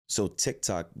So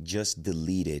TikTok just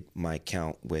deleted my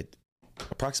account with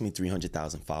approximately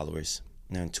 300,000 followers,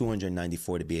 and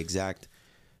 294 to be exact,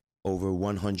 over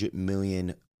 100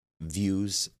 million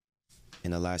views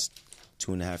in the last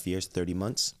 2.5 years, 30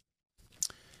 months.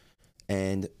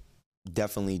 And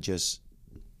definitely just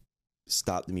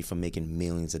stopped me from making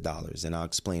millions of dollars. And I'll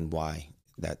explain why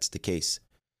that's the case.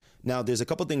 Now, there's a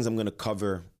couple things I'm going to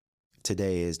cover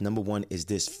today. Is number one, is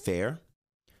this fair?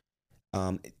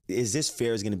 Is this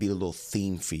fair is going to be a little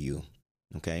theme for you.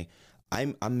 Okay.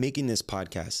 I'm making this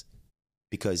podcast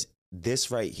because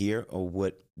this right here, or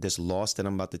what this loss that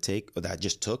I'm about to take, or that I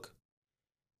just took,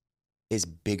 is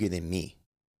bigger than me.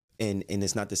 And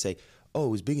it's not to say,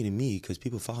 oh, it's bigger than me because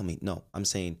people follow me. No, I'm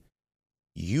saying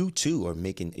you too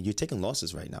you're taking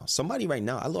losses right now. Somebody right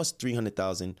now, I lost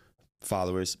 300,000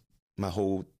 followers, my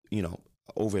whole,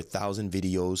 over 1,000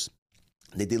 videos.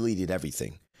 They deleted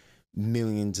everything.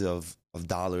 Millions of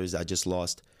dollars I just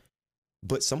lost.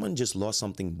 But someone just lost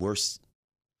something worse,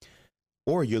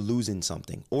 or you're losing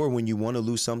something. Or when you want to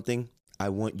lose something, I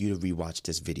want you to rewatch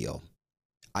this video.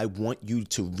 I want you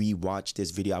to rewatch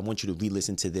this video. I want you to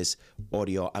re-listen to this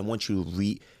audio. I want you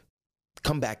to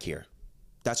come back here.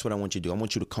 That's what I want you to do. I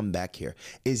want you to come back here.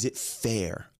 Is it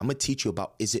fair? I'm going to teach you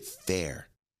about, is it fair?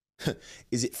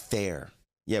 Is it fair?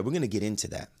 Yeah, we're going to get into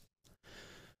that.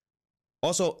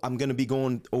 Also, I'm going to be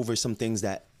going over some things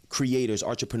that creators,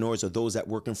 entrepreneurs, or those that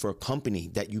working for a company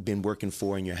that you've been working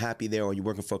for and you're happy there, or you're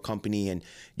working for a company and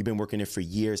you've been working there for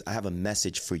years. I have a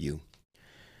message for you.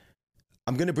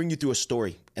 I'm going to bring you through a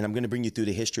story, and I'm going to bring you through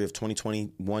the history of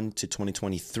 2021 to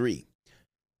 2023.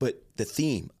 But the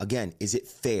theme, again, is it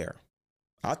fair?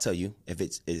 I'll tell you if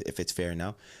it's fair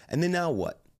now. And then now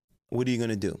what? What are you going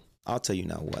to do? I'll tell you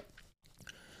now what.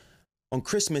 On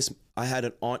Christmas, I had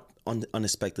an aunt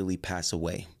unexpectedly pass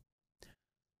away.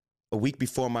 A week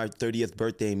before my 30th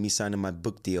birthday and me signing my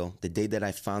book deal, the day that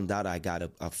I found out I got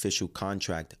an official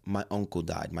contract, my uncle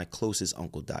died. My closest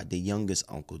uncle died. The youngest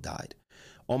uncle died.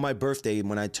 On my birthday,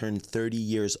 when I turned 30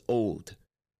 years old,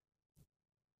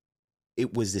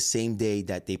 it was the same day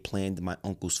that they planned my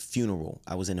uncle's funeral.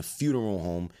 I was in a funeral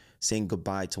home saying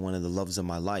goodbye to one of the loves of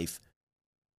my life.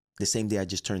 The same day I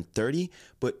just turned 30,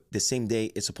 but the same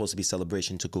day it's supposed to be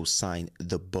celebration to go sign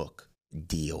the book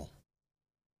deal.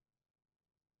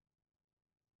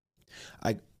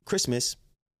 Christmas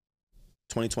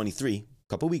 2023, a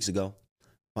couple weeks ago,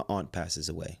 my aunt passes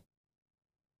away.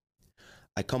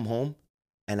 I come home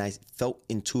and I felt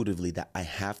intuitively that I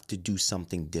have to do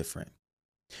something different.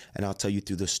 And I'll tell you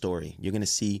through the story. You're going to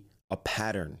see a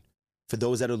pattern for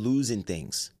those that are losing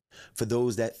things, for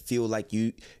those that feel like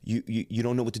you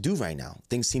don't know what to do right now.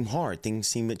 Things seem hard. Things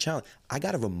seem a challenge. I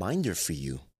got a reminder for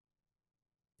you.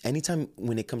 Anytime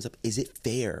when it comes up, is it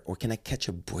fair or can I catch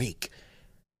a break?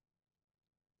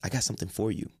 I got something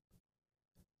for you.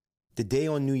 The day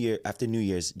on New Year, after New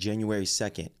Year's, January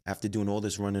 2nd, after doing all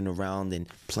this running around and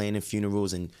planning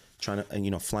funerals and trying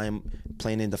to,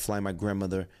 planning to fly my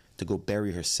grandmother to go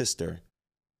bury her sister,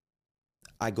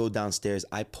 I go downstairs.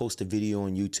 I post a video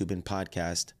on YouTube and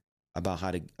podcast about how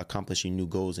to accomplish your new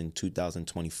goals in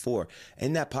 2024.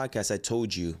 In that podcast, I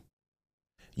told you,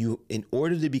 in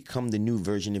order to become the new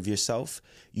version of yourself,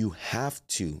 you have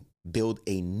to build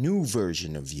a new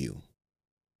version of you.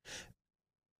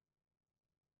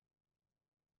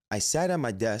 I sat at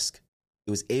my desk.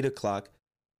 It was 8 o'clock.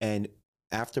 And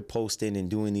after posting and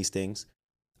doing these things,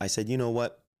 I said, you know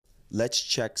what? Let's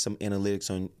check some analytics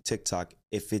on TikTok.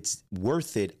 If it's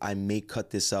worth it, I may cut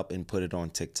this up and put it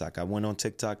on TikTok. I went on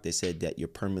TikTok. They said that you're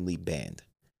permanently banned.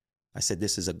 I said,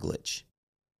 this is a glitch.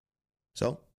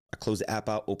 So I closed the app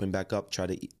out, open back up, try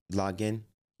to log in.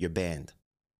 You're banned.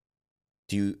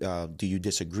 Do you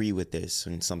disagree with this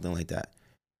and something like that?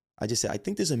 I just said, I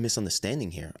think there's a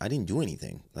misunderstanding here. I didn't do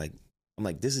anything. I'm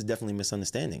like, this is definitely a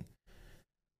misunderstanding.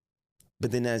 But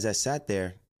then as I sat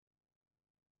there,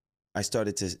 I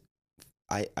started to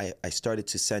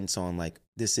sense on like,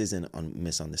 this isn't a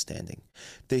misunderstanding.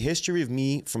 The history of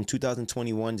me from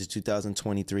 2021 to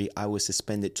 2023, I was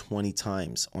suspended 20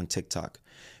 times on TikTok.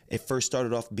 It first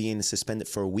started off being suspended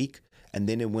for a week, and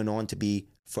then it went on to be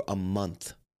for a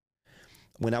month.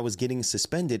 When I was getting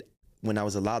suspended, when I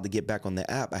was allowed to get back on the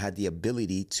app, I had the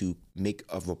ability to make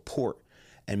a report.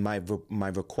 And my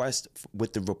request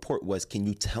with the report was, can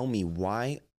you tell me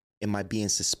why am I being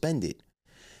suspended?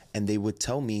 And they would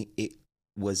tell me it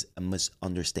was a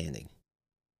misunderstanding.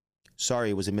 Sorry,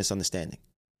 it was a misunderstanding.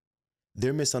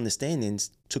 Their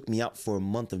misunderstandings took me out for a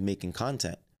month of making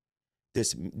content.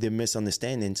 Their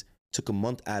misunderstandings took a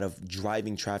month out of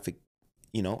driving traffic,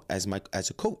 as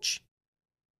a coach,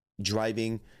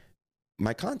 driving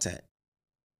my content.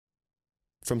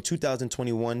 From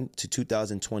 2021 to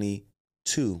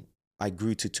 2022, I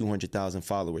grew to 200,000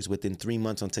 followers. Within 3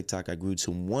 months on TikTok, I grew to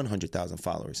 100,000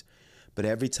 followers. But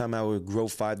every time I would grow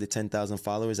 5 to 10,000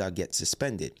 followers, I'd get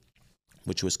suspended,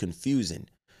 which was confusing.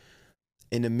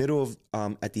 In the middle of,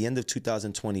 at the end of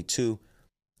 2022,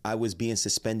 I was being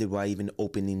suspended while even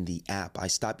opening the app. I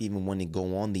stopped even wanting to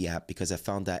go on the app because I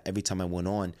found that every time I went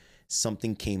on,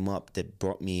 something came up that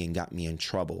brought me and got me in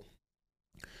trouble.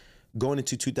 Going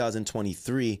into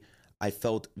 2023, I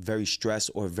felt very stressed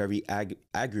or very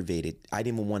aggravated. I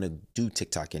didn't even want to do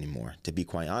TikTok anymore, to be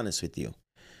quite honest with you.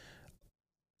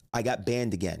 I got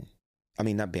banned again. I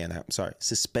mean, not banned, I'm sorry,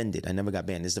 suspended. I never got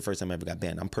banned. This is the first time I ever got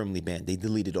banned. I'm permanently banned. They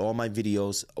deleted all my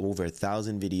videos, over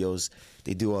 1,000 videos.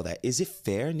 They do all that. Is it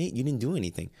fair, Nate? You didn't do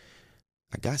anything.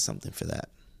 I got something for that.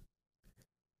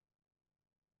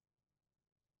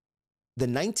 The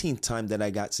 19th time that I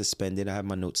got suspended, I have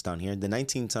my notes down here. The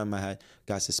 19th time I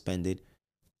got suspended,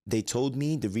 they told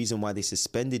me the reason why they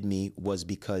suspended me was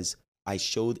because I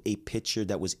showed a picture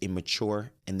that was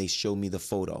immature, and they showed me the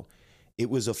photo. It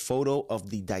was a photo of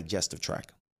the digestive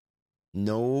tract.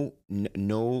 No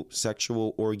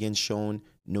sexual organs shown,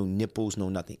 no nipples, no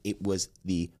nothing. It was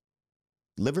the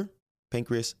liver,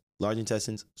 pancreas, large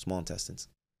intestines, small intestines.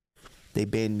 They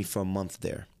banned me for a month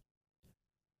there.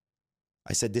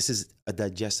 I said, this is a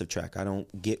digestive tract. I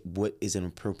don't get what is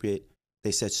inappropriate.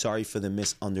 They said, sorry for the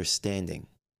misunderstanding.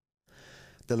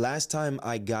 The last time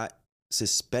I got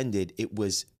suspended, it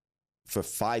was for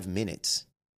 5 minutes,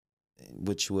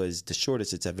 which was the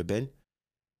shortest it's ever been.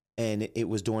 And it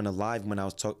was during a live when I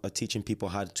was teaching people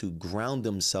how to ground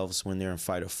themselves when they're in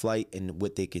fight or flight and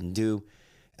what they can do.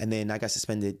 And then I got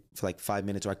suspended for like 5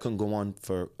 minutes, or I couldn't go on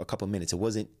for a couple of minutes. It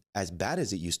wasn't as bad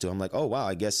as it used to. I'm like, oh, wow,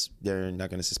 I guess they're not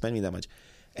going to suspend me that much.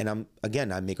 And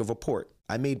I make a report.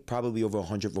 I made probably over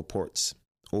 100 reports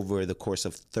over the course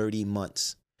of 30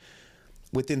 months.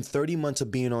 Within 30 months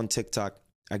of being on TikTok,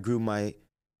 I grew my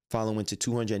following to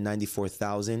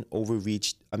 294,000,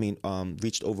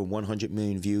 reached over 100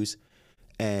 million views,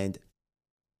 and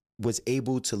was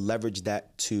able to leverage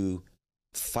that to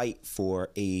fight for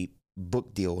a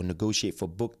book deal or negotiate for a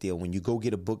book deal. When you go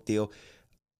get a book deal,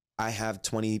 I have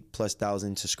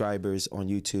 20,000+ subscribers on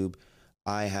YouTube.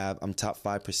 I'm top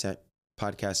 5%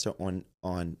 podcaster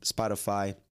on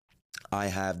Spotify. I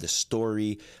have the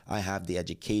story, I have the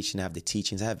education, I have the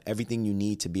teachings, I have everything you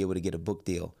need to be able to get a book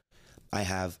deal. I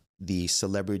have the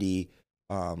celebrity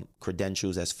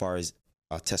credentials as far as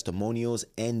testimonials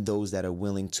and those that are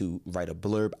willing to write a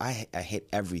blurb. I hit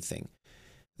everything.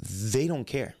 They don't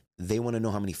care. They want to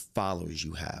know how many followers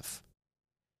you have.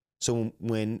 So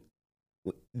when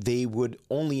they would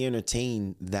only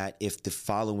entertain that if the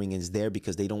following is there,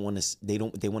 because they want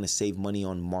to save money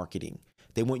on marketing.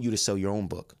 They want you to sell your own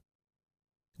book.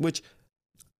 Which,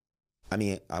 I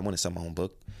mean, I want to sell my own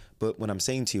book, but what I'm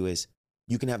saying to you is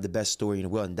you can have the best story in the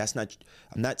world. And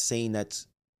I'm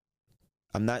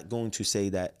not going to say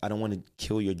that I don't want to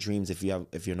kill your dreams if you're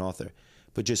an author,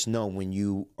 but just know when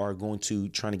you are going to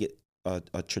trying to get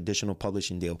a traditional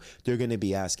publishing deal, they're going to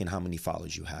be asking how many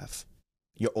followers you have,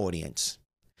 your audience.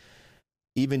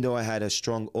 Even though I had a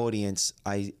strong audience,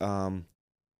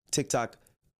 TikTok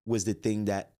was the thing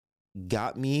that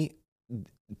got me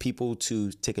people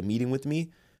to take a meeting with me.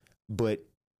 But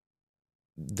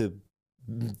the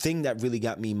thing that really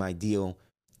got me my deal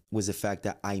was the fact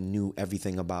that I knew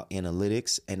everything about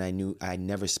analytics, and I knew I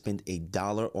never spent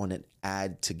 $1 on an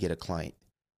ad to get a client.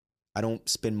 I don't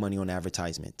spend money on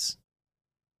advertisements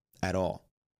at all.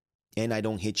 And I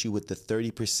don't hit you with the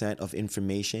 30% of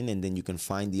information and then you can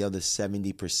find the other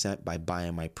 70% by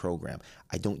buying my program.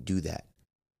 I don't do that.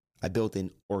 I built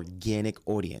an organic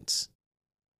audience.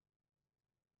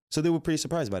 So they were pretty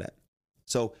surprised by that.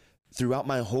 So throughout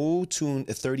my whole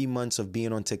 30 months of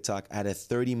being on TikTok, out of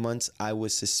 30 months, I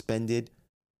was suspended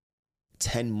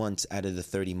 10 months out of the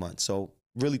 30 months. So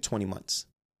really 20 months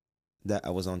that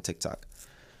I was on TikTok.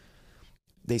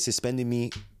 They suspended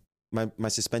me. My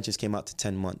suspensions came out to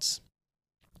 10 months.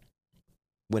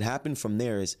 What happened from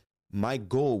there is my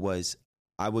goal was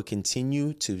I would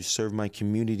continue to serve my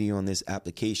community on this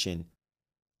application.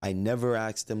 I never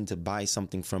asked them to buy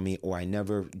something from me, or I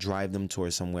never drive them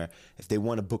towards somewhere. If they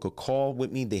want to book a call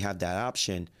with me, they have that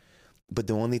option. But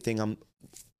the only thing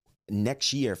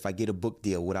next year, if I get a book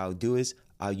deal, what I'll do is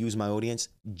I'll use my audience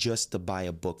just to buy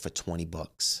a book for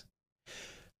 $20.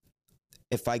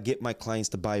 If I get my clients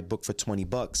to buy a book for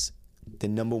 $20, the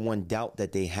number one doubt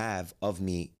that they have of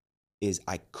me is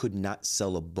I could not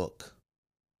sell a book.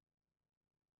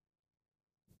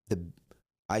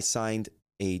 I signed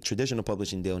a traditional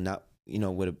publishing deal, not,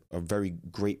 with a very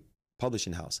great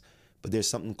publishing house, but there's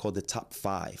something called the top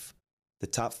 5. the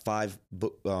top 5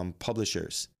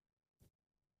 publishers,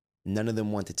 none of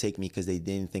them want to take me because they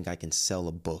didn't think I can sell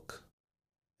a book.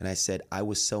 And I said, I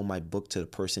would sell my book to the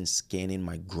person scanning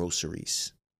my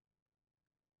groceries.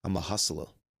 I'm a hustler.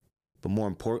 But more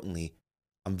importantly,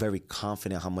 I'm very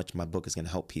confident how much my book is going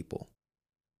to help people.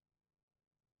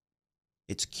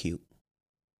 It's cute.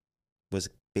 Was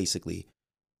basically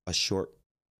a short,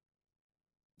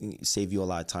 save you a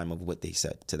lot of time of what they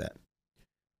said to that.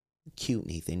 Cute,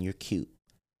 Nathan, you're cute.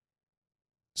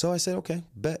 So I said, okay,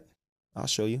 bet. I'll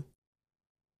show you.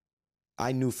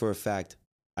 I knew for a fact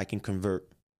I can convert.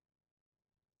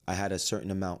 I had a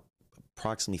certain amount,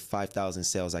 approximately 5,000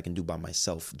 sales I can do by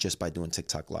myself just by doing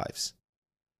TikTok lives.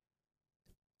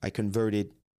 I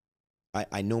converted.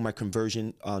 I know my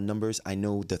conversion numbers. I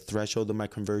know the threshold of my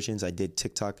conversions. I did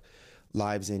TikTok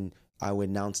lives and I would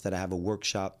announce that I have a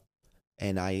workshop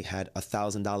and I had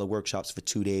 $1,000 workshops for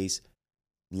 2 days,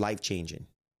 life-changing.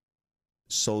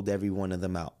 Sold every one of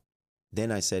them out.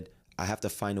 Then I said, I have to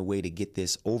find a way to get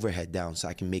this overhead down so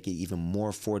I can make it even more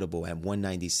affordable at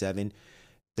 $197.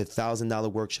 The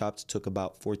 $1,000 workshops took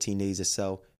about 14 days to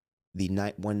sell. The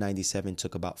 $197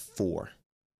 took about 4.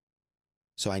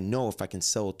 So I know if I can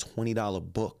sell a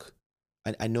 $20 book,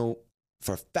 I know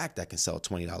for a fact I can sell a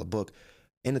 $20 book,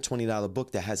 and a $20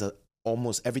 book that has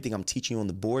almost everything I'm teaching you on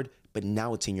the board, but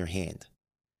now it's in your hand.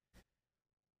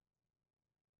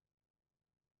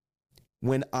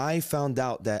 When I found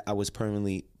out that I was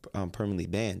permanently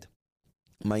banned,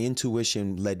 my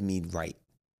intuition led me right.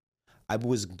 I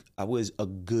was a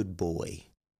good boy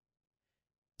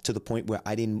to the point where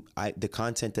the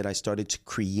content that I started to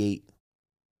create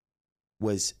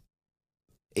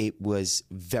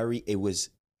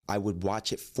I would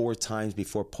watch it 4 times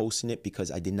before posting it because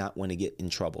I did not want to get in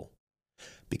trouble.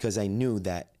 Because I knew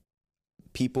that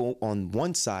people on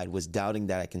one side was doubting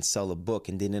that I can sell a book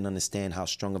and didn't understand how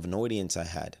strong of an audience I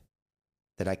had.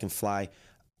 That I can fly.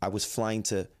 I was flying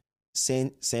to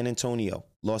San Antonio,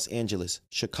 Los Angeles,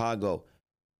 Chicago,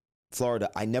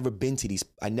 Florida. I never been to these.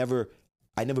 I never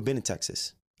been to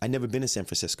Texas. I never been to San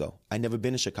Francisco. I never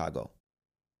been to Chicago.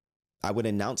 I would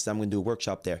announce that I'm going to do a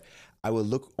workshop there. I would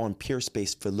look on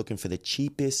Peerspace for looking for the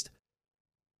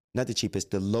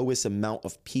lowest amount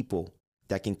of people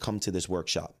that can come to this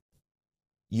workshop.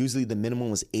 Usually the minimum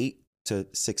was 8 to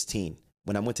 16.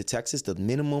 When I went to Texas, the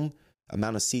minimum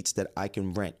amount of seats that I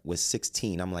can rent was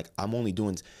 16. I'm like, I'll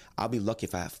be lucky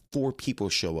if I have 4 people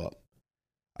show up.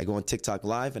 I go on TikTok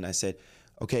live and I said,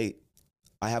 okay,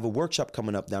 I have a workshop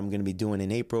coming up that I'm going to be doing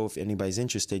in April. If anybody's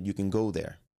interested, you can go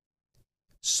there.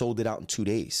 Sold it out in 2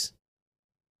 days.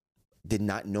 Did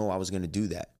not know I was going to do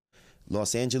that.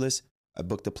 Los Angeles, I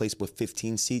booked a place with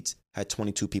 15 seats, had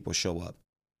 22 people show up.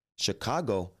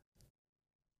 Chicago,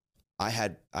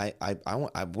 I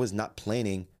was not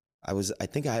planning. I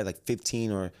think I had like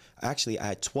 15 or actually I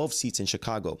had 12 seats in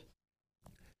Chicago.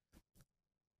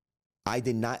 I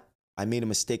made a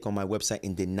mistake on my website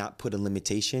and did not put a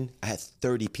limitation. I had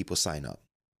 30 people sign up.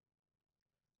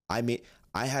 At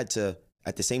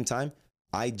the same time,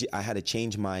 I had to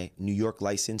change my New York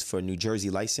license for a New Jersey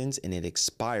license, and it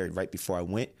expired right before I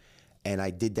went. And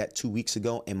I did that 2 weeks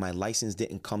ago, and my license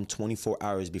didn't come 24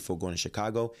 hours before going to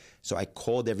Chicago. So I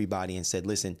called everybody and said,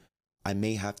 listen, I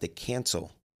may have to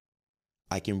cancel.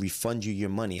 I can refund you your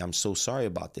money. I'm so sorry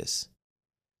about this.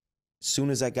 As soon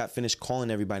as I got finished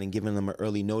calling everybody and giving them an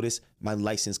early notice, my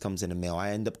license comes in the mail.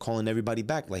 I end up calling everybody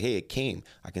back like, hey, it came.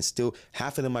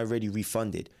 Half of them I already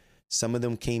refunded. Some of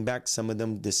them came back. Some of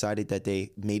them decided that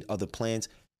they made other plans.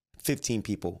 15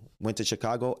 people went to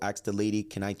Chicago, asked the lady,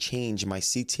 can I change my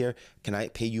seats here? Can I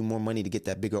pay you more money to get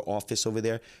that bigger office over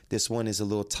there? This one is a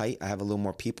little tight. I have a little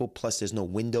more people. Plus, there's no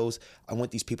windows. I want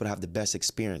these people to have the best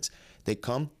experience. They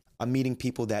come. I'm meeting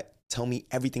people that tell me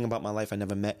everything about my life I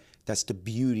never met. That's the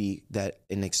beauty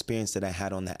and experience that I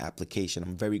had on that application.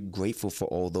 I'm very grateful for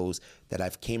all those that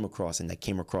I've came across and that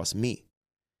came across me.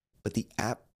 But the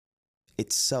app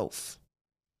itself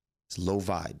is low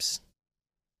vibes.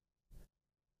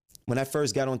 When I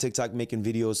first got on TikTok making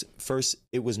videos, first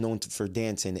it was known for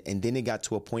dancing, and then it got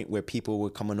to a point where people were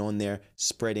coming on there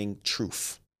spreading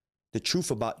truth. The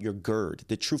truth about your GERD,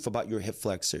 the truth about your hip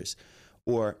flexors,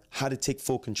 or how to take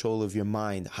full control of your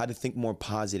mind, how to think more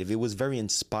positive. It was very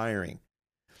inspiring.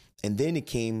 And then it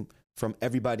came from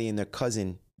everybody and their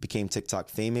cousin became TikTok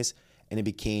famous, and it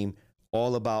became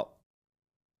all about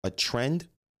a trend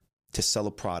to sell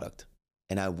a product.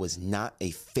 And I was not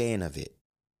a fan of it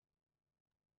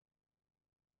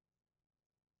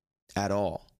at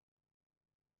all.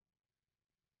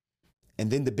 And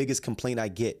then the biggest complaint I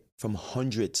get from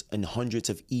hundreds and hundreds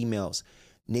of emails,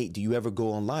 Nate, do you ever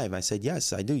go on live? I said,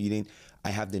 yes, I do. You didn't, I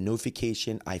have the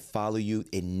notification. I follow you.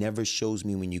 It never shows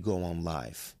me when you go on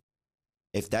live.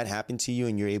 If that happened to you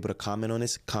and you're able to comment on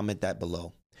this, comment that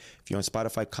below. If you're on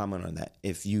Spotify, comment on that.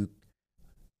 If you're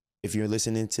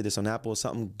listening to this on Apple or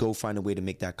something, go find a way to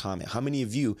make that comment. How many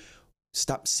of you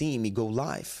stopped seeing me go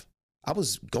live? I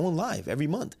was going live every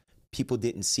month. People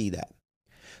didn't see that.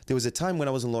 There was a time when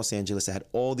I was in Los Angeles, I had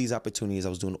all these opportunities. I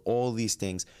was doing all these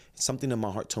things. Something in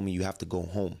my heart told me you have to go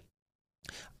home.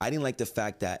 I didn't like the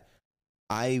fact that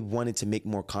I wanted to make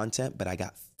more content, but I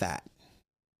got fat.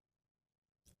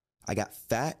 I got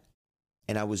fat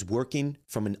and I was working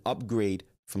from an upgrade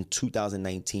from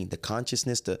 2019. The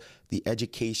consciousness, the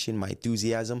education, my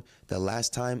enthusiasm. The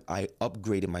last time I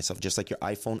upgraded myself, just like your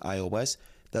iPhone, iOS,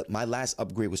 my last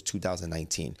upgrade was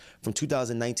 2019. From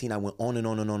 2019, I went on and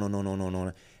on and on and on and on and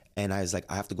on. And I was like,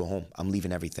 I have to go home. I'm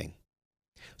leaving everything.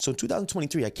 So in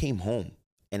 2023, I came home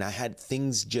and I had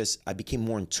things I became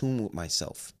more in tune with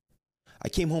myself. I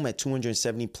came home at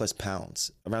 270 plus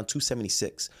pounds, around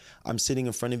 276. I'm sitting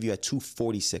in front of you at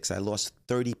 246. I lost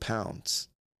 30 pounds.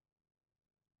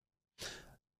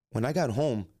 When I got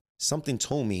home, something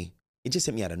told me, it just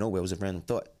hit me out of nowhere. It was a random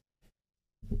thought.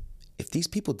 If these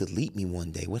people delete me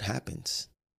one day, what happens?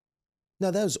 Now,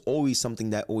 that was always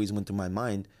something that always went through my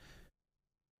mind.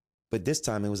 But this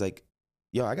time it was like,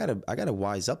 yo, I gotta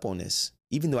wise up on this.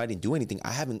 Even though I didn't do anything,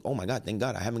 oh my God, thank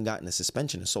God, I haven't gotten a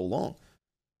suspension in so long.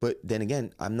 But then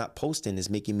again, I'm not posting. It's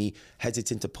making me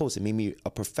hesitant to post. It made me a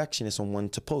perfectionist on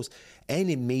wanting to post. And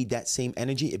it made that same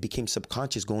energy, it became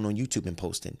subconscious going on YouTube and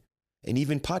posting. And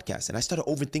even podcasting. I started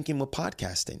overthinking with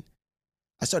podcasting.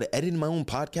 I started editing my own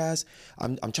podcast.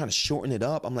 I'm trying to shorten it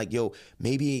up. I'm like, yo,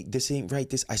 maybe this ain't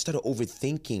right. I started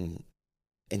overthinking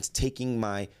and taking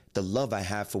the love I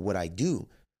have for what I do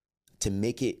to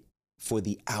make it for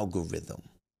the algorithm.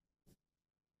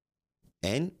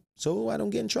 And so I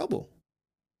don't get in trouble.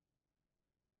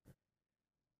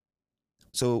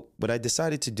 So what I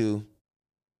decided to do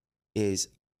is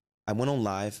I went on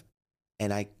live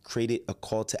and I created a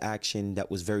call to action that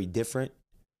was very different.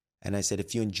 And I said,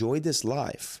 if you enjoy this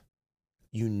live,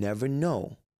 you never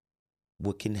know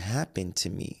what can happen to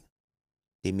me.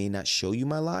 They may not show you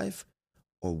my live,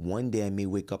 or one day I may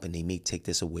wake up and they may take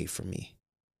this away from me.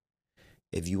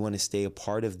 If you want to stay a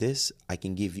part of this, I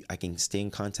can stay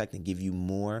in contact and give you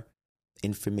more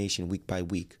information week by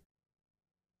week.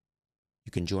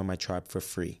 You can join my tribe for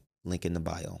free. Link in the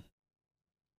bio.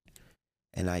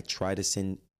 And I try to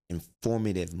send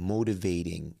informative,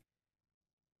 motivating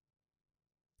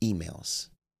emails.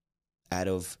 Out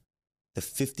of the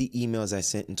 50 emails I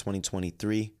sent in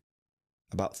 2023,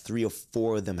 about 3 or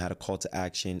 4 of them had a call to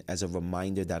action as a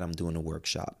reminder that I'm doing a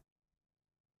workshop.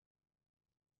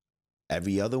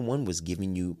 Every other one was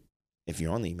giving you, if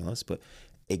you're on the email list, but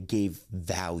it gave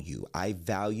value. I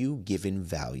value giving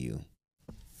value.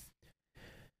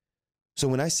 So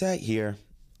when I sat here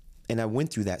and I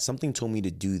went through that, something told me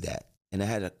to do that. And I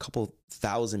had a couple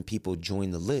thousand people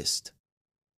join the list.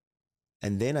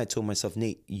 And then I told myself,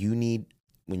 Nate,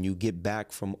 when you get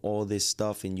back from all this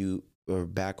stuff and you are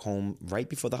back home right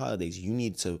before the holidays, you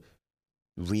need to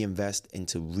reinvest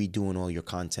into redoing all your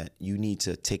content. You need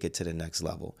to take it to the next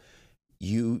level.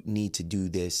 You need to do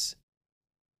this.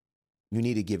 You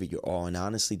need to give it your all. And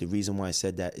honestly, the reason why I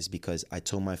said that is because I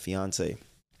told my fiance,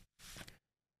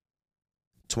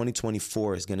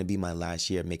 2024 is going to be my last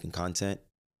year making content.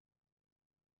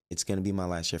 It's going to be my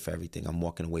last year for everything. I'm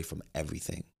walking away from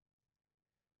everything.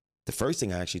 The first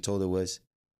thing I actually told her was,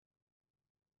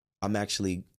 I'm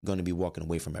actually going to be walking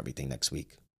away from everything next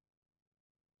week.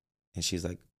 And she's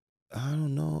like, I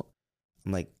don't know.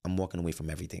 I'm like, I'm walking away from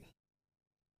everything.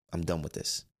 I'm done with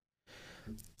this.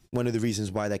 One of the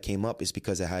reasons why that came up is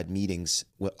because I had meetings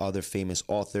with other famous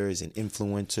authors and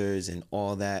influencers and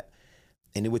all that.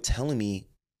 And they were telling me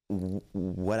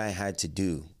what I had to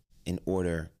do in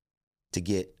order to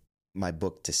get my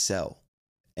book to sell.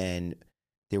 And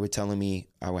they were telling me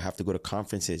I would have to go to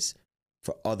conferences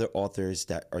for other authors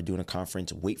that are doing a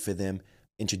conference, wait for them,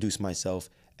 introduce myself,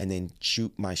 and then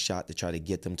shoot my shot to try to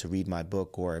get them to read my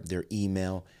book or their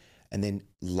email. And then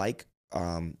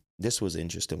this was an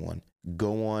interesting one.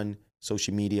 Go on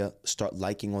social media, start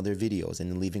liking all their videos and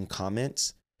then leaving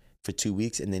comments for 2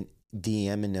 weeks and then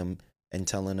DMing them and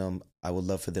telling them I would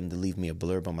love for them to leave me a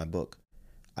blurb on my book.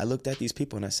 I looked at these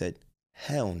people and I said,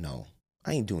 hell no,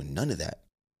 I ain't doing none of that.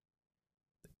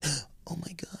 Oh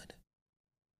my God.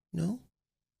 No?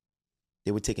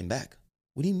 They were taken back.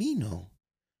 What do you mean no?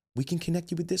 We can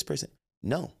connect you with this person.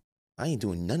 No, I ain't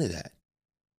doing none of that.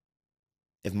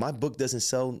 If my book doesn't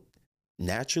sell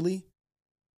naturally,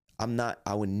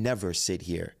 I would never sit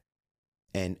here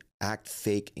and act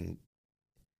fake and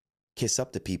kiss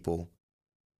up to people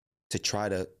to try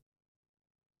to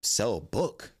sell a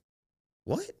book.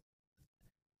 What?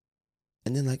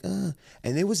 And then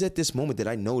and it was at this moment that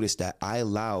I noticed that I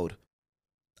allowed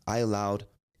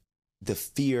the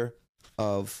fear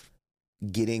of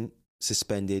getting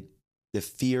suspended, the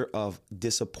fear of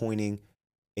disappointing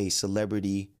a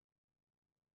celebrity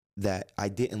that I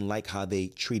didn't like how they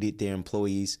treated their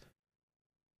employees.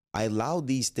 I allowed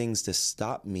these things to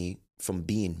stop me from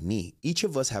being me. Each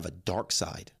of us have a dark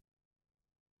side.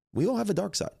 We all have a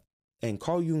dark side. And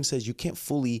Carl Jung says you can't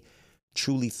fully,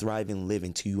 truly thrive and live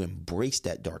until you embrace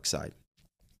that dark side.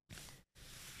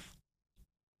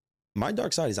 My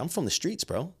dark side is I'm from the streets,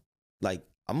 bro. Like,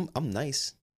 I'm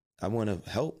nice. I want to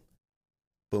help.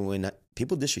 But when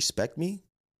people disrespect me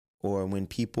or when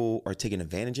people are taking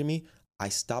advantage of me, I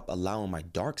stop allowing my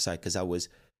dark side because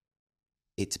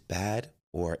it's bad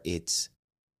or it's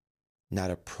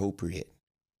not appropriate.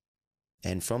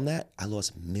 And from that, I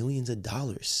lost millions of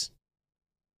dollars.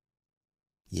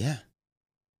 Yeah.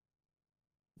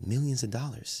 Millions of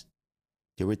dollars.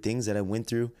 There were things that I went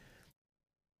through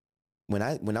when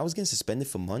I was getting suspended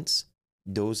for months,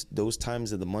 those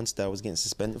times of the months that I was getting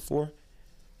suspended for,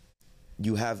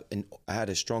 I had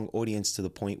a strong audience to the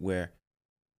point where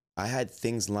I had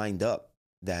things lined up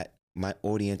that my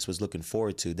audience was looking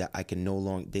forward to that I can no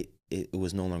longer, it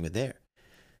was no longer there.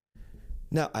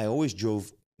 Now, I always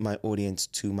drove my audience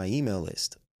to my email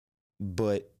list,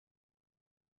 but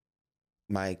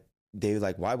they were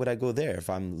like, why would I go there if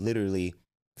I'm literally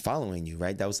following you,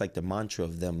 right? That was like the mantra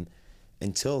of them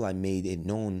until I made it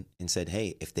known and said,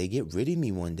 hey, if they get rid of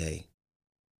me one day,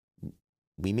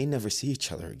 we may never see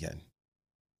each other again.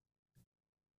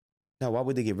 Now, why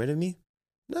would they get rid of me?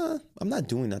 No, I'm not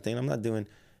doing nothing.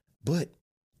 But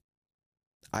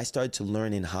I started to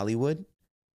learn in Hollywood.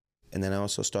 And then I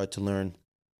also started to learn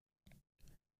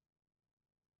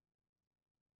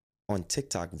on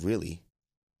TikTok, really.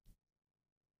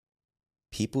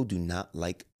 People do not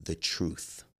like the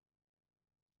truth.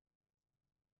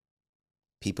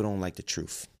 People don't like the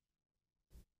truth.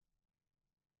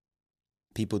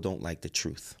 People don't like the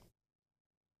truth.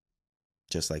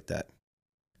 Just like that.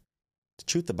 The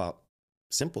truth about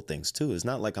simple things too. It's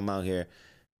not like I'm out here,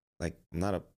 like I'm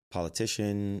not a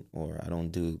politician or I don't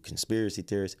do conspiracy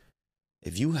theories.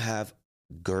 If you have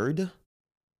GERD,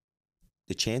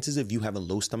 the chances of you having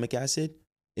low stomach acid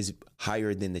is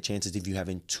higher than the chances of you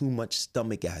having too much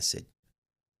stomach acid.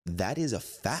 That is a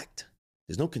fact.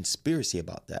 There's no conspiracy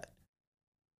about that.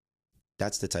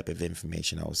 That's the type of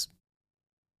information I was,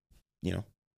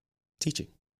 teaching.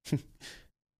 You're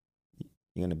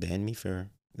going to ban me for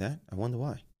that? I wonder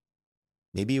why.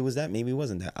 Maybe it was that, maybe it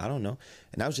wasn't that. I don't know.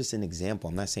 And that was just an example.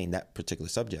 I'm not saying that particular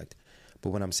subject. But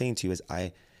what I'm saying to you is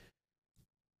I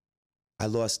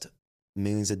lost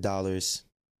millions of dollars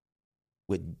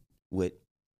with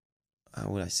how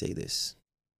would I say this?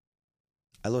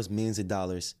 I lost millions of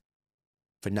dollars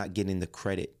for not getting the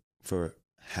credit for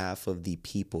half of the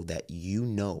people that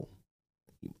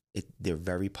they're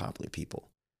very popular people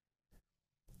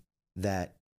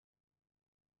that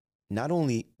not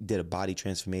only did a body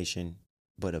transformation,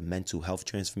 but a mental health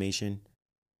transformation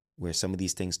where some of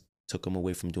these things took them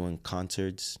away from doing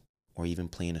concerts or even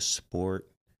playing a sport.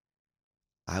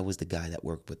 I was the guy that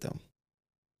worked with them.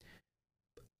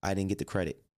 I didn't get the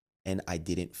credit and I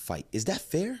didn't fight. Is that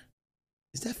fair?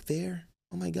 Is that fair?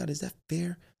 Oh my God, is that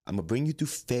fair? I'm going to bring you through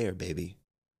fair, baby.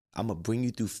 I'm going to bring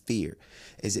you through fear.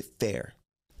 Is it fair?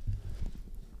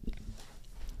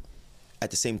 At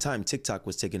the same time, TikTok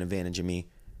was taking advantage of me.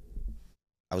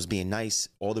 I was being nice.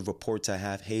 All the reports I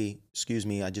have, hey, excuse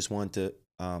me, I just want to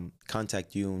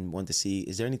contact you and want to see,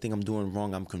 is there anything I'm doing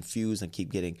wrong? I'm confused.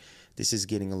 This is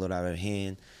getting a little out of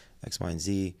hand, X, Y, and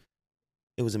Z.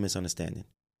 It was a misunderstanding.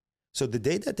 So the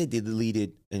day that they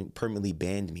deleted and permanently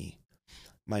banned me,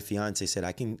 my fiance said,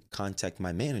 I can contact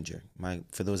my manager.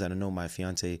 For those that don't know, my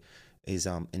fiance is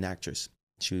an actress.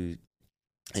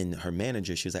 And her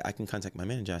manager, she was like, I can contact my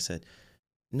manager. I said,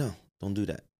 no, don't do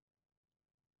that.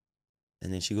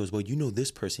 And then she goes, well, you know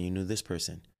this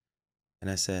person. And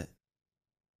I said,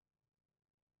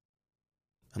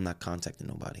 I'm not contacting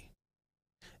nobody.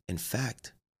 In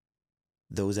fact,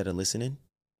 those that are listening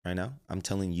right now, I'm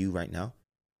telling you right now,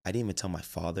 I didn't even tell my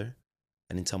father.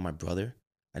 I didn't tell my brother.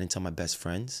 I didn't tell my best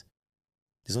friends.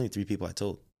 There's only 3 people I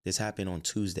told. This happened on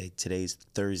Tuesday. Today's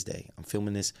Thursday. I'm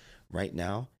filming this right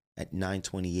now at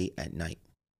 9:28 at night.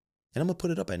 And I'm going to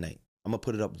put it up at night. I'm going to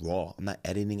put it up raw. I'm not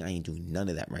editing. I ain't doing none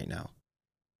of that right now.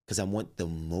 Because I want the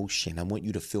emotion. I want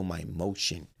you to feel my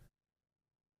emotion.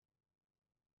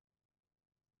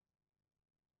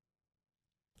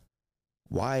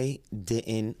 Why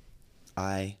didn't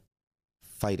I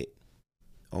fight it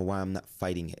or why I'm not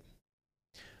fighting it.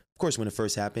 Of course, when it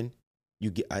first happened,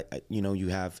 you get, you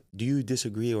have, do you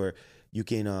disagree, or you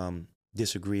can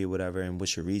disagree or whatever, and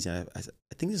what's your reason? I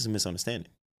think this is a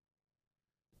misunderstanding.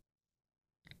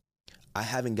 I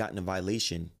haven't gotten a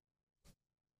violation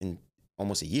in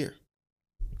almost a year,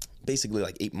 basically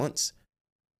like 8 months.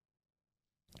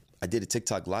 I did a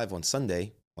TikTok live on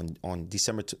Sunday on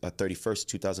December 31st,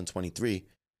 2023,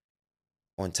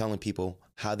 on telling people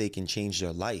how they can change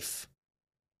their life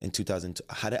in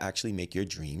how to actually make your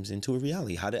dreams into a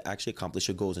reality, how to actually accomplish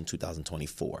your goals in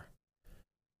 2024.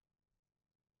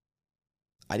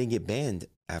 I didn't get banned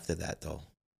after that, though.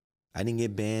 I didn't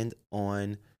get banned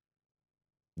on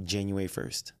January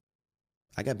 1st.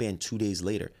 I got banned 2 days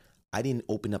later. I didn't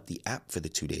open up the app for the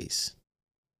 2 days.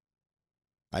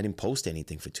 I didn't post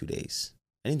anything for 2 days.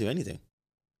 I didn't do anything.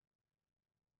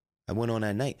 I went on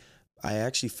that night. I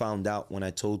actually found out when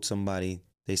I told somebody,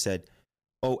 they said,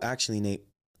 "Oh, actually, Nate,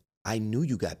 I knew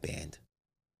you got banned."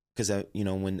 Because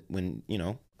when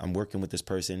I'm working with this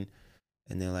person,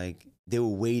 and they're like, they were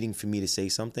waiting for me to say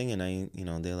something, and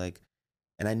they're like,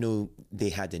 and I knew they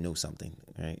had to know something,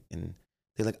 right? And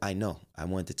they're like, "I know. I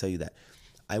wanted to tell you that.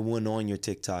 I went on your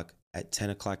TikTok at 10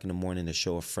 o'clock in the morning to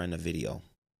show a friend a video.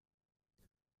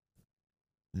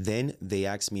 Then they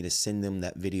asked me to send them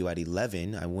that video at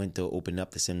 11. I went to open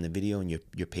up to send them the video, and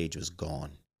your page was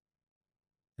gone."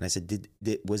 And I said,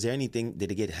 was there anything,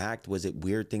 did it get hacked? Was it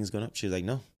weird things going up? She was like,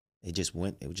 "No, it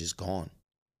was just gone."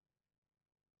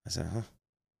 I said, "Huh,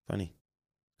 funny,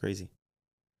 crazy."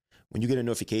 When you get a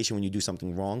notification when you do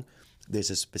something wrong,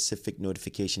 there's a specific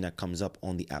notification that comes up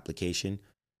on the application.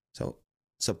 So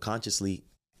subconsciously,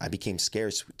 I became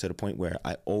scarce to the point where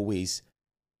I always,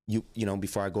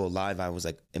 before I go live, I was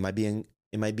like, am I being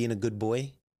a good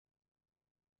boy?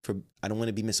 I don't want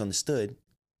to be misunderstood.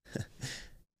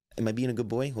 Am I being a good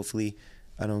boy? Hopefully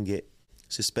I don't get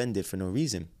suspended for no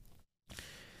reason.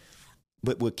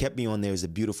 But what kept me on there is the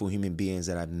beautiful human beings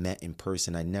that I've met in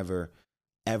person. I never,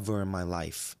 ever in my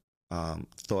life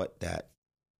thought that,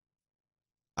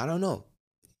 I don't know.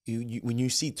 When you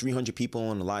see 300 people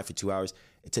on the live for 2 hours,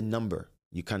 it's a number.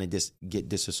 You kind of get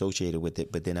disassociated with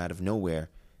it. But then out of nowhere,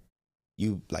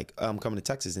 you like, "Oh, I'm coming to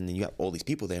Texas," and then you have all these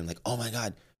people there, and like, "Oh my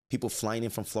God," people flying in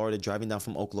from Florida, driving down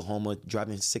from Oklahoma,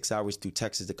 driving 6 hours through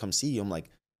Texas to come see you. I'm like,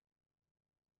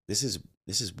 this is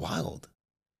wild.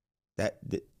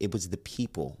 It was the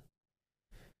people.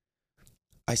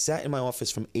 I sat in my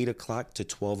office from 8 o'clock to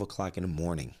 12 o'clock in the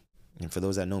morning. And for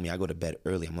those that know me, I go to bed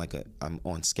early. I'm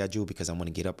on schedule because I want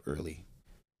to get up early.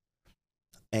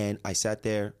 And I sat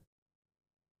there,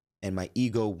 and my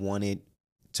ego wanted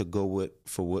to go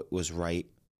for what was right,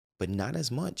 but not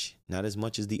as much. Not as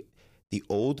much as the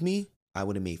old me. I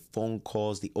would have made phone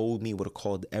calls. The old me would have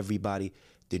called everybody.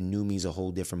 The new me is a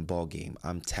whole different ball game.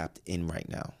 I'm tapped in right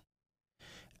now.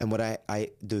 And what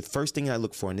the first thing I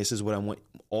look for, and this is what I want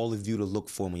all of you to look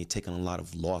for when you're taking a lot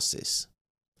of losses,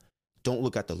 don't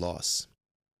look at the loss.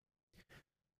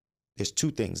 There's two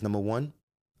things. Number one,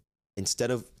 instead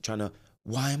of trying to,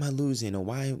 why am I losing, or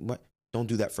why, don't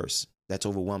do that first. That's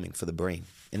overwhelming for the brain.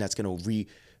 And that's going to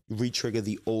re-trigger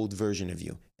the old version of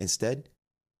you. Instead,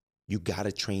 you got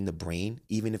to train the brain,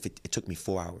 even if it took me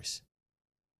 4 hours.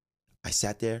 I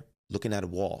sat there looking at a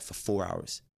wall for 4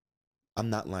 hours. I'm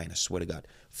not lying, I swear to God.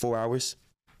 4 hours,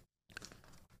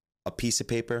 a piece of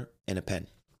paper and a pen.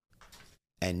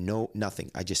 And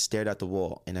nothing. I just stared at the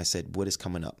wall and I said, what is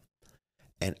coming up?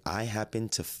 And I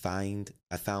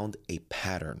found a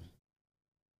pattern.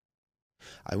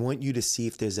 I want you to see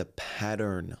if there's a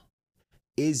pattern.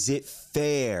 Is it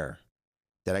fair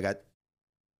that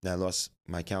I lost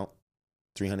my account,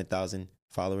 300,000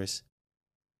 followers?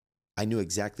 I knew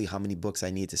exactly how many books I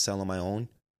needed to sell on my own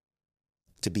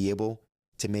to be able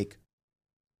to make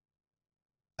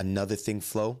another thing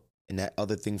flow, and that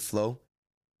other thing flow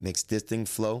makes this thing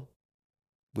flow.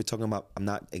 We're talking about, I'm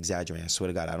not exaggerating, I swear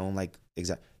to God, I don't like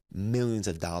millions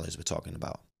of dollars we're talking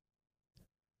about.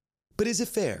 But is it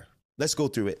fair? Let's go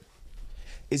through it.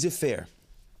 Is it fair?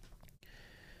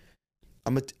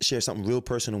 I'm going to share something real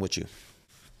personal with you.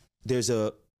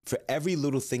 For every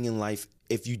little thing in life,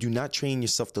 if you do not train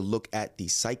yourself to look at the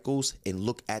cycles and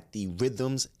look at the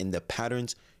rhythms and the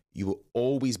patterns, you will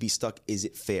always be stuck. Is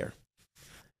it fair?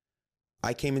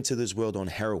 I came into this world on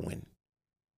heroin.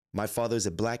 My father's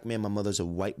a black man. My mother's a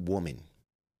white woman.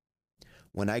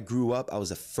 When I grew up, I was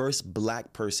the first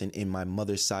black person in my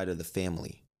mother's side of the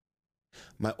family.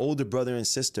 My older brother and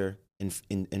sister,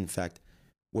 in fact,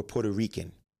 were Puerto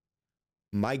Rican.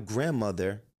 My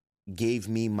grandmother gave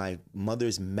me my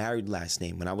mother's married last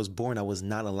name. When I was born, I was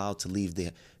not allowed to leave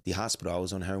the hospital. I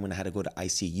was on heroin. I had to go to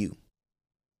ICU.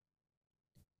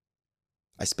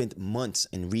 I spent months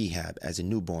in rehab as a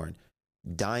newborn,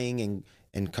 dying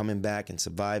and coming back and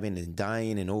surviving and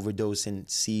dying and overdosing,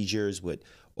 seizures with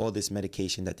all this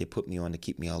medication that they put me on to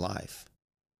keep me alive.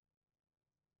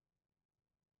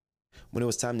 When it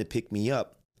was time to pick me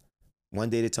up,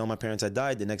 one day they tell my parents I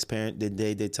died, the next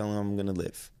day they tell them I'm gonna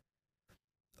live.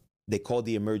 They called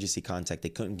the emergency contact. They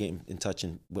couldn't get in touch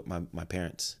with my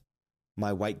parents.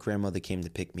 My white grandmother came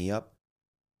to pick me up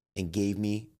and gave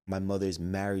me my mother's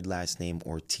married last name,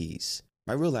 Ortiz.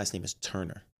 My real last name is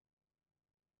Turner.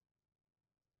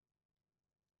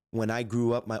 When I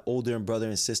grew up, my older brother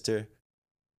and sister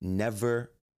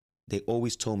they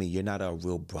always told me, you're not a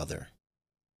real brother.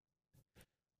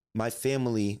 My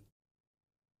family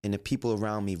and the people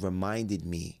around me reminded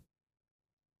me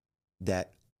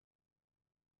that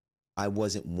I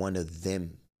wasn't one of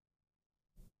them.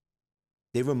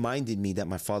 They reminded me that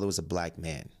my father was a black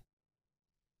man.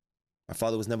 My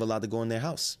father was never allowed to go in their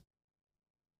house.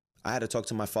 I had to talk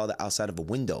to my father outside of a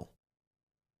window.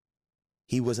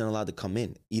 He wasn't allowed to come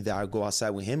in. Either I go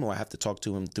outside with him or I have to talk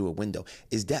to him through a window.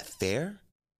 Is that fair?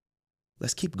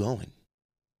 Let's keep going.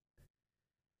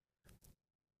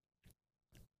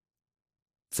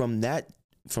 From that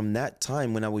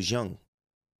time when I was young,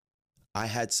 I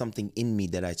had something in me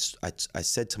that I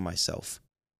said to myself,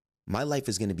 my life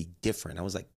is going to be different. I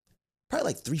was like, probably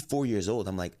like 3-4 years old.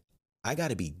 I'm like, I got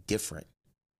to be different.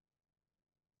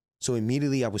 So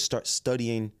immediately I would start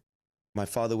studying. My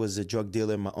father was a drug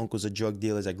dealer. My uncles are drug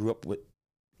dealers. I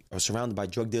was surrounded by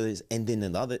drug dealers. And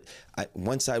then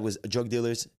one side was drug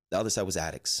dealers. The other side was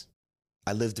addicts.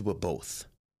 I lived with both.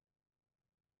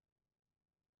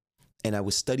 And I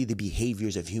would study the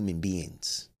behaviors of human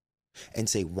beings and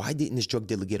say, why didn't this drug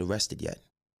dealer get arrested yet?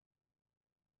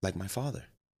 Like my father.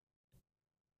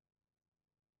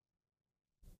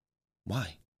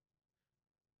 Why?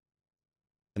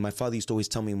 And my father used to always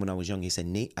tell me when I was young, he said,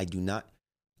 Nate,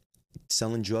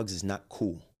 selling drugs is not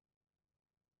cool.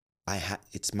 I'm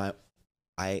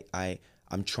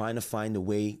trying to find a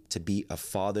way to be a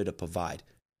father to provide.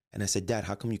 And I said, Dad,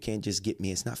 how come you can't just get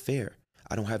me? It's not fair.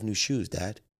 I don't have new shoes,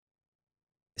 Dad.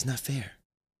 It's not fair.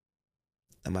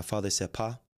 And my father said,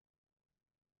 Pa,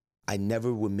 I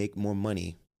never would make more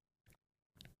money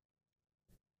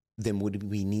than what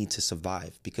we need to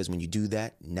survive. Because when you do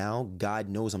that, now God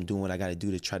knows I'm doing what I got to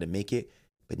do to try to make it.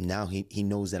 But now he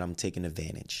knows that I'm taking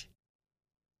advantage.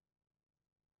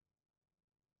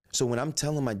 So when I'm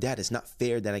telling my dad it's not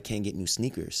fair that I can't get new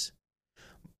sneakers,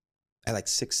 at like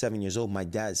 6-7 years old, my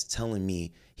dad's telling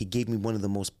me, he gave me one of the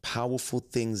most powerful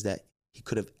things that he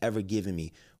could have ever given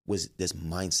me, was this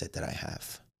mindset that I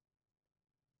have.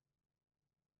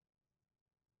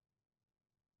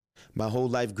 My whole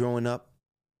life growing up,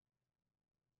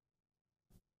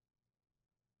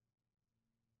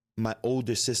 my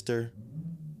older sister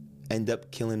ended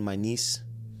up killing my niece.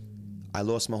 I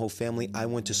lost my whole family. I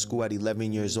went to school at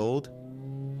 11 years old.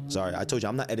 Sorry, I told you,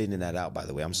 I'm not editing that out, by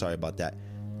the way. I'm sorry about that.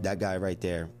 That guy right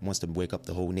there wants to wake up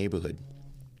the whole neighborhood.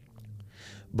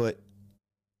 But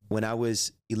when I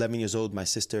was 11 years old, my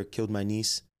sister killed my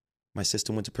niece. My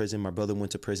sister went to prison. My brother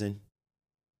went to prison.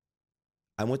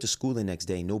 I went to school the next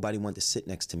day. Nobody wanted to sit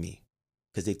next to me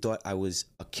because they thought I was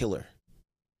a killer.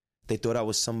 They thought I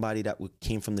was somebody that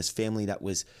came from this family that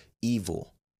was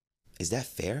evil. Is that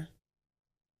fair?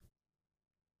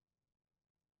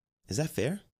 Is that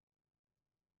fair?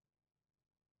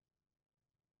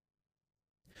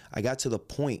 I got to the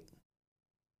point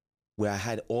where I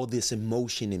had all this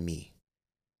emotion in me.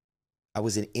 I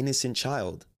was an innocent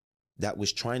child that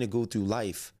was trying to go through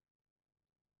life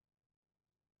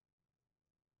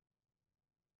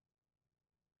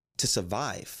to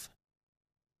survive.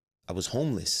 I was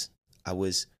homeless. I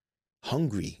was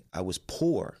hungry. I was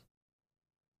poor.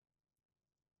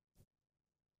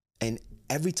 And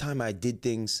every time I did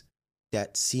things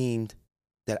that seemed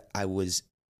that I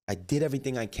did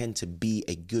everything I can to be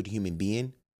a good human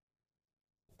being,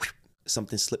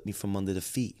 something slipped me from under the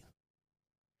feet.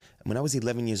 And when I was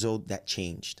 11 years old, that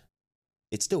changed.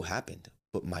 It still happened,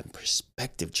 but my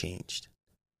perspective changed.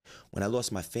 When I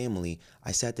lost my family,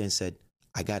 I sat there and said,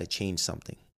 I got to change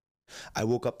something. I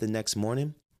woke up the next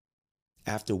morning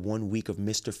after 1 week of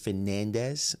Mr.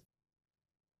 Fernandez,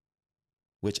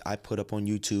 which I put up on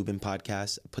YouTube and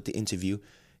podcasts, I put the interview,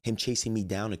 him chasing me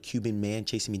down, a Cuban man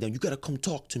chasing me down. You got to come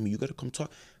talk to me. You got to come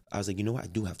talk. I was like, you know what? I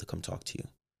do have to come talk to you.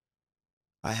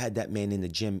 I had that man in the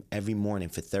gym every morning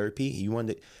for therapy. You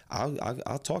wanted,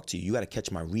 I'll talk to you. You got to catch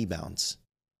my rebounds.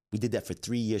 We did that for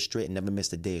 3 years straight and never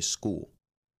missed a day of school.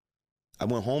 I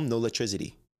went home, no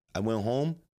electricity. I went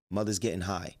home, mother's getting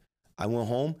high. I went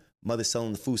home, mother's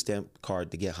selling the food stamp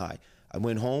card to get high. I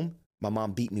went home, my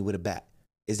mom beat me with a bat.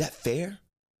 Is that fair?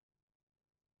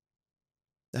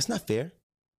 That's not fair.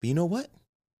 But you know what?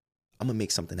 I'm going to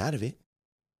make something out of it.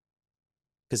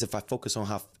 Because if I focus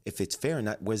on if it's fair or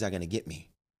not, where's that going to get me?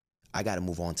 I got to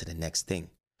move on to the next thing.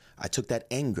 I took that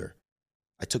anger.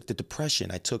 I took the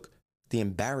depression. I took the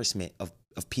embarrassment of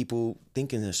people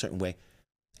thinking in a certain way,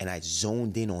 and I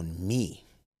zoned in on me.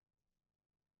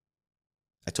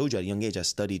 I told you at a young age, I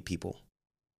studied people,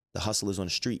 the hustlers on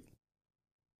the street.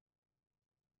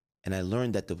 And I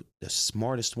learned that the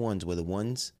smartest ones were the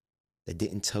ones that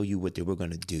didn't tell you what they were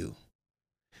going to do.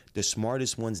 The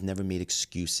smartest ones never made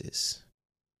excuses.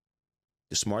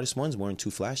 The smartest ones weren't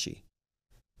too flashy.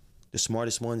 The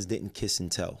smartest ones didn't kiss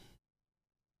and tell.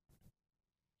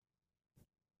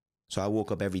 So I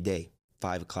woke up every day,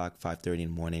 5 o'clock, 5:30 in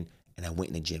the morning, and I went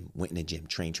in the gym,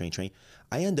 train.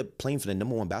 I ended up playing for the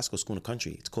number one basketball school in the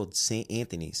country. It's called St.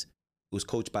 Anthony's. It was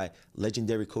coached by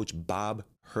legendary coach Bob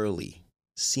Hurley,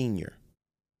 Sr.,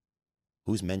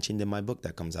 who's mentioned in my book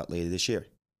that comes out later this year.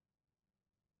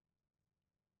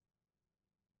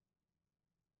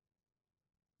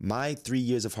 My 3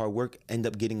 years of hard work end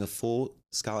up getting a full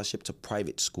scholarship to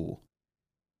private school.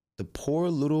 The poor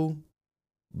little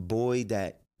boy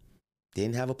that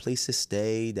didn't have a place to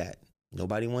stay, that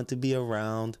nobody wanted to be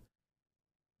around,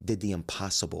 did the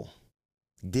impossible.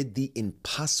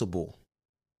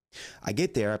 I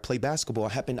get there, I play basketball.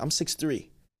 I'm 6'3".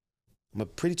 I'm a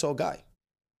pretty tall guy.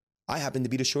 I happen to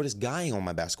be the shortest guy on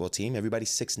my basketball team.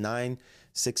 Everybody's 6'9",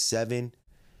 6'7".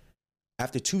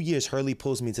 After 2 years, Hurley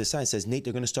pulls me to the side and says, Nate,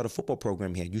 they're going to start a football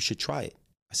program here. You should try it.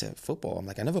 I said, football? I'm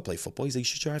like, I never played football. He's like, you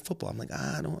should try football. I'm like,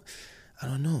 I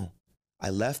don't know. I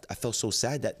left. I felt so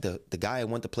sad that the guy I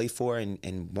went to play for and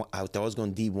I thought I was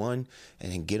going D1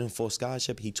 and get him full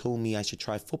scholarship. He told me I should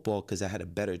try football because I had a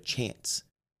better chance.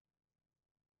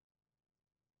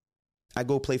 I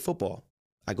go play football.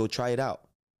 I go try it out.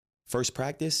 First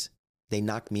practice, they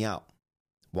knocked me out.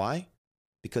 Why?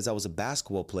 Because I was a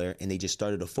basketball player and they just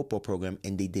started a football program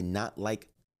and they did not like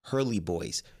Hurley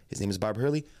boys. His name is Bob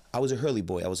Hurley. I was a Hurley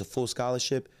boy. I was a full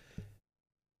scholarship.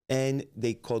 And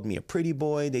they called me a pretty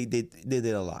boy. They did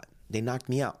a lot. They knocked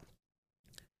me out.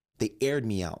 They aired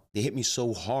me out. They hit me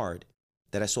so hard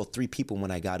that I saw 3 people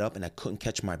when I got up and I couldn't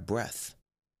catch my breath.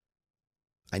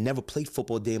 I never played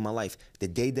football a day in my life. The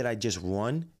day that I just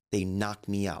run, they knocked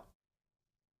me out.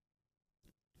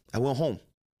 I went home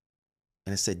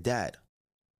and I said, Dad,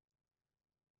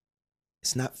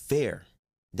 it's not fair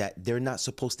that they're not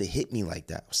supposed to hit me like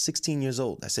that. I was 16 years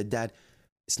old. I said, Dad,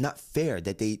 it's not fair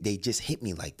that they just hit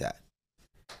me like that.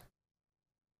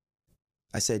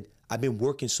 I said, I've been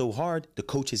working so hard. The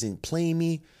coach isn't playing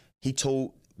me. He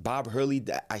told Bob Hurley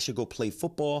that I should go play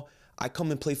football. I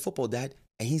come and play football, Dad,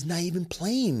 and he's not even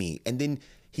playing me. And then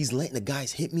he's letting the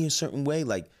guys hit me a certain way,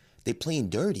 like they playing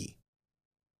dirty.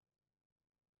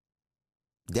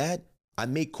 Dad, I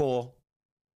may call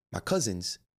my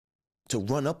cousins to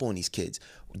run up on these kids.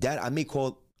 Dad, I may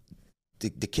call the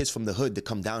kids from the hood to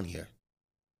come down here.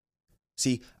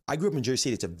 See, I grew up in Jersey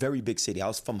City. It's a very big city. I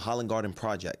was from Holland Garden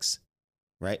Projects,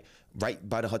 right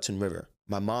by the Hudson River.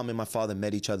 My mom and my father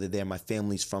met each other there. My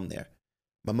family's from there.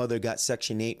 My mother got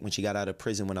Section 8 when she got out of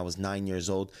prison when I was 9 years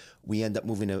old. We ended up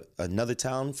moving to another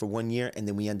town for 1 year, and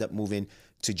then we ended up moving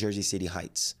to Jersey City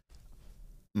Heights.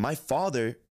 My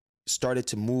father started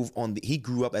to move he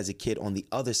grew up as a kid on the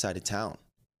other side of town.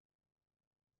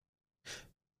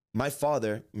 My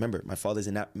father, remember, my father's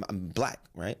I'm black,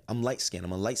 right? I'm light-skinned.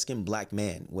 I'm a light-skinned black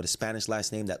man with a Spanish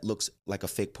last name that looks like a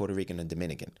fake Puerto Rican or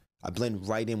Dominican. I blend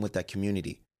right in with that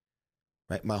community,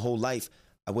 right? My whole life,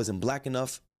 I wasn't black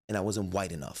enough and I wasn't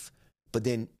white enough. But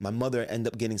then my mother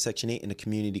ended up getting Section 8 in a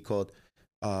community called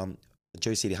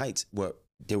Jersey City Heights, where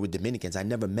there were Dominicans. I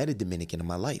never met a Dominican in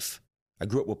my life. I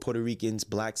grew up with Puerto Ricans,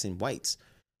 blacks, and whites.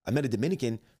 I met a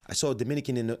Dominican. I saw a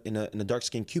Dominican in a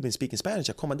dark-skinned Cuban speaking Spanish.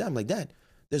 I called my dad. I'm like, Dad,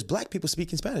 there's black people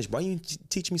speaking Spanish. Why are you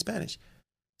teaching me Spanish?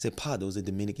 I said, Pa, those are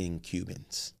Dominican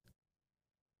Cubans.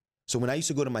 So when I used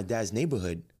to go to my dad's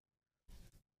neighborhood,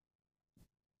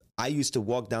 I used to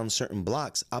walk down certain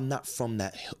blocks. I'm not from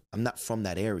that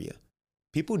area.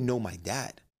 People know my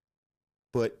dad,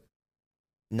 but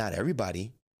not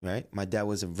everybody, right? My dad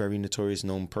was a very notorious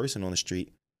known person on the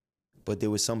street, but there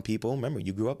were some people, remember,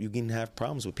 you grew up, you didn't have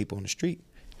problems with people on the street.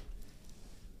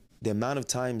 The amount of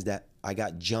times that I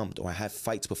got jumped or I had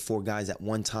fights with 4 guys at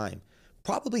one time,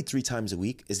 probably 3 times a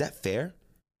week. Is that fair?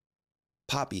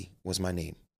 Poppy was my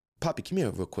name. Poppy, come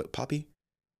here real quick. Poppy.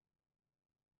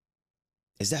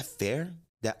 Is that fair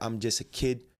that I'm just a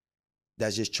kid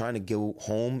that's just trying to go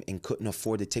home and couldn't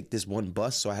afford to take this one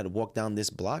bus, so I had to walk down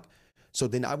this block? So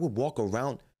then I would walk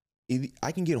around.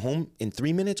 I can get home in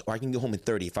 3 minutes or I can get home in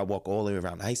 30 if I walk all the way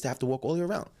around. I used to have to walk all the way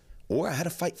around. Or I had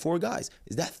to fight 4 guys.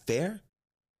 Is that fair?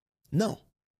 No.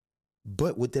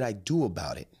 But what did I do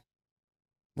about it?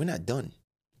 We're not done.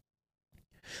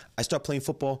 I start playing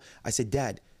football. I said,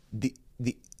 Dad,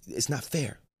 it's not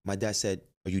fair. My dad said,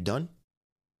 are you done?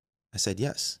 I said,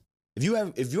 yes. If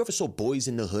you ever saw Boys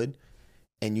in the Hood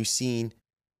and you seen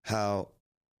how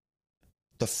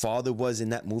the father was in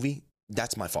that movie,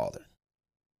 that's my father.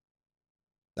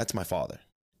 That's my father.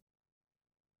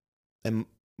 And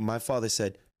my father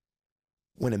said,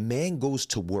 when a man goes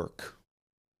to work,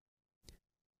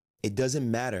 it doesn't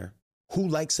matter who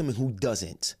likes him and who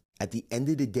doesn't. At the end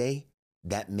of the day,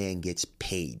 that man gets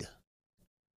paid. I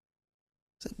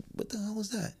said, what the hell was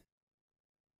that?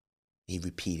 He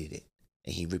repeated it,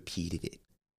 and he repeated it.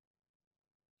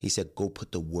 He said, go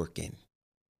put the work in.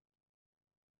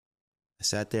 I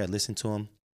sat there, I listened to him.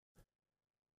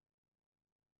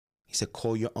 He said,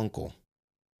 call your uncle.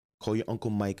 Call your Uncle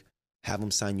Mike, have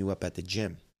him sign you up at the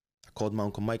gym. I called my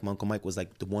Uncle Mike. My Uncle Mike was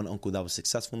like the one uncle that was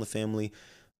successful in the family,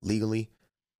 legally.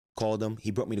 Called him.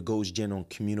 He brought me to Gold's Gym on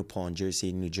Communipaw in Jersey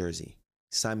City, New Jersey.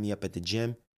 Signed me up at the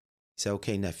gym. He said,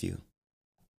 okay, nephew,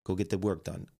 go get the work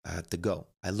done. I have to go.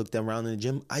 I looked around in the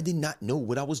gym. I did not know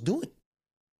what I was doing.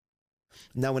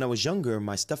 Now, when I was younger,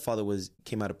 my stepfather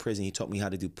came out of prison. He taught me how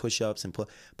to do push-ups but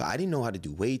I didn't know how to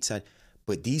do weights.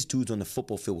 But these dudes on the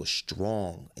football field were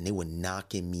strong, and they were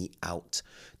knocking me out.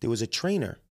 There was a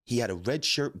trainer. He had a red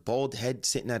shirt, bald head,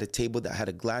 sitting at a table that had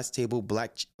a glass table,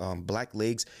 black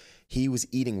legs. He was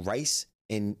eating rice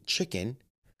and chicken,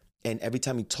 and every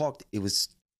time he talked, it was,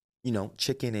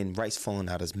 chicken and rice falling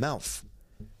out his mouth.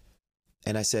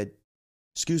 And I said,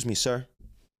 excuse me, sir.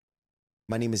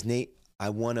 My name is Nate.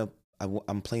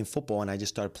 I'm playing football, and I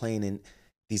just started playing, and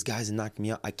these guys are knocking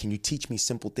me out. Can you teach me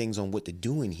simple things on what to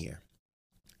do in here?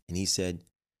 And he said,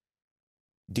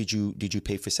 did you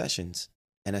pay for sessions?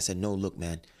 And I said, no, look,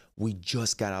 man, we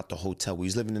just got out the hotel. We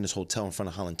was living in this hotel in front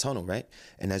of Holland Tunnel, right?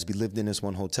 And as we lived in this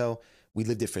one hotel, we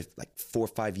lived there for like 4 or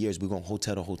 5 years. We were going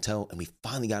hotel to hotel, and we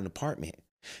finally got an apartment.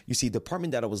 You see, the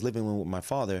apartment that I was living in with my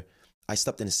father, I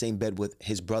slept in the same bed with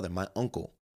his brother, my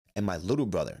uncle, and my little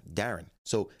brother, Darren.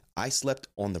 So I slept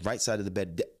on the right side of the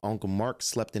bed. Uncle Mark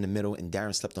slept in the middle, and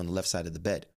Darren slept on the left side of the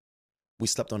bed. We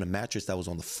slept on a mattress that was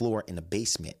on the floor in the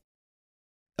basement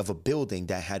of a building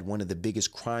that had one of the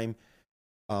biggest crime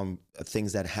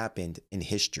things that happened in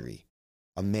history.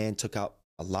 A man took out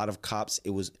a lot of cops. It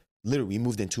was literally, we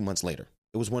moved in 2 months later.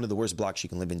 It was one of the worst blocks you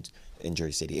can live in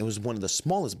Jersey City. It was one of the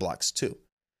smallest blocks too.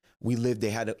 They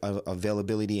had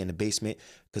availability in the basement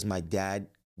because my dad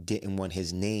didn't want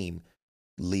his name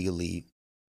legally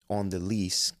on the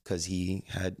lease because he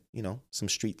had, some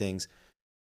street things,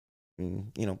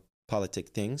 politic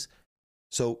things.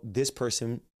 So this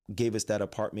person gave us that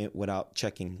apartment without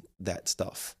checking that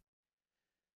stuff.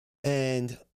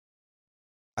 And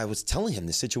I was telling him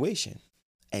the situation,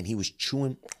 and he was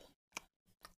chewing,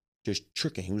 just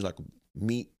tricking. He was like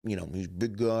meat, he was a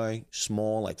big guy,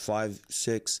 small, like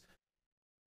 5'6".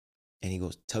 And he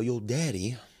goes, tell your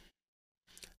daddy,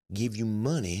 give you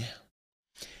money,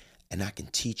 and I can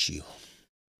teach you.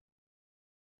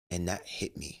 And that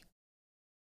hit me.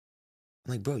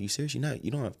 I'm like, bro, you serious?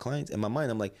 You don't have clients? In my mind,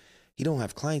 I'm like, he don't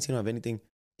have clients. He don't have anything.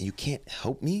 And you can't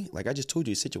help me? Like, I just told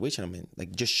you the situation I'm in.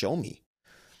 Like, just show me.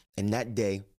 And that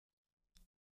day,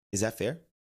 is that fair?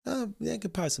 That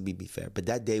could possibly be fair. But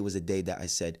that day was a day that I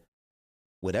said,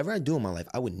 whatever I do in my life,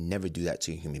 I would never do that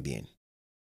to a human being.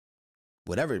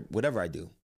 Whatever I do.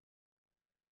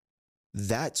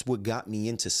 That's what got me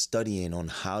into studying on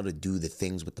how to do the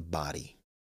things with the body.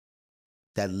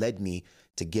 That led me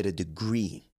to get a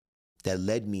degree. That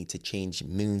led me to change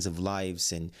millions of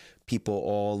lives and people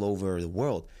all over the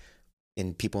world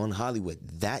and people in Hollywood.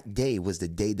 That day was the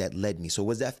day that led me. So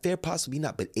was that fair? Possibly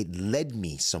not, but it led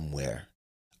me somewhere.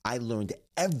 I learned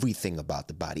everything about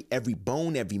the body, every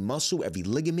bone, every muscle, every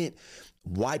ligament,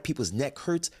 why people's neck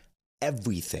hurts,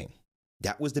 everything.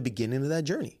 That was the beginning of that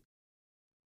journey.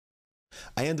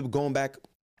 I ended up going back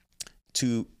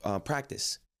to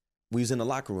practice. We was in the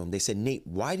locker room. They said, Nate,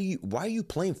 why are you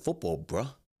playing football,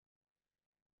 bruh?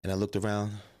 And I looked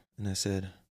around and I said,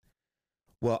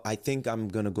 well, I think I'm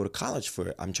going to go to college for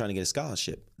it. I'm trying to get a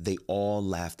scholarship. They all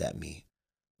laughed at me.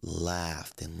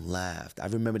 Laughed and laughed. I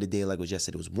remember the day like it was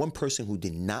yesterday. There was one person who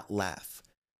did not laugh.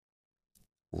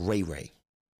 Ray Ray.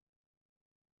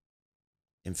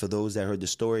 And for those that heard the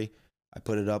story, I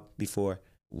put it up before.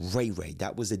 Ray Ray.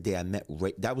 That was the day I met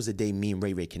Ray. That was the day me and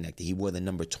Ray Ray connected. He wore the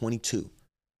number 22.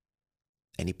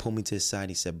 And he pulled me to his side.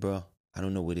 He said, bro, I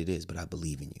don't know what it is, but I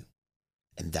believe in you.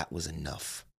 And that was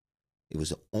enough. It was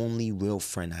the only real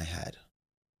friend I had.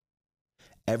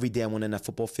 Every day I went in that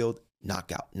football field,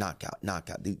 knockout, knockout,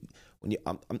 knockout.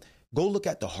 Go look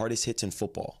at the hardest hits in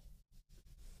football.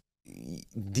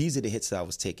 these are the hits that I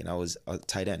was taking. I was a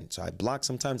tight end. So I block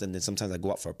sometimes, and then sometimes I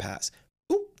go out for a pass.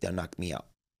 Oop, they'll knock me out.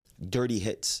 Dirty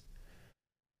hits.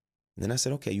 And then I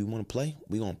said, okay, you want to play?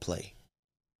 We're going to play.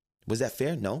 Was that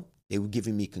fair? No. They were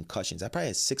giving me concussions. I probably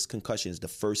had 6 concussions the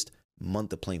first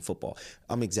month of playing football.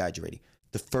 I'm exaggerating.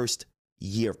 The first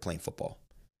year of playing football.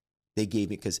 They gave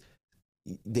me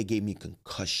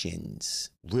concussions,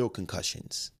 real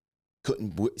concussions.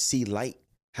 Couldn't see light,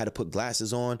 had to put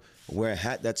glasses on, wear a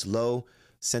hat that's low,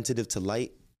 sensitive to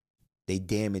light. They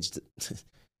damaged.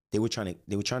 They were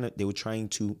trying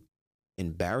to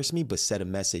embarrass me, but set a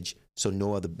message so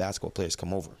no other basketball players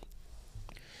come over.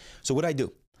 So what I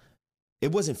do?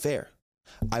 It wasn't fair.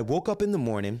 I woke up in the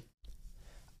morning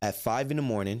at 5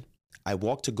 a.m. I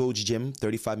walked to Gold's Gym,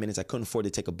 35 minutes. I couldn't afford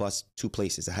to take a bus 2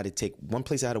 places. I had to take one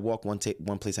place I had to walk, one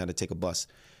place I had to take a bus.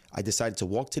 I decided to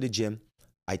walk to the gym.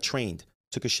 I trained,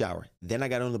 took a shower. Then I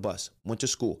got on the bus, went to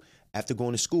school. After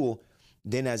going to school,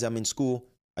 then as I'm in school,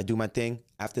 I do my thing.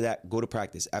 After that, go to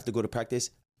practice. After go to practice,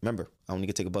 remember, I only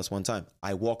get to take a bus one time.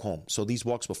 I walk home. So these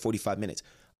walks were 45 minutes.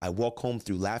 I walk home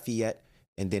through Lafayette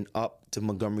and then up to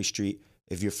Montgomery Street.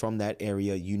 If you're from that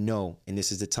area, you know, and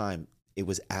this is the time, it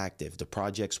was active. The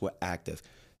projects were active.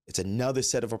 It's another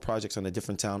set of projects on a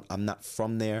different town. I'm not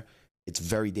from there. It's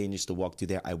very dangerous to walk through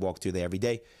there. I walk through there every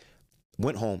day.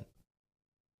 Went home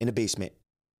in the basement,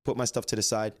 put my stuff to the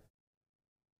side,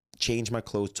 changed my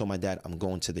clothes, told my dad I'm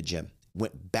going to the gym.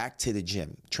 Went back to the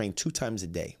gym, trained 2 times a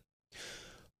day.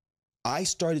 I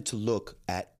started to look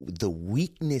at the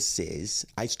weaknesses.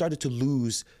 I started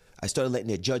letting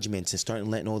their judgments and started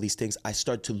letting all these things. I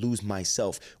started to lose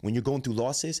myself. When you're going through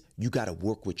losses, you got to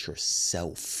work with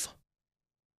yourself.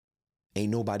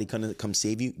 Ain't nobody gonna come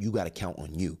save you. You got to count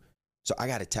on you. So I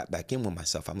got to tap back in with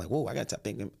myself. I'm like, whoa, I got to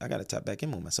tap back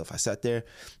in with myself. I sat there.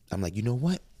 I'm like, you know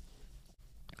what?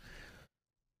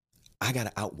 I got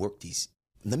to outwork these.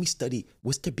 Let me study.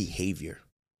 What's their behavior?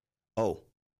 Oh,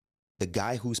 the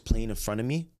guy who's playing in front of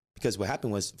me, because what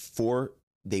happened was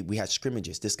we had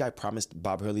scrimmages. This guy promised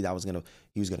Bob Hurley that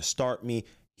he was gonna start me.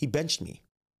 He benched me,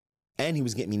 and he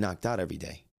was getting me knocked out every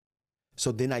day.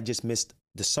 So then I just missed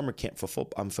the summer camp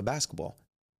for basketball.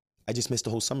 I just missed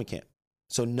the whole summer camp.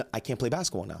 So no, I can't play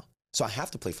basketball now. So I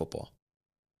have to play football.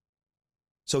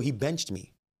 So he benched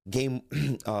me.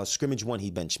 Scrimmage 1, he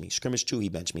benched me. Scrimmage 2, he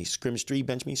benched me. Scrimmage 3, he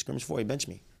benched me. Scrimmage 4, he benched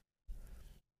me.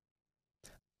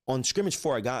 On scrimmage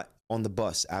 4, I got on the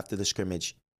bus after the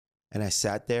scrimmage, and I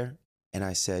sat there and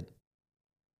I said,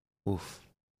 oof,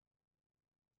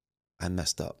 I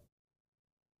messed up.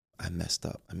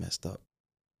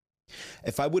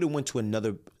 If I would have went to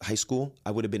another high school,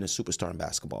 I would have been a superstar in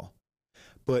basketball.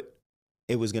 But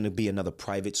it was going to be another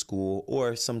private school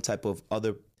or some type of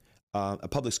other, a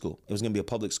public school. It was going to be a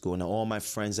public school. And all my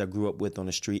friends I grew up with on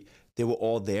the street, they were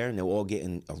all there, and they were all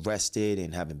getting arrested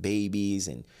and having babies,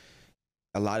 and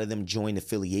a lot of them joined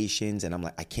affiliations, and I'm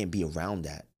like, I can't be around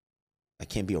that.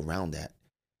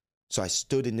 So I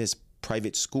stood in this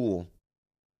private school,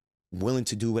 willing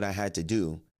to do what I had to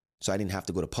do, so I didn't have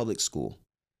to go to public school.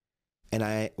 And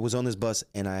I was on this bus,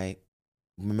 and I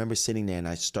remember sitting there, and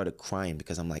I started crying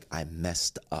because I'm like, I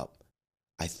messed up.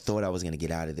 I thought I was going to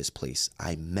get out of this place.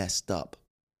 I messed up.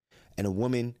 And a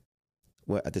woman,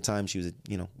 well, at the time, she was,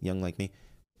 young like me,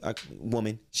 a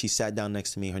woman, she sat down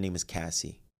next to me. Her name is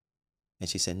Cassie. And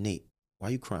she said, Nate, why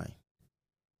are you crying?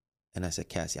 And I said,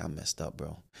 Cassie, I messed up,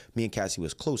 bro. Me and Cassie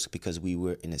was close because we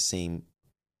were in the same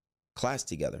class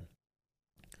together.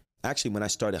 Actually, when I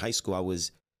started high school,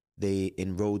 they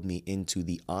enrolled me into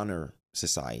the honor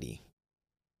society.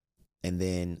 And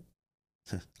then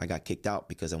I got kicked out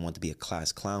because I wanted to be a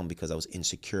class clown because I was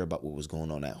insecure about what was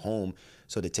going on at home.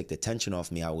 So to take the tension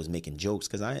off me, I was making jokes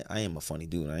because I am a funny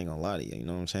dude. I ain't gonna lie to you. You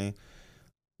know what I'm saying?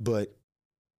 But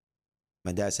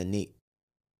my dad said, Nate,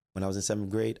 when I was in 7th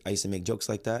grade, I used to make jokes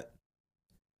like that.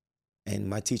 And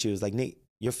my teacher was like, Nate,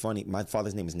 you're funny. My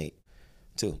father's name is Nate,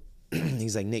 too.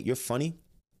 He's like, Nate, you're funny,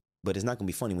 but it's not going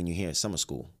to be funny when you're here in summer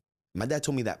school. My dad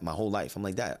told me that my whole life. I'm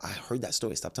like, Dad, I heard that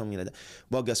story. Stop telling me that.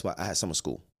 Well, guess what? I had summer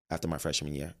school after my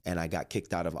freshman year, and I got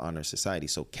kicked out of honor society.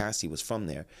 So Cassie was from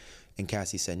there. And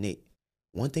Cassie said, Nate,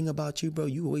 one thing about you, bro,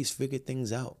 you always figure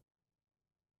things out.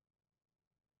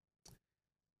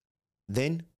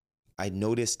 Then I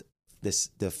noticed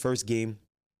the first game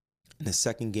and the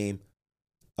second game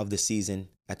of the season.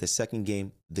 At the second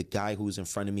game, the guy who was in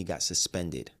front of me got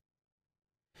suspended.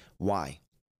 Why?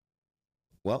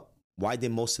 Well, why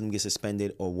did most of them get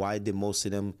suspended, or why did most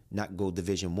of them not go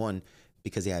Division I?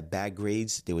 Because they had bad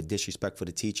grades, they were disrespectful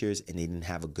to teachers, and they didn't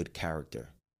have a good character.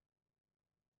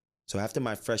 So after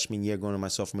my freshman year, going to my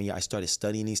sophomore year, I started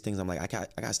studying these things. I'm like, I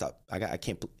gotta stop. I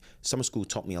can't. Summer school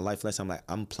taught me a life lesson. I'm like,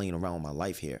 I'm playing around with my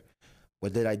life here.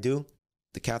 What did I do?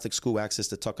 The Catholic school asked us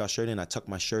to tuck our shirt in. I tuck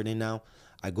my shirt in now.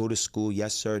 I go to school.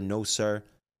 Yes, sir. No, sir.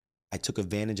 I took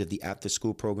advantage of the after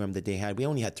school program that they had. We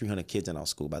only had 300 kids in our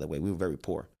school, by the way. We were very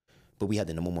poor. But we had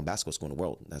the number one basketball school in the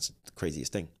world. That's the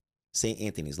craziest thing. St.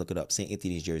 Anthony's, look it up. St.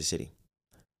 Anthony's, Jersey City.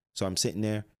 So I'm sitting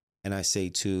there and I say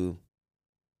to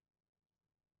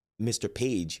Mr.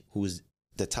 Page, who was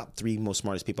the top 3 most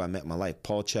smartest people I met in my life,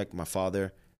 Paul Check, my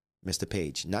father, Mr.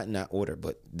 Page. Not in that order,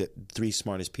 but the 3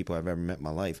 smartest people I've ever met in my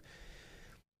life.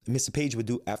 Mr. Page would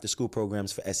do after school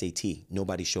programs for SAT.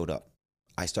 Nobody showed up.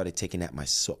 I started taking that my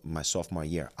sophomore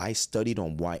year. I studied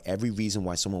on every reason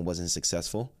why someone wasn't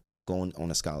successful going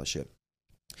on a scholarship.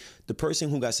 The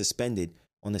person who got suspended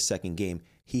on the second game,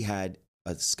 he had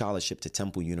a scholarship to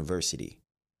Temple University.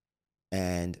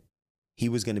 And he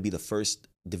was going to be the first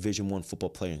Division I football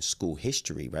player in school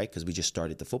history, right? Because we just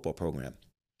started the football program.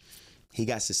 He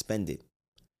got suspended.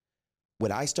 What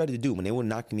I started to do when they would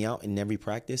knock me out in every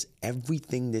practice,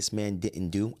 everything this man didn't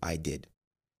do, I did.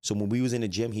 So when we was in the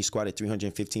gym, he squatted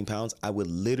 315 pounds. I would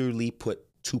literally put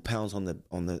 2 pounds on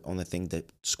the thing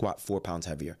that squat 4 pounds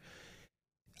heavier.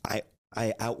 I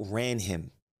outran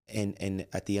him and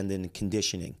at the end in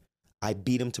conditioning. I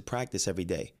beat him to practice every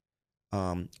day.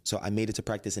 So I made it to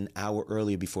practice an hour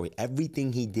earlier before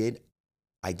everything he did,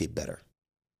 I did better.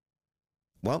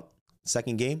 Well,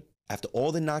 second game, after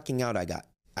all the knocking out I got,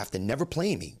 after never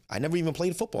playing me, I never even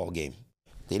played a football game.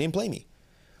 They didn't play me.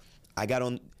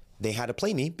 They had to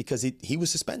play me because he was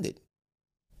suspended.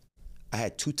 I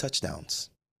had 2 touchdowns.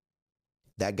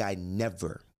 That guy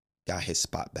never got his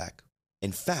spot back.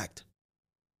 In fact,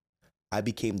 I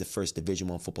became the first Division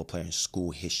I football player in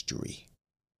school history.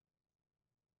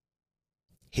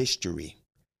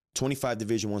 25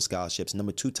 Division I scholarships,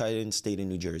 number 2 tight end state in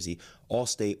New Jersey, all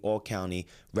state, all county,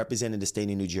 represented the state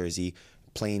of New Jersey,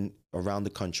 playing around the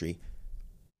country.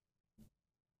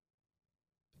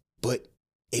 But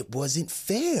it wasn't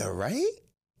fair, right?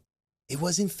 It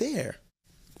wasn't fair.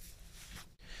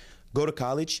 Go to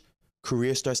college,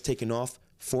 career starts taking off.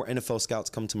 4 NFL scouts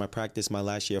come to my practice my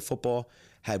last year of football,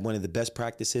 had one of the best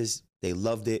practices. They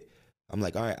loved it. I'm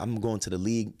like, all right, I'm going to the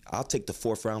league. I'll take the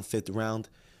 4th round, 5th round.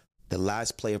 The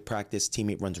last play of practice,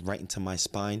 teammate runs right into my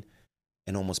spine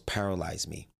and almost paralyzed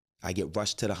me. I get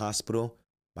rushed to the hospital.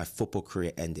 My football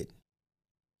career ended.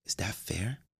 Is that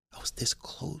fair? I was this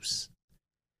close.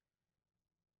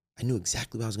 I knew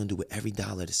exactly what I was going to do with every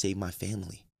dollar to save my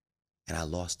family, and I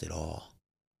lost it all.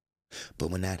 But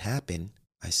when that happened,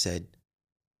 I said,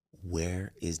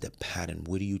 where is the pattern?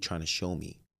 What are you trying to show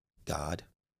me? God,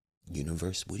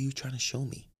 universe, what are you trying to show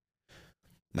me?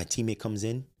 My teammate comes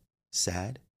in,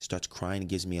 sad, starts crying and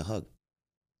gives me a hug.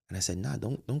 And I said, nah,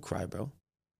 don't cry, bro.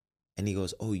 And he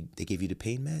goes, oh, they gave you the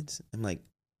pain meds? I'm like,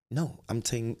 no,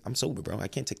 I'm sober, bro. I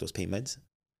can't take those pain meds.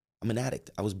 I'm an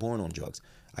addict. I was born on drugs.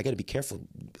 I got to be careful.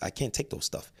 I can't take those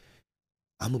stuff.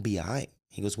 I'm going to be all right.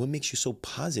 He goes, what makes you so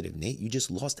positive, Nate? You just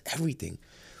lost everything.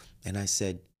 And I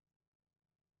said,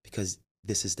 because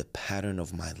this is the pattern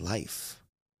of my life.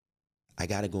 I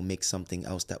got to go make something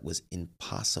else that was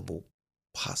impossible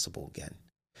possible again.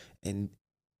 And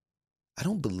I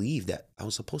don't believe that I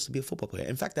was supposed to be a football player.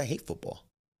 In fact, I hate football.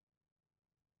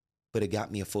 But it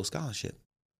got me a full scholarship.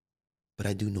 But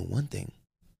I do know one thing.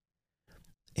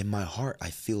 In my heart, I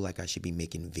feel like I should be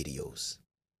making videos.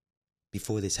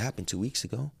 Before this happened 2 weeks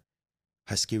ago,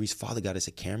 Haskiri's father got us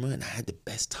a camera and I had the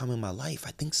best time in my life.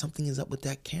 I think something is up with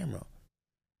that camera.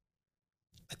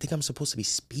 I think I'm supposed to be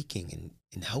speaking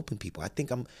and helping people. I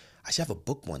should have a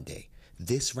book one day.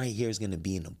 This right here is going to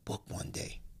be in a book one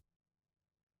day.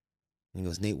 And he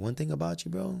goes, Nate, one thing about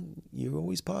you, bro, you're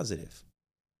always positive.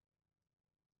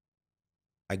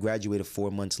 I graduated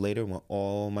 4 months later when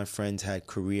all my friends had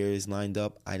careers lined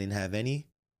up. I didn't have any.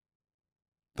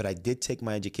 But I did take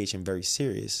my education very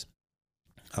serious.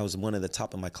 I was one of the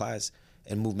top of my class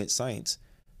in movement science.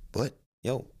 But,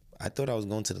 I thought I was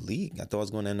going to the league. I thought I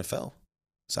was going to NFL.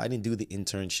 So I didn't do the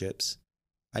internships.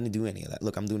 I didn't do any of that.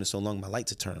 Look, I'm doing it so long, my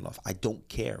lights are turning off. I don't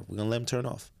care. We're going to let them turn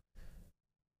off.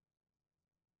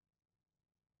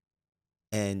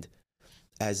 And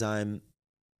as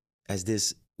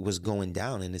this was going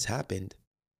down and this happened,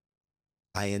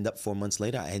 I end up 4 months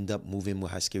later, I end up moving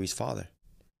with Haskiri's father.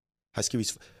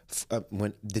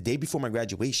 When the day before my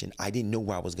graduation, I didn't know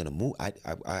where I was going to move. I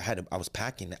was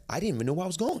packing. I didn't even know where I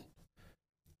was going.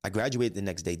 I graduated the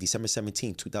next day, December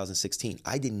 17, 2016.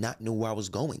 I did not know where I was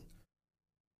going.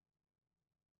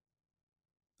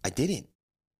 I didn't.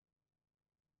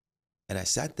 And I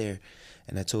sat there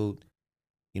and I told,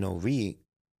 Ree,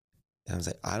 And I was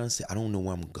like, honestly, I don't know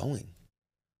where I'm going.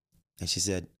 And she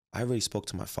said, I already spoke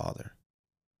to my father.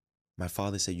 My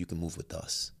father said you can move with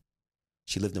us.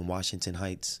 She lived in Washington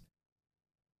Heights.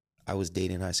 I was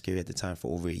dating Haskiri at the time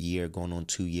for over a year, going on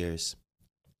 2 years.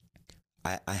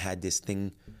 I had this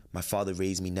thing. My father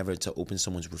raised me never to open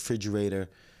someone's refrigerator,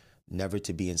 never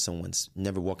to be in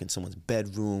never walk in someone's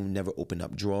bedroom, never open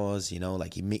up drawers,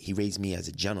 like he raised me as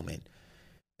a gentleman.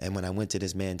 And when I went to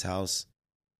this man's house,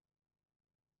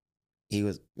 he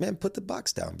was, man, put the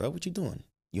box down, bro. What you doing?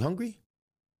 You hungry?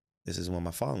 This is what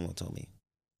my father-in-law told me.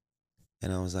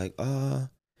 And I was like,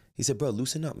 he said, bro,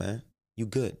 loosen up, man. You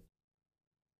good.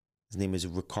 His name is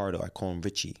Ricardo. I call him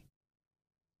Richie.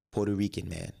 Puerto Rican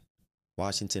man.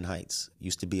 Washington Heights.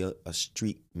 Used to be a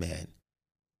street man.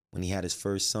 When he had his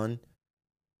first son,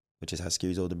 which is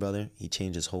Haskiri's older brother, he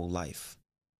changed his whole life.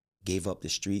 Gave up the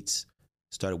streets,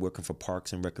 started working for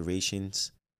parks and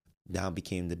recreations, now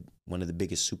became one of the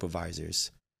biggest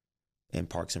supervisors in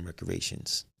parks and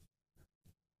recreations.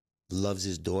 Loves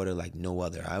his daughter like no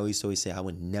other. I always say I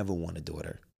would never want a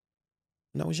daughter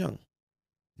when I was young.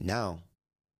 Now,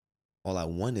 all I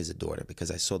want is a daughter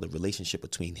because I saw the relationship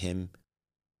between him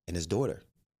and his daughter.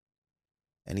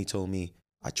 And he told me,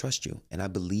 I trust you and I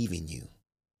believe in you.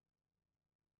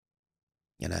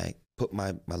 And I put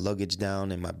my luggage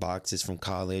down and my boxes from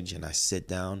college and I sit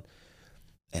down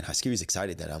and Haskiri's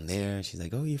excited that I'm there. She's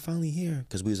like, oh, you're finally here.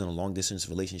 Because we was in a long distance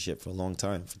relationship for a long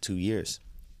time, for 2 years.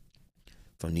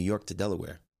 From New York to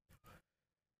Delaware.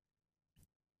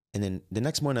 And then the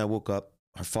next morning I woke up,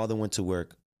 her father went to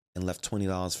work and left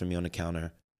 $20 for me on the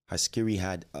counter.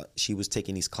 Haskiri she was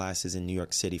taking these classes in New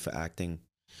York City for acting.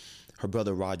 Her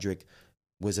brother Roderick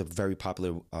was a very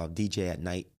popular DJ at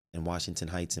night in Washington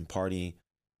Heights and partying,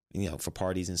 for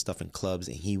parties and stuff in clubs.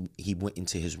 And he went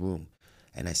into his room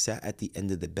and I sat at the end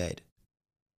of the bed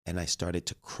and I started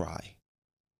to cry.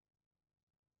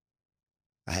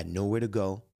 I had nowhere to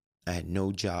go. I had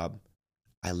no job.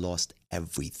 I lost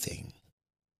everything.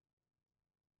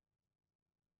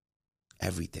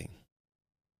 Everything.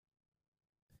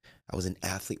 I was an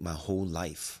athlete my whole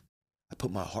life. I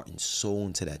put my heart and soul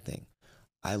into that thing.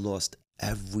 I lost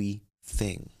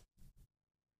everything.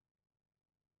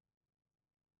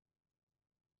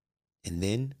 And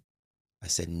then I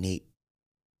said, Nate,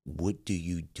 what do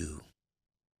you do?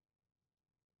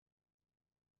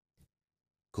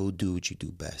 Go do what you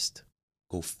do best.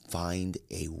 Go find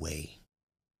a way.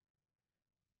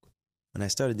 When I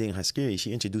started dating Haskiri,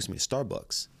 she introduced me to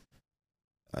Starbucks.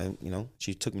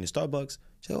 She took me to Starbucks.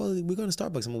 She said, oh, we're going to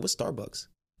Starbucks. I'm like, what's Starbucks?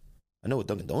 I know what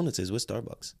Dunkin' Donuts is. What's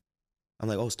Starbucks? I'm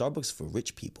like, oh, Starbucks is for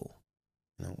rich people.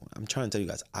 I'm trying to tell you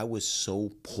guys, I was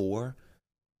so poor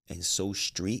and so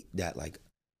street that like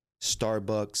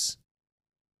Starbucks,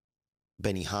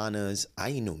 Benihana's,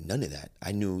 I didn't know none of that.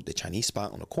 I knew the Chinese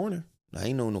spot on the corner. I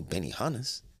didn't know no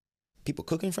Benihana's. People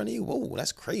cook in front of you? Whoa,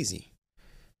 that's crazy.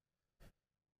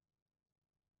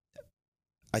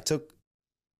 I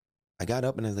got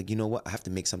up and I was like, you know what? I have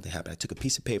to make something happen. I took a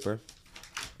piece of paper,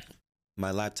 my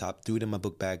laptop, threw it in my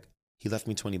book bag. He left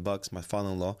me $20, my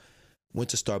father-in-law. Went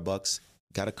to Starbucks,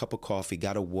 got a cup of coffee,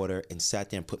 got a water, and sat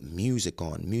there and put music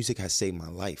on. Music has saved my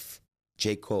life.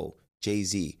 J. Cole,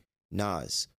 Jay-Z,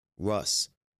 Nas, Russ,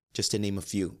 just to name a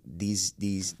few.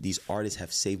 These artists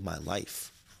have saved my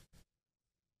life.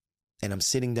 And I'm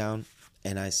sitting down,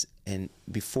 and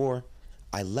before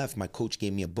I left, my coach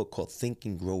gave me a book called Think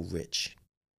and Grow Rich.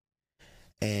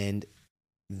 And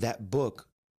that book,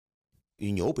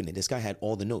 when you open it, this guy had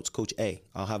all the notes. Coach A,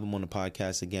 I'll have him on the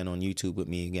podcast again on YouTube with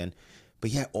me again.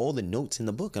 But he had all the notes in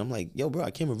the book. And I'm like, yo, bro,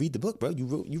 I can't even read the book, bro. You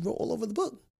wrote all over the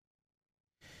book.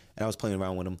 And I was playing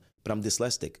around with him, but I'm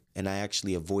dyslexic. And I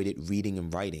actually avoided reading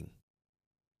and writing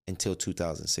until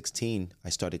 2016. I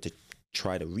started to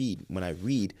try to read. When I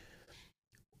read,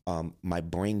 my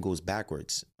brain goes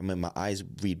backwards. My eyes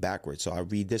read backwards. So I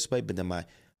read this way, but then my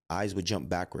eyes would jump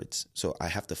backwards. So I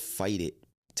have to fight it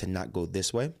to not go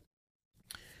this way.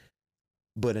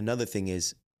 But another thing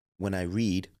is, when I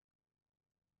read,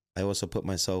 I also put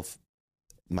myself,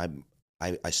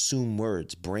 I assume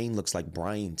words. Brain looks like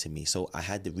Brian to me. So I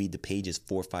had to read the pages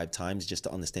 4 or 5 times just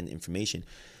to understand the information.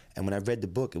 And when I read the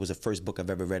book, it was the first book I've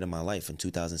ever read in my life in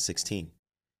 2016.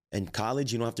 In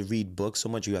college, you don't have to read books so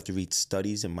much. You have to read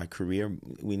studies. In my career,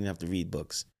 we didn't have to read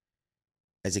books.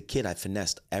 As a kid, I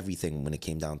finessed everything when it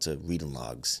came down to reading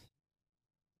logs.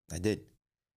 I did.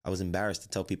 I was embarrassed to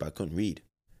tell people I couldn't read.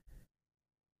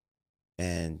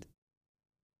 And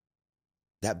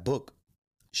that book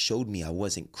showed me I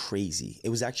wasn't crazy. It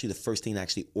was actually the first thing to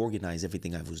actually organize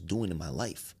everything I was doing in my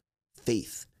life.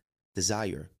 Faith,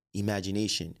 desire,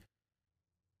 imagination,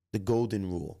 the golden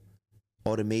rule,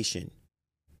 automation,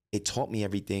 It taught me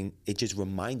everything. It just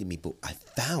reminded me, but I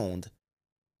found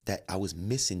that I was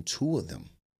missing two of them.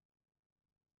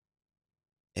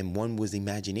 And one was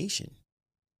imagination.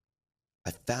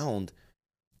 I found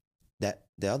that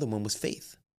the other one was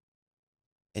faith.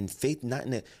 And faith, not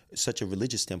in such a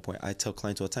religious standpoint. I tell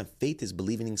clients all the time, faith is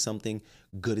believing in something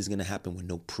good is going to happen with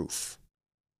no proof.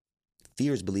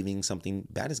 Fear is believing something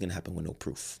bad is going to happen with no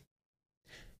proof.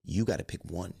 You got to pick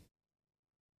one.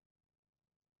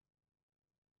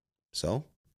 So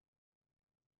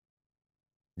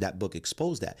that book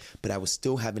exposed that, but I was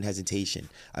still having hesitation.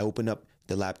 I opened up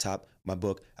the laptop, my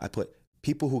book. I put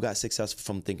people who got successful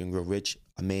from Think and Grow Rich.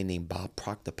 A man named Bob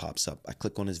Proctor pops up. I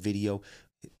click on his video.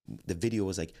 The video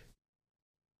was like,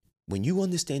 when you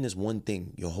understand this one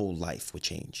thing, your whole life will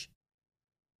change.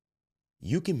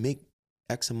 You can make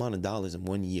X amount of dollars in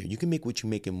 1 year. You can make what you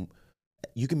make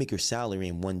you can make your salary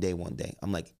in one day.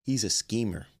 I'm like, he's a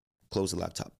schemer. Close the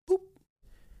laptop. Boop.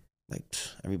 Like,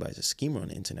 everybody's a schemer on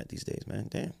the internet these days, man.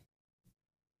 Damn.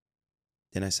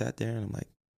 Then I sat there and I'm like,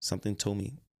 something told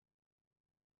me,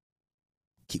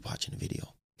 keep watching the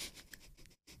video.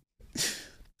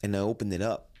 And I opened it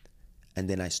up, and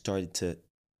then I started to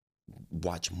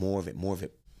watch more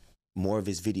of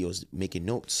his videos, making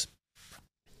notes.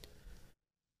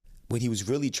 What he was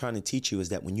really trying to teach you is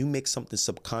that when you make something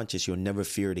subconscious, you'll never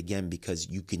fear it again because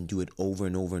you can do it over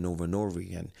and over and over and over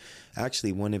again.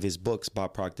 Actually, one of his books,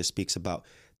 Bob Proctor, speaks about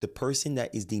the person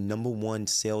that is the number one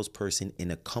salesperson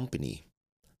in a company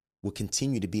will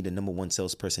continue to be the number one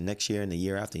salesperson next year and the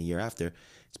year after and the year after.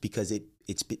 It's because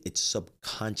it's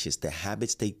subconscious. The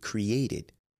habits they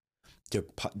created,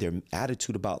 their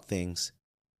attitude about things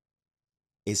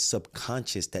is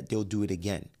subconscious that they'll do it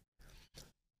again.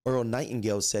 Earl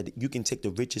Nightingale said, you can take the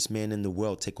richest man in the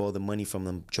world, take all the money from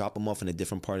him, drop him off in a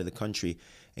different part of the country,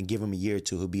 and give him a year or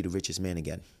two, he'll be the richest man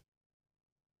again.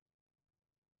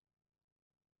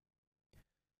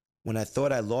 When I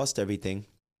thought I lost everything,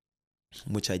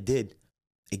 which I did,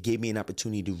 it gave me an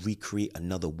opportunity to recreate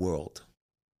another world.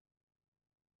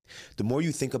 The more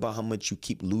you think about how much you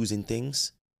keep losing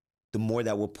things, the more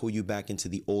that will pull you back into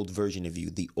the old version of you,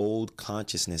 the old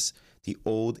consciousness, the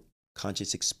old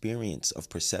conscious experience of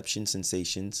perception,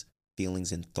 sensations,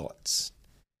 feelings, and thoughts.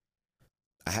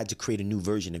 I had to create a new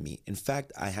version of me. In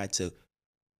fact, I had to,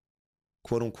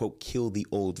 quote unquote, kill the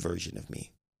old version of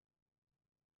me.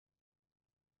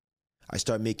 I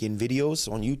started making videos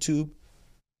on YouTube.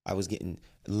 I was getting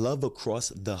love across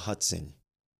the Hudson.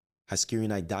 Haskiri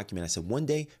and I document. I said, one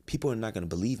day, people are not going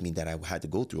to believe me that I had to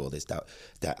go through all this,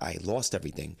 that I lost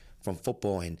everything from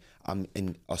football, and I'm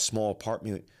in a small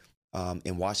apartment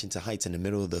in Washington Heights in the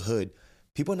middle of the hood.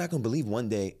 People are not going to believe one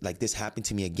day like this happened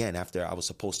to me again after I was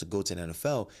supposed to go to the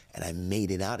NFL and I made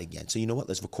it out again. So you know what?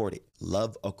 Let's record it.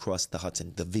 Love Across the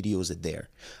Hudson. The videos are there.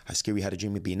 Haskiri had a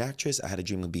dream of being an actress. I had a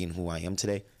dream of being who I am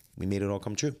today. We made it all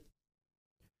come true.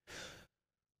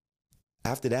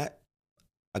 After that,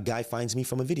 a guy finds me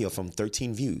from a video from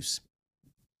 13 views.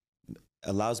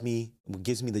 Gives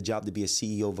me the job to be a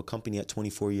CEO of a company at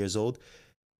 24 years old.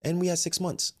 And we had 6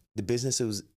 months. The business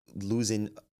was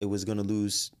going to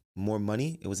lose more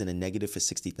money. It was in a negative for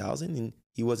 $60,000, and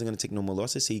he wasn't going to take no more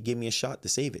losses. So he gave me a shot to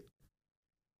save it.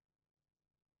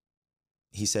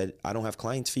 He said, I don't have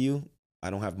clients for you. I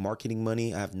don't have marketing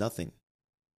money. I have nothing.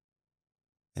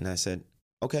 And I said,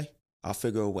 okay, I'll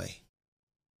figure a way.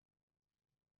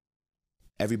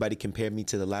 Everybody compared me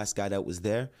to the last guy that was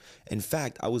there. In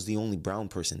fact, I was the only brown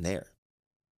person there.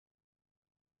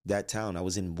 That town, I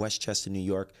was in Westchester, New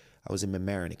York. I was in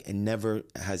Mamaroneck, and never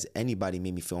has anybody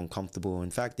made me feel uncomfortable.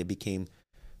 In fact, the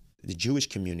Jewish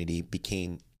community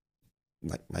became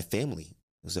like my family.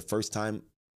 It was the first time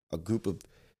a group of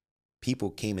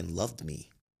people came and loved me.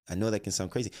 I know that can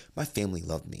sound crazy. My family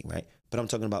loved me, right? But I'm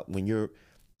talking about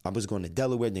I was going to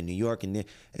Delaware, then New York, and then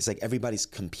it's like everybody's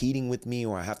competing with me,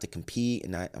 or I have to compete,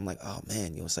 and I'm like, oh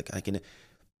man, it's like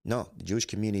no, the Jewish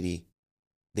community,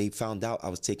 they found out I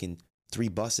was taking 3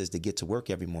 buses to get to work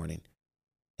every morning.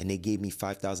 And they gave me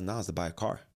 $5,000 to buy a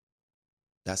car.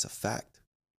 That's a fact.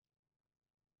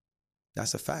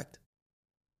 That's a fact.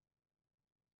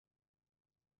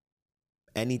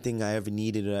 Anything I ever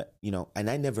needed, and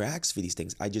I never asked for these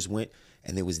things. I just went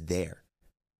and it was there.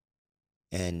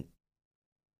 And,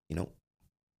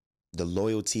 the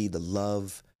loyalty, the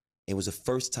love, it was the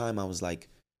first time I was like,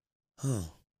 I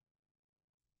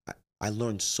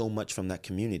learned so much from that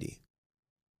community.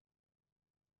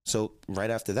 So right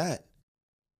after that,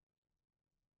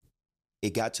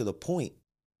 it got to the point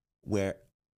where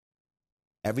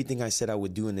everything I said I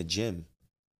would do in the gym,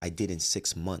 I did in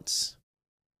 6 months.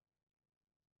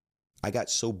 I got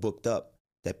so booked up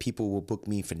that people will book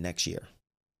me for next year.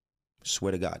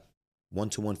 Swear to God.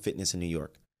 One-to-one fitness in New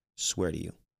York. Swear to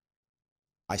you.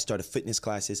 I started fitness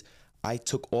classes. I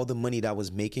took all the money that I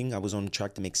was making. I was on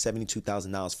track to make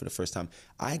 $72,000 for the first time.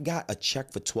 I got a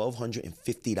check for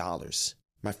 $1,250.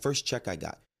 My first check I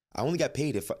got. I only got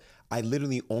paid if I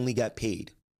literally only got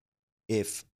paid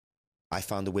if I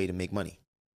found a way to make money.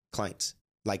 Clients.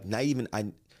 Like not even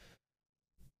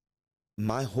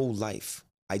my whole life,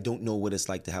 I don't know what it's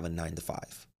like to have a 9 to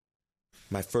 5.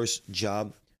 My first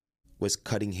job was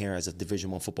cutting hair as a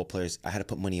Division I football player. I had to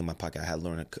put money in my pocket. I had to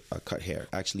learn to cut hair.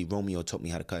 Actually, Romeo taught me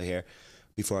how to cut hair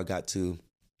before I got to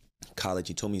college.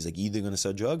 He told me, he's like, you're either going to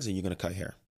sell drugs or you're going to cut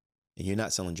hair. And you're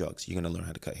not selling drugs. You're going to learn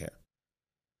how to cut hair.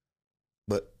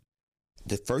 But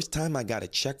the first time I got a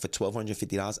check for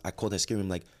 $1,250, I called her screaming, I'm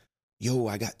like, yo,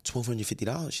 I got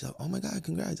 $1,250. She's like, oh my God,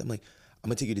 congrats. I'm like, I'm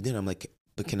going to take you to dinner. I'm like,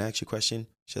 but can I ask you a question?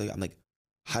 She's like, I'm like,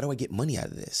 how do I get money out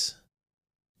of this?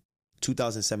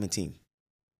 2017.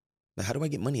 Like, how do I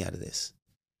get money out of this?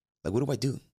 Like, what do I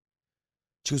do?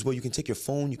 She goes, well, you can take your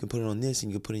phone, you can put it on this,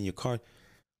 and you can put it in your card.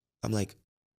 I'm like,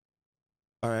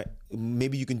 all right,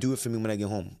 maybe you can do it for me when I get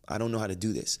home. I don't know how to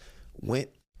do this.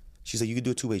 She's like, you can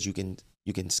do it 2 ways. You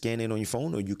can scan it on your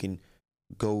phone or you can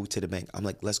go to the bank. I'm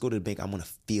like, let's go to the bank. I'm going to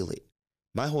feel it.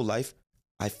 My whole life,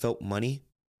 I felt money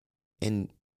and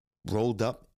rolled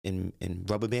up in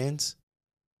rubber bands,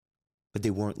 but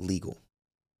they weren't legal.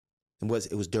 It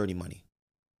was dirty money.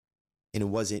 And it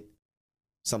wasn't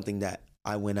something that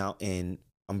I went out and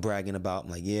I'm bragging about. I'm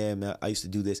like, yeah, man, I used to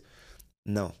do this.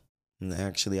 No. And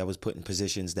actually, I was put in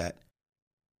positions that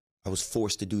I was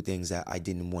forced to do things that I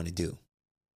didn't want to do.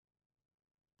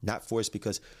 Not forced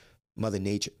because Mother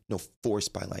Nature, no,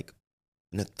 forced by like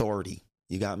an authority.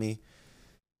 You got me?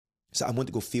 So I went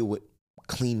to go feel what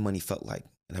clean money felt like.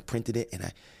 And I printed it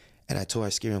and I told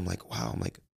her, Scary, I'm like, wow. I'm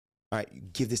like, all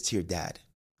right, give this to your dad.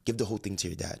 Give the whole thing to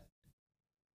your dad.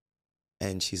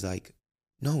 And she's like,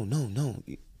 no,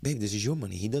 baby, this is your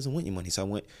money. He doesn't want your money. So I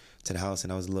went to the house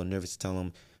and I was a little nervous to tell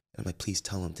him. And I'm like, please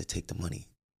tell him to take the money.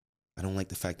 I don't like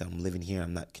the fact that I'm living here.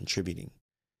 I'm not contributing.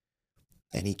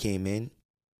 And he came in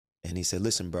and he said,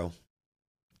 listen, bro,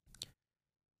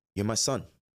 you're my son.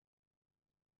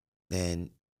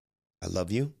 And I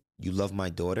love you. You love my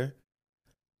daughter.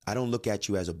 I don't look at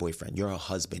you as a boyfriend. You're a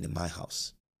husband in my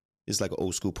house. It's like an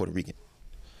old school Puerto Rican.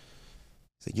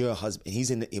 So you're a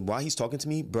husband. While he's talking to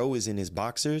me, bro is in his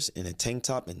boxers and a tank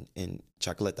top and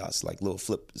chocolatas, like little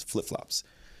flip-flops.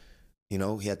 You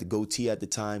know, he had the goatee at the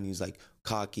time. He was like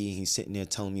cocky. He's sitting there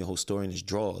telling me a whole story in his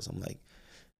drawers. I'm like,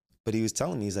 but he was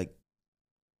telling me, he's like,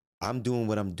 I'm doing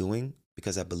what I'm doing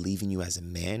because I believe in you as a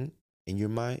man, and you're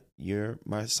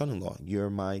my son-in-law. You're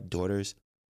my daughter's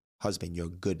husband. You're a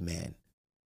good man.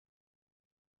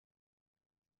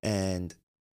 And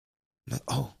I'm like,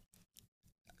 oh.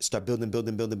 Start building.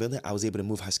 I was able to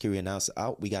move Haskiri and House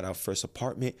out. We got our first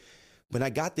apartment. When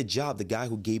I got the job, the guy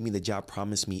who gave me the job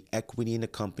promised me equity in the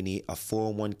company, a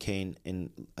 401k,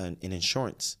 and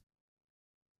insurance.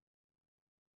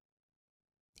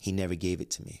 He never gave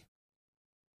it to me.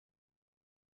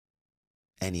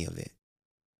 Any of it.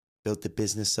 Built the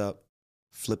business up,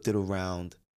 flipped it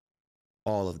around,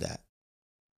 all of that.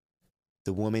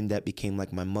 The woman that became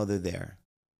like my mother there,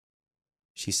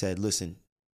 she said, listen,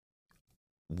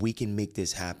 we can make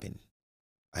this happen.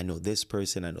 I know this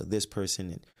person. And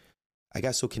I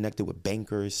got so connected with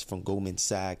bankers from Goldman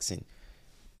Sachs and,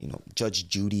 Judge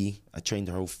Judy. I trained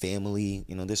her whole family.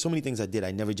 There's so many things I did.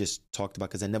 I never just talked about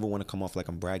because I never want to come off like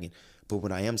I'm bragging. But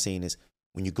what I am saying is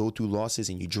when you go through losses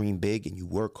and you dream big and you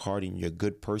work hard and you're a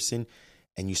good person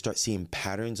and you start seeing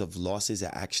patterns of losses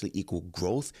that actually equal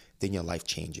growth, then your life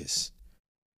changes.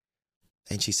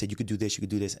 And she said, you could do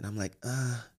this. And I'm like,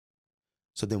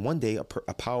 So then one day, a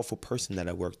powerful person that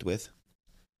I worked with,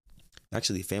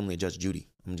 actually family of Judge Judy,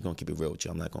 I'm just going to keep it real with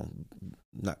you. I'm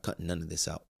not cutting none of this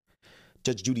out.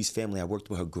 Judge Judy's family, I worked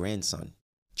with her grandson,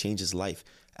 changed his life.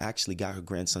 I actually got her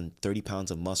grandson 30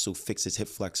 pounds of muscle, fixed his hip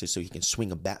flexor so he can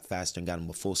swing a bat faster, and got him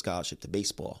a full scholarship to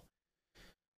baseball.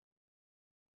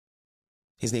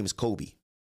 His name is Kobe.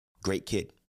 Great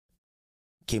kid.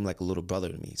 Came like a little brother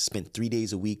to me. Spent 3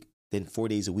 days a week, then 4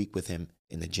 days a week with him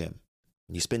in the gym.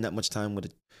 When you spend that much time with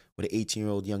an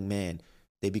 18-year-old young man,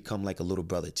 they become like a little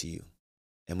brother to you.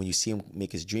 And when you see him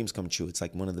make his dreams come true, it's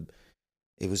like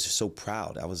it was just so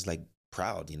proud. I was like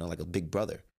proud, like a big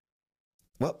brother.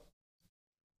 Well,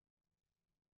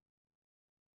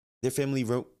 their family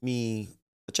wrote me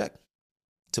a check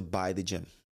to buy the gym.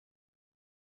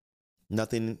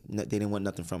 Nothing, they didn't want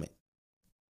nothing from it.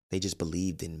 They just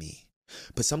believed in me.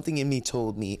 But something in me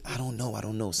told me, I don't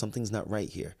know, something's not right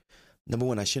here. Number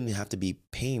one, I shouldn't have to be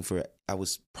paying for it. I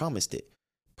was promised it.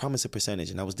 Promise a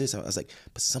percentage. And I was like,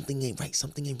 but something ain't right.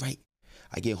 Something ain't right.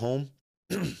 I get home.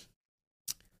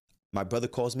 My brother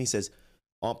calls me, says,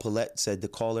 Aunt Paulette said to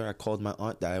call her. I called my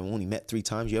aunt that I only met 3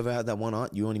 times. You ever had that one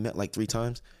aunt you only met like 3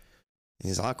 times? And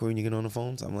it's awkward when you get on the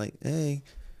phone. So I'm like, hey.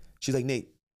 She's like, Nate,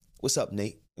 what's up,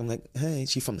 Nate? I'm like, hey.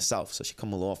 She's from the South, so she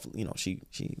come along, you know, she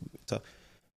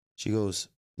goes,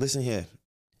 listen here.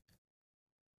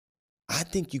 I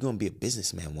think you're going to be a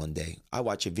businessman one day. I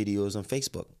watch your videos on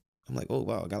Facebook. I'm like, oh,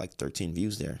 wow, I got like 13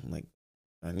 views there. I'm like,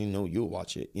 I didn't know you'll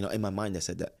watch it. You know, in my mind, I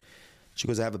said that. She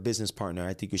goes, I have a business partner.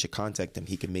 I think you should contact him.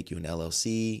 He can make you an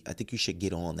LLC. I think you should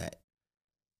get on that.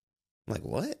 I'm like,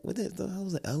 what? What the hell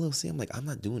is an LLC? I'm like, I'm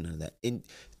not doing none of that. And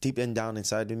deep and down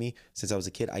inside of me, since I was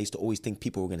a kid, I used to always think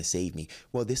people were going to save me.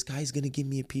 Well, this guy's going to give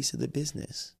me a piece of the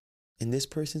business. And this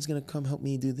person's going to come help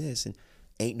me do this. And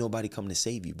ain't nobody coming to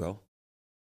save you, bro.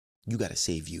 You got to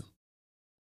save you.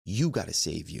 You got to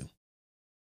save you.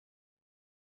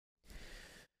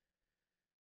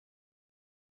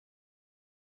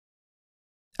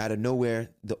 Out of nowhere,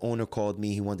 the owner called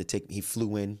me. He wanted to take me. He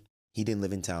flew in. He didn't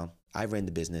live in town. I ran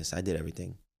the business. I did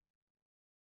everything.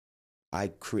 I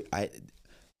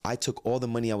took all the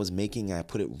money I was making and I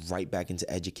put it right back into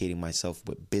educating myself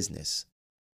with business.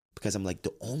 Because I'm like,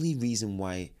 the only reason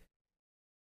why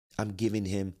I'm giving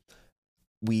him,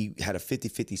 we had a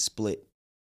 50-50 split,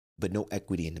 but no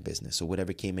equity in the business. So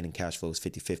whatever came in cash flow is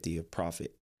 50-50 of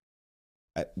profit.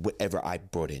 Whatever I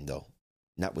brought in, though,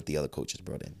 not what the other coaches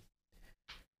brought in.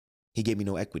 He gave me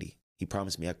no equity. He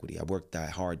promised me equity. I worked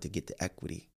that hard to get the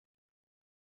equity.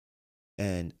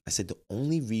 And I said, the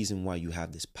only reason why you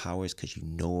have this power is because you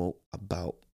know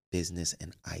about business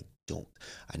and I don't.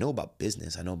 I know about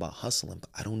business. I know about hustling, but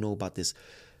I don't know about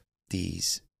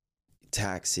these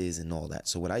taxes and all that.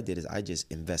 So what I did is I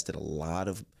just invested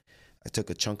I took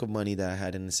a chunk of money that I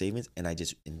had in the savings and I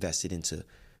just invested into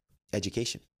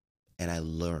education. And I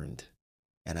learned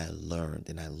and I learned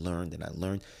and I learned and I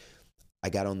learned. I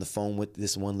got on the phone with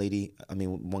this one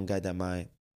guy that my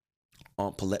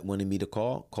Aunt Paulette wanted me to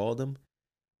called him.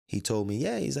 He told me,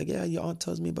 he's like, yeah, your aunt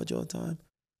tells me about you all the time.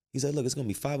 He's like, look, it's going to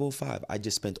be 505. I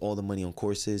just spent all the money on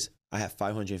courses. I have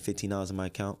 $515 in my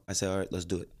account. I said, all right, let's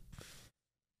do it.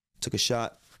 Took a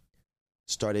shot,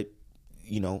 started,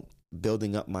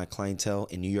 building up my clientele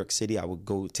in New York City. I would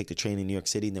go take the train in New York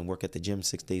City and then work at the gym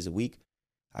 6 days a week.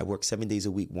 I worked 7 days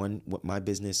a week, with my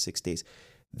business, 6 days.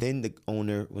 Then the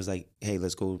owner was like, hey,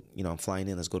 let's go, I'm flying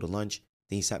in, let's go to lunch.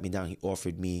 Then he sat me down, he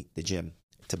offered me the gym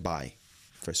to buy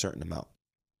for a certain amount.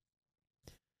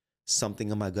 Something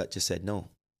in my gut just said no.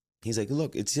 He's like,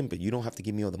 look, it's simple. You don't have to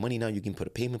give me all the money now. You can put a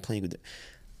payment plan.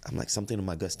 I'm like, something in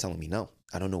my gut's telling me no.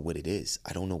 I don't know what it is.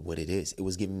 I don't know what it is. It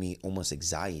was giving me almost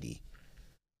anxiety.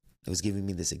 It was giving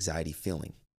me this anxiety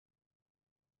feeling.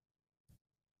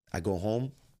 I go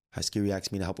home. Haskiri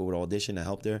asked me to help her with audition. I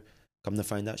helped her. Come to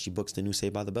find out, she books the new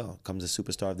Saved by the Bell. Comes a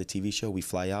superstar of the TV show. We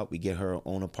fly out. We get her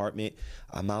own apartment.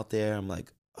 I'm out there. I'm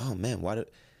like, oh, man,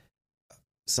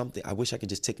 I wish I could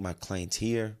just take my clients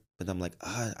here. But I'm like,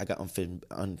 I got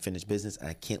unfinished business and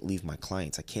I can't leave my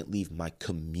clients. I can't leave my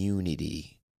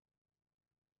community.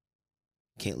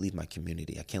 I can't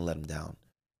let them down.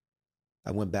 I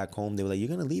went back home. They were like, you're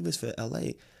going to leave us for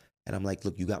LA. And I'm like,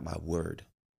 look, you got my word.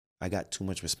 I got too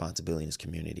much responsibility in this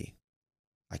community.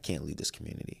 I can't leave this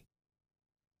community.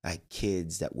 I had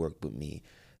kids that worked with me.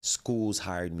 Schools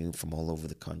hired me from all over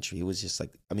the country. It was just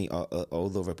like,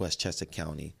 all over Westchester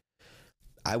County.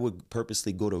 I would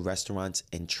purposely go to restaurants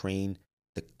and train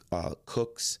the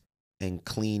cooks and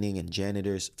cleaning and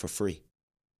janitors for free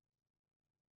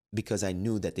because I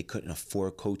knew that they couldn't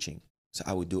afford coaching. So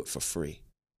I would do it for free.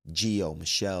 Gio,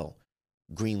 Michelle,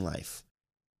 Green Life.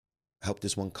 I helped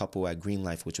this one couple at Green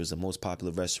Life, which was the most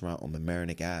popular restaurant on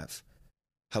Mamaroneck Ave.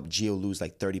 Helped Gio lose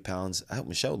like 30 pounds. I helped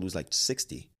Michelle lose like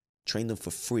 60. Trained them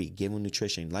for free. Gave them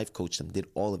nutrition. Life coached them. Did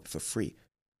all of it for free.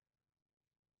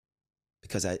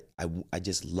 Because I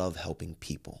just love helping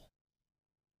people.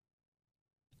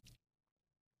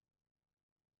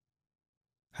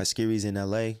 Haskiri's in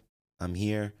LA. I'm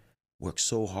here. Worked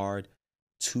so hard.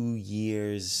 2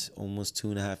 years, almost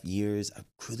 2.5 years. I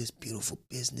grew this beautiful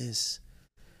business.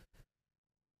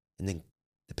 And then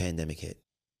the pandemic hit.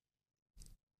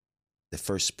 The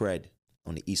first spread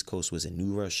on the East Coast was in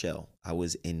New Rochelle. I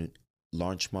was in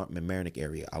Larchmont, Mamaroneck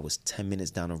area. I was 10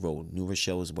 minutes down the road. New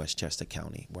Rochelle is Westchester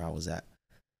County, where I was at.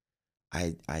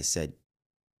 I said,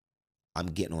 I'm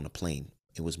getting on a plane.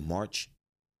 It was March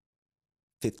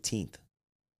 15th,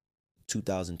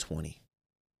 2020.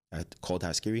 I called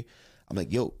Haskiri. I'm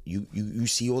like, yo, you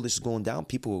see all this going down?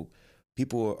 People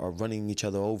are running each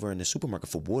other over in the supermarket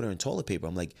for water and toilet paper.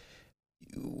 I'm like,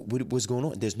 what's going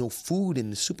on? There's no food in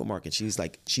the supermarket. She's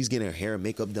like, she's getting her hair and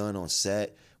makeup done on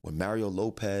set with Mario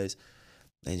Lopez.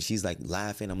 And she's like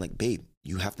laughing. I'm like, babe,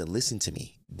 you have to listen to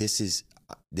me. This is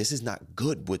not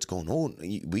good. What's going on?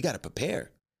 We got to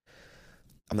prepare.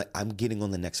 I'm like, I'm getting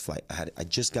on the next flight. I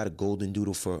just got a golden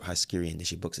doodle for Hyskerian that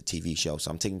she books a TV show.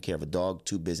 So I'm taking care of a dog,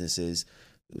 2 businesses.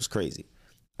 It was crazy.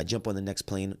 I jump on the next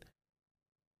plane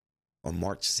on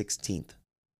March 16th.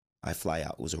 I fly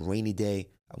out. It was a rainy day.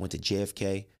 I went to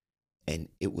JFK, and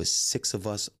it was 6 of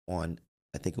us on,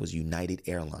 I think it was United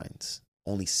Airlines.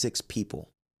 Only 6 people.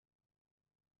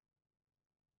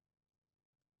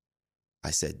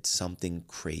 I said, something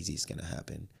crazy is going to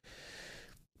happen.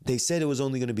 They said it was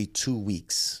only going to be 2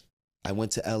 weeks. I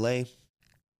went to LA.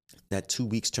 That 2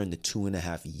 weeks turned to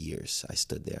 2.5 years. I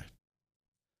stood there.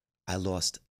 I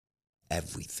lost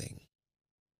everything.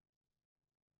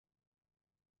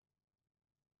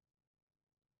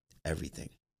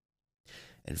 Everything.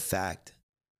 In fact,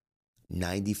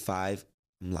 99%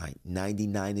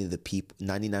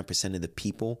 of the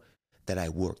people that I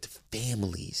worked,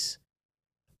 families.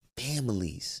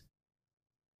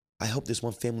 I helped this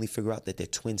one family figure out that their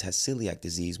twins had celiac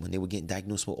disease when they were getting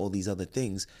diagnosed with all these other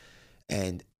things.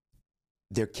 And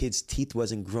their kids' teeth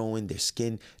wasn't growing, their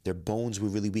skin, their bones were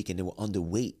really weak, and they were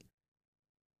underweight.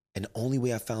 And the only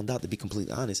way I found out, to be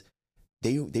completely honest,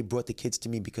 they brought the kids to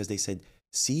me because they said,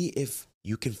 see if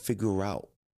you can figure out.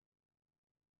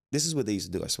 This is what they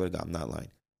used to do. I swear to God, I'm not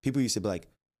lying. People used to be like,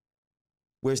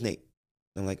 where's Nate?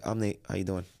 I'm like, I'm Nate. How you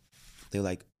doing? They're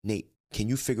like, Nate, can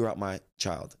you figure out my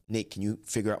child? Nate, can you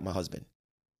figure out my husband?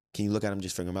 Can you look at him,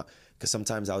 just figure him out? Because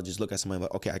sometimes I'll just look at somebody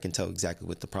like, okay, I can tell exactly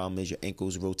what the problem is. Your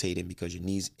ankle's rotating because your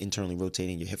knee's internally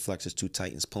rotating. Your hip flexor's too tight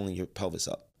and it's pulling your pelvis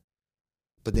up.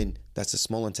 But then that's the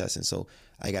small intestine. So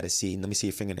I got to see, let me see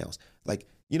your fingernails. Like,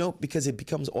 because it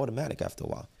becomes automatic after a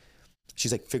while.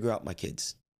 She's like, figure out my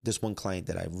kids. This one client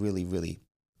that I really, really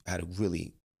had a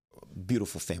really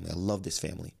beautiful family. I love this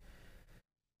family.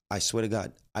 I swear to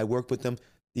God, I work with them.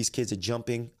 These kids are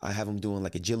jumping. I have them doing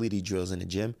like agility drills in the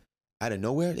gym. Out of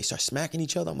nowhere, they start smacking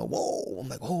each other. I'm like, whoa. I'm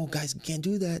like, oh, guys, you can't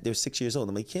do that. They're 6 years old.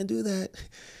 I'm like, you can't do that.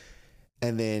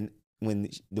 And then when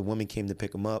the woman came to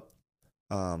pick them up,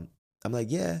 I'm like,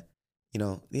 yeah,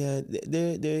 they're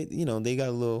they got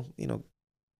a little,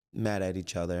 mad at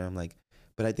each other. I'm like,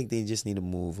 but I think they just need to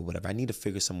move or whatever. I need to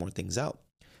figure some more things out.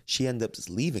 She ended up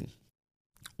leaving.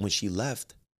 When she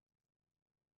left,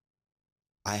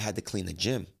 I had to clean the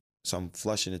gym. So I'm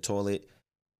flushing the toilet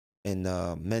in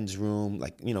the men's room,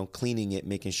 like, cleaning it,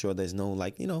 making sure there's no,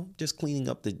 like, just cleaning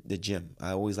up the gym.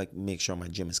 I always like to make sure my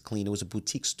gym is clean. It was a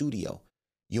boutique studio.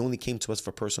 You only came to us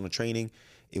for personal training.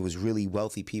 It was really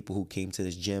wealthy people who came to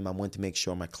this gym. I wanted to make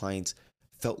sure my clients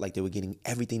felt like they were getting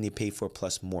everything they paid for,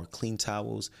 plus more. Clean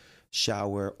towels,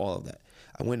 shower, all of that.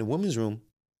 I went in the women's room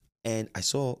and I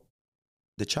saw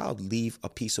the child leave a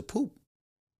piece of poop.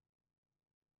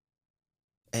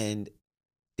 And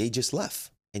they just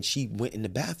left. And she went in the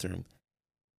bathroom.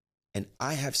 And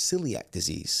I have celiac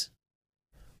disease.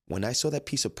 When I saw that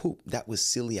piece of poop, that was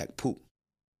celiac poop.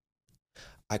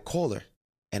 I called her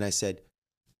and I said,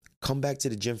 come back to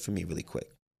the gym for me really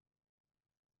quick.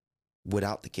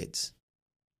 Without the kids.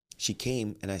 She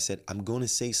came and I said, I'm going to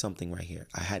say something right here.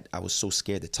 I was so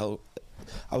scared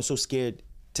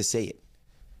to say it.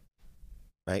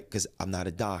 Right? Because I'm not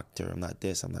a doctor. I'm not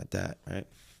this. I'm not that. Right?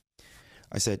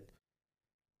 I said,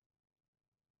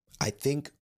 I think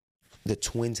the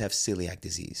twins have celiac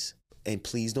disease. And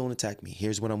please don't attack me.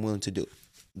 Here's what I'm willing to do.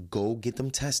 Go get them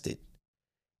tested.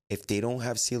 If they don't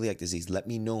have celiac disease, let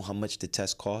me know how much the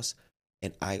test costs.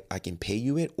 And I can pay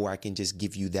you it, or I can just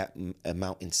give you that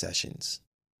amount in sessions.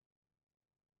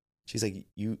 She's like,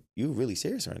 you're really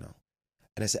serious right now?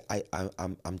 And I said,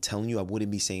 I'm telling you, I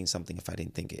wouldn't be saying something if I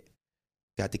didn't think it.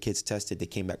 Got the kids tested. They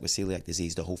came back with celiac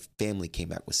disease. The whole family came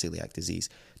back with celiac disease.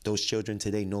 Those children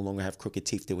today no longer have crooked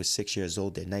teeth. They were 6 years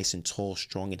old. They're nice and tall,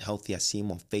 strong and healthy. I see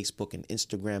them on Facebook and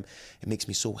Instagram. It makes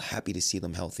me so happy to see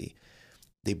them healthy.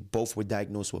 They both were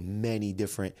diagnosed with many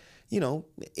different,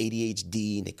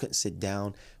 ADHD, and they couldn't sit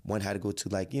down. One had to go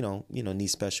to need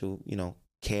special,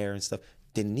 care and stuff.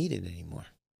 Didn't need it anymore.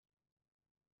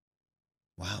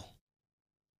 Wow.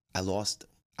 I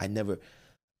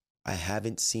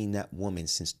haven't seen that woman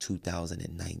since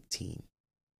 2019.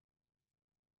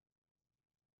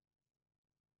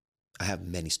 I have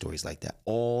many stories like that.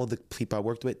 All the people I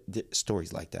worked with,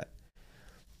 stories like that.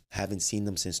 Haven't seen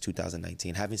them since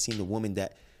 2019. Haven't seen the woman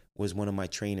that was one of my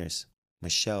trainers,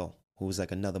 Michelle, who was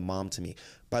like another mom to me.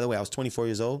 By the way, I was 24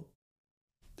 years old.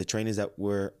 The trainers I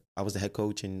was the head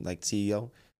coach and like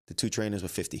CEO, the 2 trainers were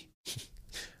 50.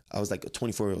 I was like a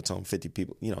 24-year-old telling 50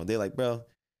 people, they're like, bro,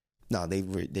 No, they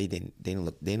didn't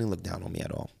look down on me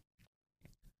at all.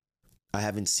 I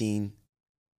haven't seen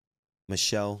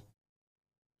Michelle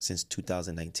since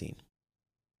 2019.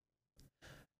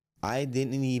 I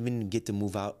didn't even get to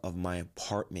move out of my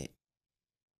apartment.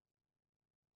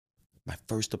 My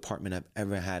first apartment I've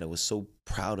ever had. I was so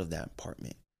proud of that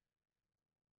apartment.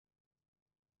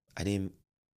 I didn't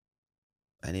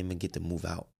even get to move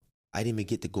out. I didn't even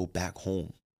get to go back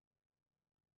home.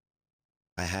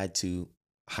 I had to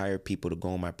hire people to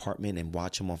go in my apartment and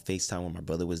watch them on FaceTime when my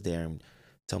brother was there and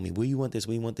tell me, where you want this?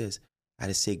 Where you want this? I had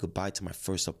to say goodbye to my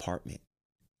first apartment.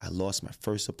 I lost my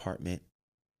first apartment.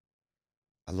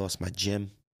 I lost my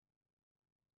gym.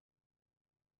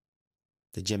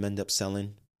 The gym ended up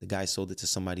selling. The guy sold it to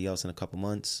somebody else in a couple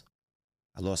months.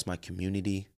 I lost my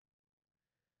community.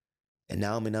 And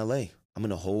now I'm in LA. I'm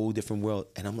in a whole different world.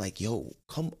 And I'm like, yo,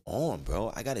 come on,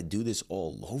 bro. I got to do this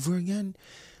all over again.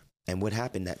 And what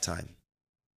happened that time?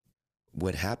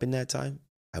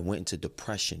 I went into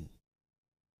depression.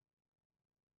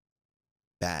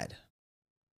 Bad.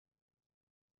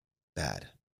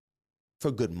 For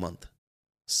a good month.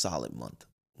 Solid month.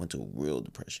 Went to a real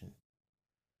depression.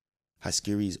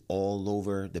 Haskiris all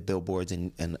over the billboards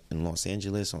in Los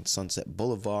Angeles, on Sunset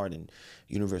Boulevard and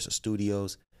Universal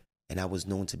Studios. And I was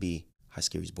known to be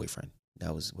Haskiri's boyfriend.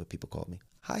 That was what people called me.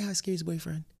 Hi, Haskiri's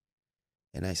boyfriend.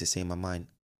 And I used to say in my mind,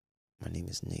 my name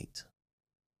is Nate.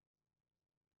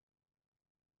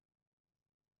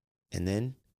 And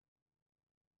then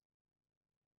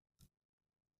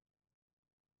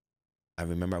I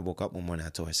remember I woke up one morning, I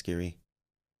told Haskiri,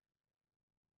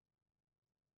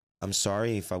 I'm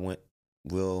sorry if I went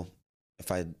because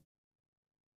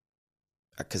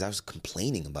I was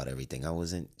complaining about everything.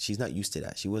 She's not used to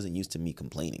that. She wasn't used to me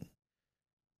complaining.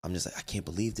 I'm just like, I can't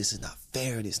believe this is not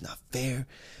fair. This is not fair.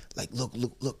 Like, look,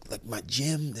 like my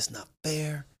gym, this is not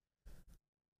fair.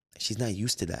 She's not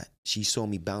used to that. She saw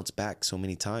me bounce back so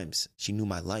many times. She knew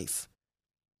my life.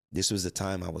 This was the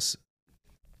time I was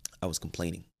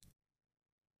complaining.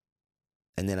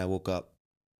 And then I woke up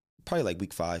probably like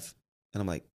week 5 and I'm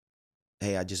like,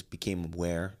 hey, I just became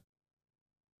aware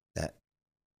that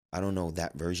I don't know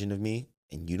that version of me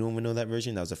and you don't even know that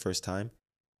version. That was the first time.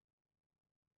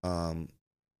 I'm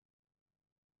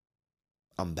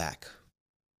back.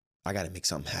 I got to make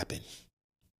something happen.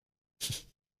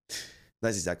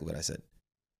 That's exactly what I said.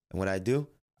 And what I do,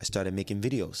 I started making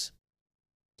videos.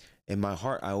 In my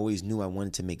heart, I always knew I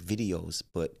wanted to make videos,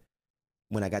 but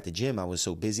when I got to gym, I was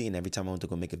so busy, and every time I went to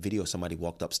go make a video, somebody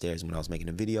walked upstairs when I was making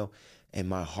a video. In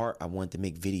my heart, I wanted to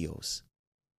make videos.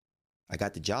 I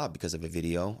got the job because of a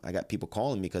video. I got people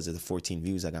calling me because of the 14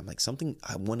 views I got. I'm like,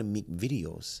 I want to make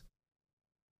videos.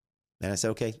 And I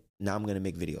said, okay, now I'm going to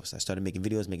make videos. I started making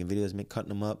videos, cutting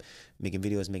them up, making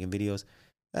videos.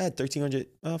 I had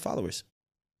 1,300 followers.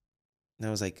 And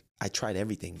I was like, I tried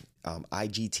everything.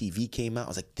 IGTV came out. I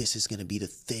was like, this is going to be the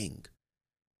thing.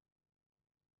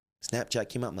 Snapchat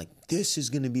came out. I'm like, this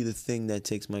is going to be the thing that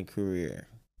takes my career.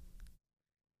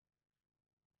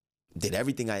 Did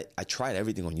everything. I tried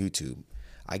everything on YouTube.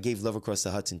 I gave Love Across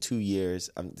the Hudson 2 years.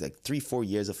 Like 3-4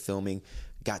 years of filming.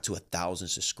 Got to 1,000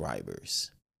 subscribers.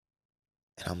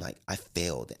 And I'm like, I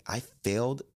failed. I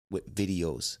failed with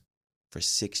videos for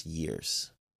 6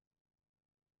 years.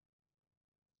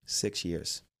 6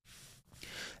 years.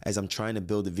 As I'm trying to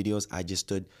build the videos, I just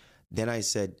stood. Then I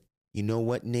said, you know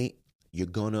what, Nate? You're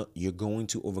going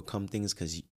to overcome things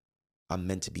because I'm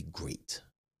meant to be great.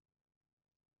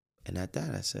 And at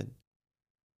that, I said,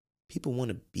 people want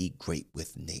to be great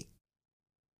with Nate.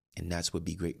 And that's what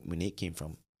Be Great with Nate came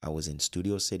from. I was in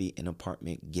Studio City, an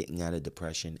apartment, getting out of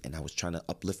depression, and I was trying to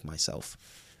uplift myself.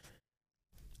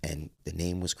 And the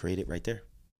name was created right there.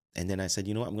 And then I said,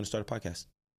 you know what? I'm going to start a podcast.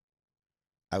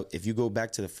 If you go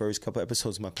back to the first couple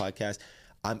episodes of my podcast,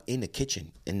 I'm in the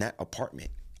kitchen in that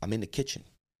apartment. I'm in the kitchen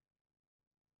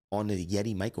on the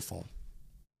Yeti microphone.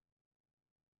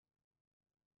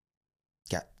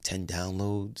 Got 10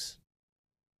 downloads.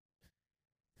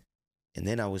 And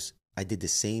then I did the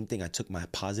same thing. I took my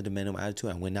positive mental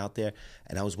attitude. I went out there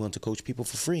and I was willing to coach people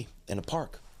for free in a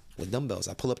park with dumbbells.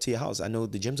 I pull up to your house. I know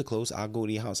the gyms are closed. I'll go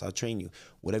to your house. I'll train you.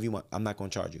 Whatever you want. I'm not going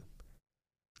to charge you.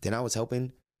 Then I was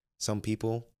helping some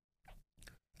people.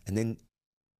 And then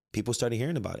people started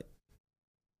hearing about it.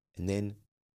 And then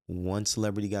one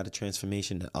celebrity got a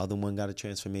transformation. The other one got a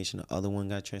transformation. The other one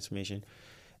got a transformation.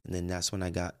 And then that's when I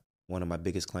got one of my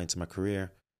biggest clients in my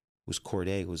career, who's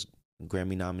Corday, who's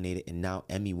Grammy nominated and now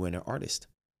Emmy winner artist.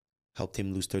 Helped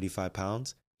him lose 35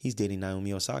 pounds. He's dating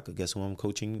Naomi Osaka. Guess who I'm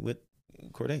coaching with?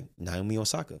 Corday, Naomi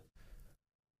Osaka.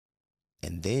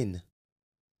 And then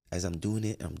as I'm doing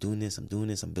it, I'm building,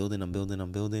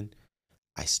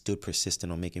 I stood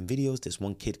persistent on making videos. This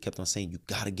one kid kept on saying, you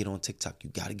got to get on TikTok. You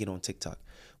got to get on TikTok.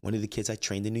 One of the kids I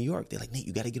trained in New York, they're like, Nate,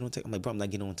 you got to get on TikTok. I'm like, bro, I'm not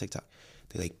getting on TikTok.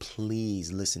 They're like,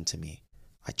 please listen to me.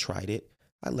 I tried it.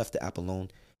 I left the app alone.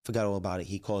 Forgot all about it.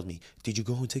 He calls me. Did you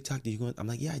go on TikTok? Did you go on? I'm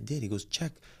like, yeah, I did. He goes,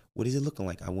 check. What is it looking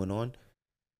like? I went on.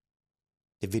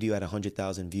 The video had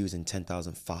 100,000 views and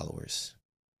 10,000 followers.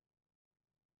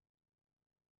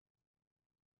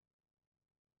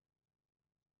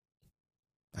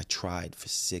 I tried for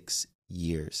 6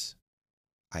 years.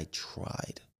 I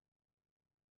tried.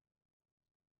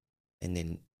 And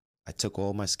then I took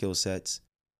all my skill sets,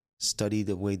 studied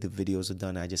the way the videos are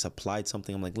done. I just applied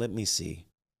something. I'm like, let me see.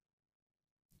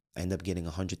 I ended up getting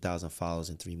 100,000 followers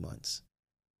in 3 months.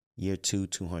 Year 2,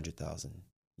 200,000.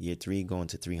 Year 3, going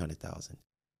to 300,000.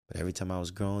 But every time I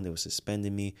was growing, they were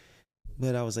suspending me.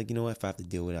 But I was like, you know what? If I have to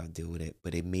deal with it, I'll deal with it.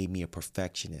 But it made me a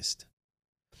perfectionist.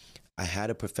 I had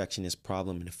a perfectionist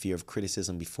problem and a fear of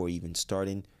criticism before even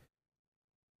starting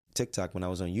TikTok. When I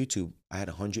was on YouTube, I had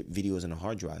 100 videos in a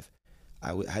hard drive.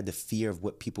 I had the fear of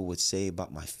what people would say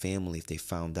about my family if they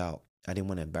found out. I didn't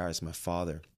want to embarrass my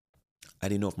father. I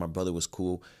didn't know if my brother was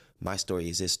cool. My story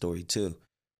is his story too.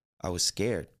 I was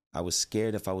scared. I was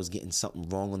scared if I was getting something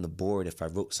wrong on the board, if I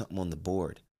wrote something on the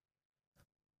board.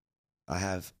 I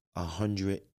have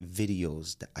 100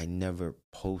 videos that I never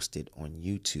posted on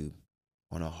YouTube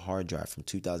on a hard drive from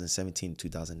 2017 to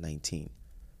 2019.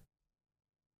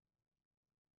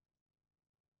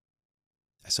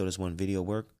 I saw this one video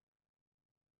work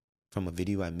from a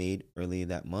video I made earlier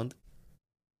that month.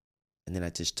 And then I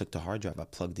just took the hard drive. I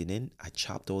plugged it in. I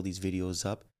chopped all these videos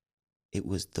up. It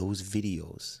was those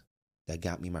videos that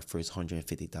got me my first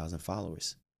 150,000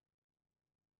 followers.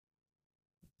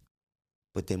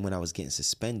 But then when I was getting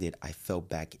suspended, I fell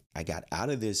back. I got out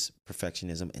of this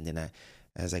perfectionism. And then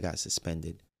as I got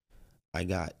suspended, I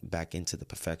got back into the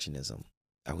perfectionism.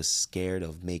 I was scared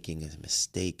of making a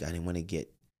mistake. I didn't want to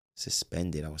get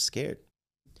suspended. I was scared.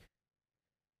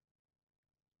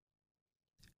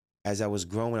 As I was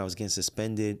growing, I was getting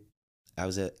suspended.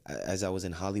 As I was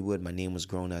in Hollywood, my name was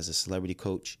growing as a celebrity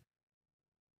coach.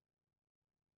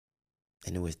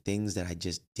 And there were things that I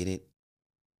just didn't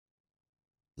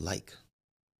like,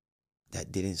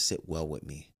 that didn't sit well with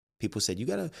me. People said,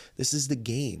 this is the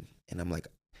game. And I'm like,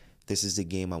 this is the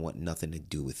game. I want nothing to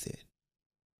do with it.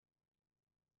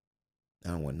 I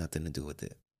don't want nothing to do with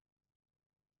it.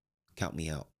 Count me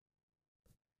out.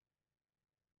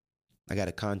 I got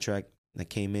a contract that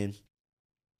came in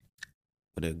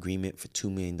with an agreement for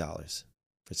 $2 million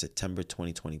for September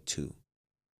 2022.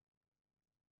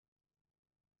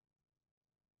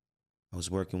 I was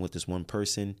working with this one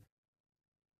person.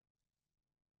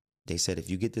 They said, if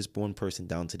you get this one person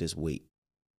down to this weight,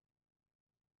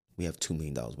 we have $2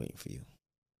 million waiting for you.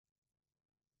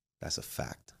 That's a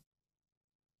fact.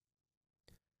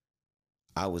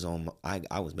 I was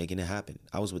making it happen.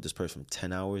 I was with this person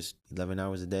 10 hours, 11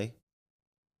 hours a day.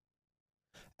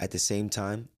 At the same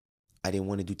time, I didn't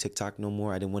want to do TikTok no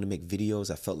more. I didn't want to make videos.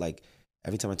 I felt like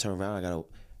every time I turn around,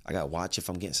 I gotta watch if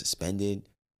I'm getting suspended.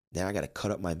 Then I gotta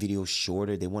cut up my videos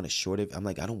shorter. They want to shorter. I'm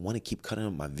like, I don't want to keep cutting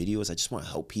up my videos. I just want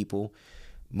to help people.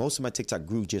 Most of my TikTok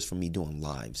grew just from me doing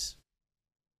lives.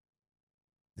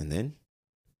 And then,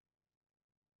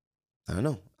 I don't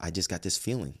know. I just got this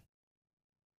feeling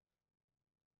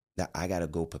that I gotta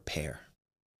go prepare.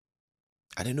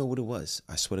 I didn't know what it was.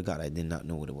 I swear to God, I did not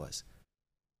know what it was.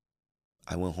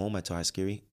 I went home. I told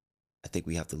Haskiri, I think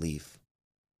we have to leave.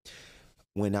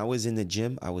 When I was in the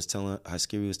gym,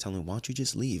 Haskiri was telling me, why don't you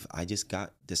just leave? I just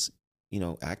got this,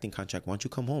 acting contract. Why don't you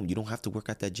come home? You don't have to work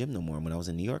at that gym no more. When I was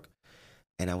in New York.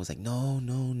 And I was like, no.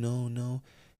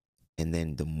 And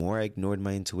then the more I ignored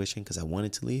my intuition because I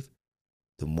wanted to leave,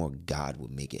 the more God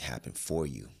would make it happen for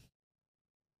you.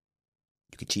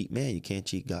 You can cheat man, you can't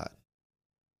cheat God.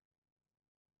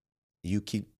 You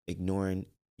keep ignoring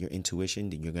your intuition,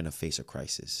 then you're going to face a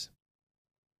crisis.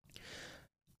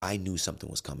 I knew something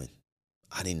was coming.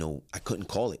 I didn't know. I couldn't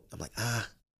call it. I'm like, I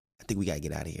think we got to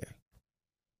get out of here.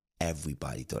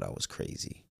 Everybody thought I was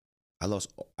crazy. I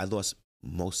lost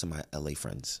most of my LA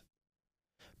friends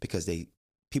because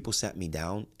people sat me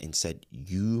down and said,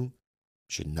 you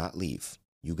should not leave.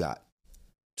 You got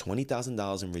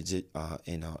 $20,000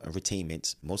 in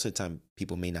retainments. Most of the time,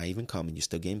 people may not even come and you're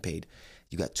still getting paid.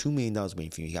 You got $2 million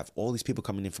waiting for you. You have all these people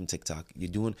coming in from TikTok.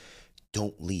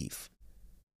 Don't leave.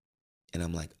 And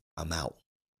I'm like, I'm out.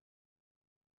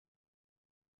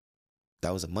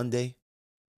 That was a Monday.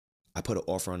 I put an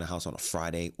offer on the house on a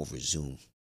Friday over Zoom.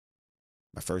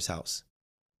 My first house.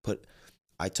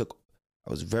 I took I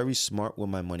was very smart with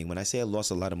my money. When I say I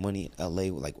lost a lot of money in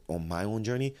LA, like on my own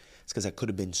journey, it's because I could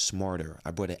have been smarter.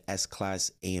 I bought an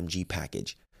S-Class AMG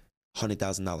package,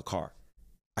 $100,000 car.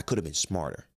 I could have been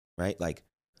smarter, right? Like,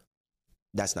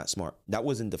 that's not smart. That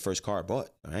wasn't the first car I bought,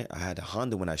 right? I had a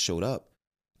Honda when I showed up.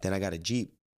 Then I got a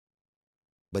Jeep.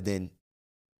 But then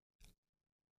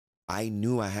I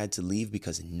knew I had to leave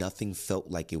because nothing felt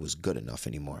like it was good enough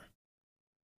anymore.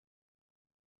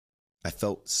 I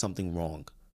felt something wrong.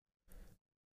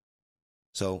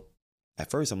 So at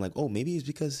first I'm like, oh, maybe it's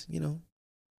because,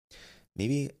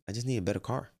 maybe I just need a better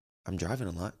car. I'm driving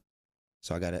a lot.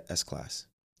 So I got an S-Class.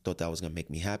 Thought that was going to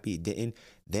make me happy. It didn't.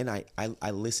 Then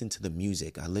I listened to the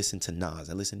music. I listened to Nas.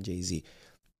 I listened to Jay-Z.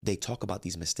 They talk about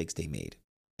these mistakes they made.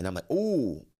 And I'm like,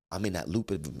 oh, I'm in that loop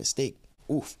of a mistake.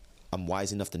 Oof. I'm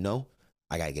wise enough to know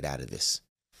I got to get out of this.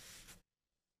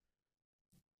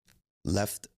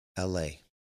 Left LA.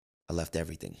 I left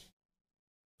everything.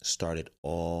 Started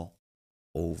all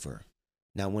over.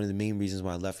 Now, one of the main reasons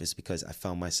why I left is because I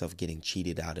found myself getting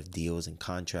cheated out of deals and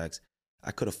contracts.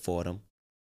 I could afford them,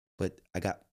 but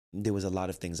there was a lot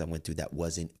of things I went through that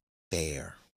wasn't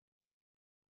fair.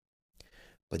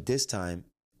 But this time,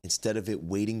 instead of it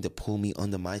waiting to pull me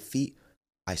under my feet,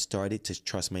 I started to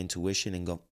trust my intuition and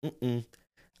go,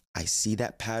 I see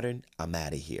that pattern, I'm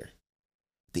out of here.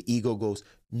 The ego goes,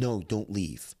 no, don't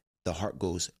leave. The heart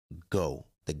goes, go.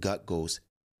 The gut goes,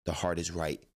 the heart is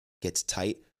right. Gets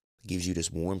tight, gives you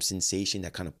this warm sensation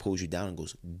that kind of pulls you down and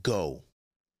goes, go.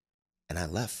 And I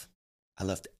left. I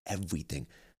left everything.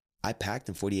 I packed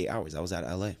in 48 hours. I was out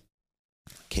of LA.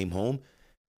 Came home.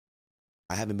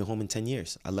 I haven't been home in 10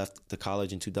 years. I left the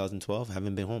college in 2012.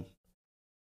 Haven't been home.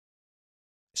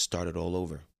 Started all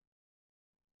over.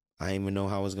 I didn't even know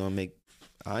how I was going to make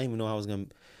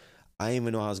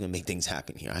things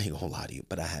happen here. I ain't gonna lie to you,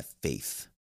 but I have faith.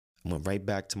 I went right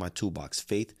back to my toolbox.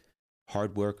 Faith,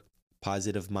 hard work,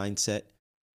 positive mindset.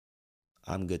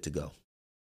 I'm good to go.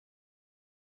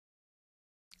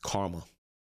 Karma.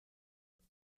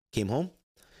 Came home,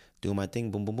 doing my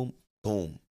thing, boom, boom, boom,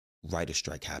 boom. Writer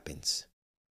strike happens.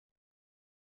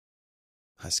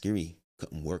 Haskiri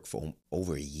couldn't work for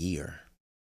over a year.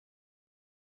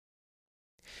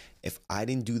 If I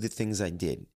didn't do the things I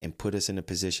did and put us in a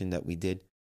position that we did,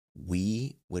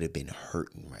 we would have been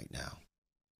hurting right now.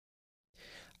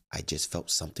 I just felt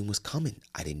something was coming.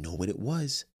 I didn't know what it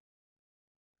was.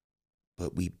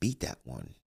 But we beat that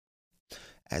one.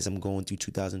 As I'm going through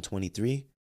 2023,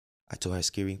 I told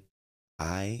Haskiri,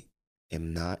 I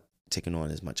am not taking on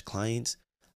as much clients.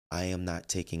 I am not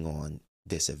taking on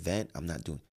this event.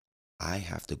 I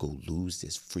have to go lose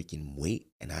this freaking weight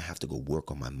and I have to go work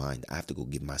on my mind. I have to go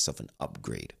give myself an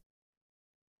upgrade.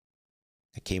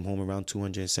 I came home around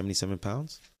 277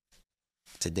 pounds.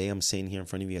 Today I'm sitting here in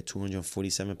front of you at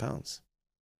 247 pounds.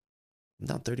 I'm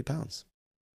down 30 pounds.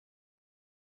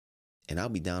 And I'll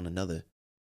be down another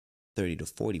 30 to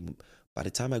 40. By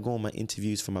the time I go on my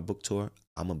interviews for my book tour,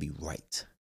 I'm going to be right.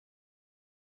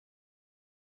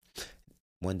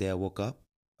 One day I woke up.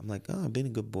 I'm like, oh, I've been a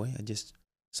good boy.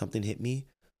 Something hit me.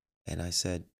 And I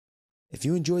said, if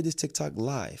you enjoyed this TikTok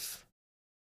live,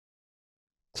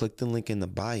 click the link in the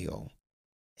bio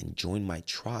and join my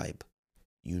tribe.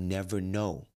 You never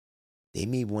know. They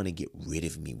may want to get rid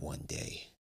of me one day.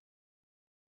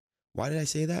 Why did I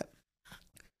say that?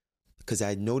 Because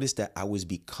I noticed that I was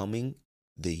becoming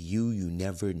the you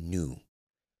never knew.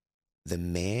 The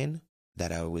man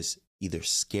that I was either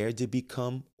scared to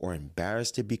become or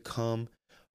embarrassed to become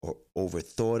or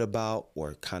overthought about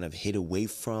or kind of hid away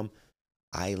from.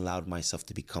 I allowed myself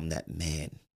to become that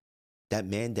man. That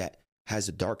man that has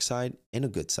a dark side and a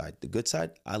good side. The good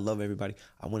side, I love everybody.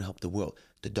 I want to help the world.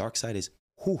 The dark side is,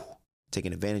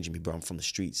 taking advantage of me, bro. I'm from the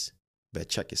streets. Better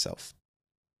check yourself.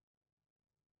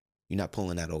 You're not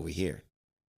pulling that over here.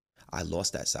 I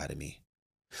lost that side of me.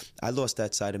 I lost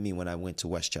that side of me when I went to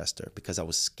Westchester because I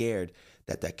was scared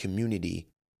that that community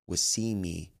would see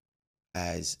me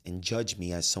as and judge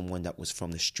me as someone that was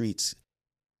from the streets.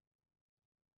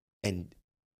 And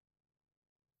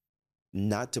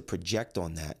not to project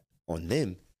on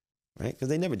them, right? Because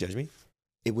they never judge me.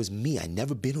 It was me. I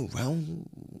never been around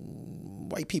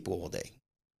white people all day.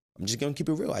 I'm just going to keep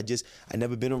it real. I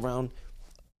never been around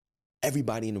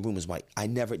everybody in the room is white. I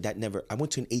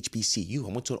went to an HBCU.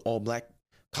 I went to an all black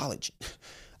college.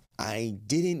 I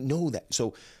didn't know that.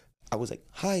 So I was like,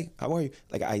 hi, how are you?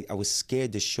 Like I was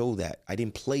scared to show that. I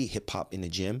didn't play hip hop in the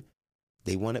gym.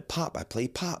 They wanted pop. I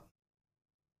played pop,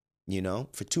 for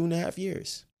 2.5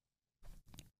 years.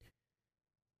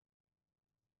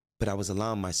 But I was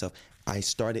allowing myself. I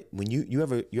started, when you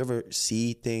ever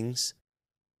see things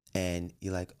and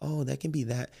you're like, oh, that can be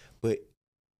that. But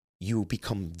you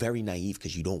become very naive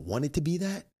because you don't want it to be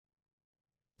that.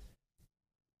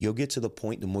 You'll get to the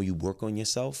point, the more you work on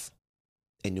yourself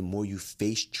and the more you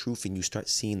face truth and you start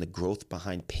seeing the growth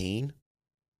behind pain,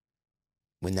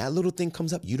 when that little thing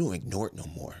comes up, you don't ignore it no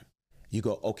more. You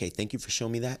go, okay, thank you for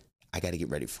showing me that. I got to get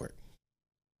ready for it.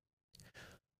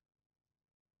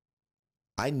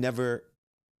 I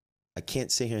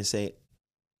can't sit here and say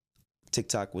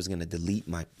TikTok was going to delete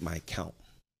my account.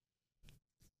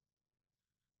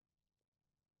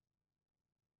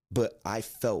 But I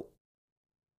felt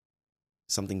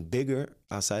something bigger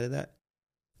outside of that.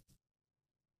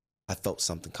 I felt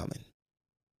something coming.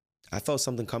 I felt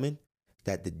something coming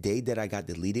that the day that I got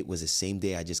deleted was the same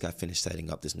day I just got finished setting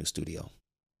up this new studio.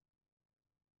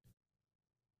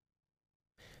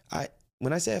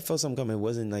 When I say I felt something coming, it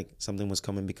wasn't like something was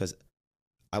coming because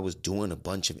I was doing a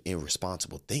bunch of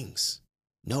irresponsible things.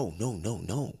 No.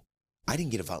 I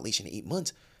didn't get a violation in 8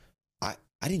 months. I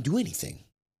didn't do anything.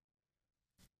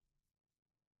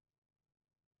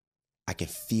 I can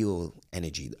feel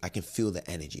energy. I can feel the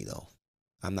energy though.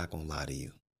 I'm not going to lie to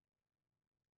you.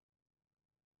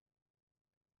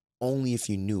 Only if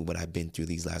you knew what I've been through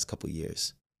these last couple of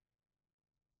years.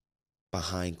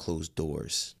 Behind closed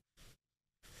doors.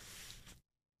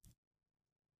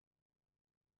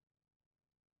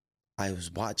 I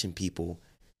was watching people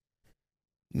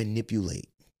manipulate.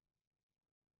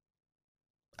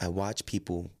 I watched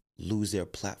people lose their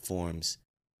platforms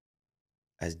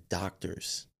as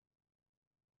doctors.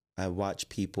 I watched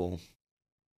people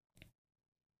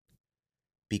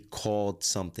be called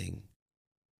something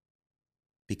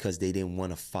because they didn't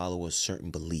want to follow a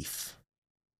certain belief.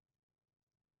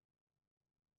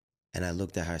 And I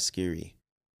looked at Haskiri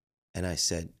and I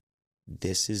said,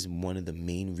 this is one of the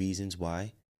main reasons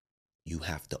why you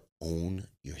have to own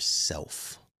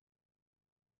yourself.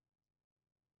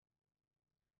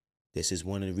 This is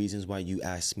one of the reasons why you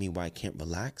ask me why I can't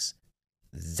relax.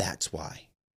 That's why.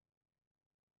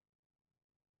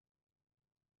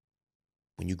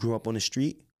 When you grow up on the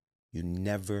street, you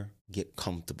never get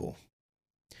comfortable.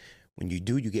 When you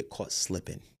do, you get caught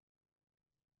slipping.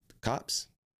 The cops,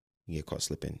 you get caught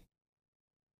slipping.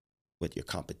 With your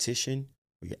competition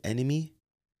or your enemy.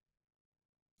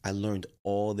 I learned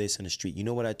all this in the street. You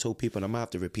know what I told people? And I'm going to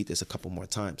have to repeat this a couple more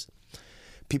times.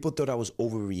 People thought I was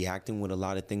overreacting with a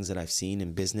lot of things that I've seen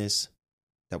in business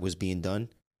that was being done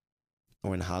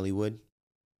or in Hollywood.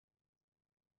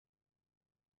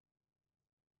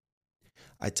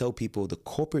 I tell people the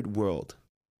corporate world,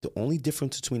 the only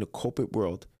difference between the corporate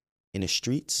world and the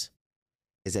streets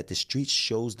is that the streets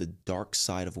shows the dark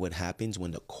side of what happens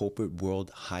when the corporate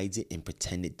world hides it and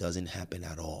pretend it doesn't happen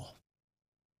at all.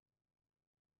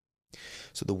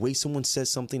 So the way someone says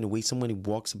something, the way somebody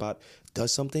walks about,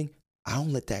 does something, I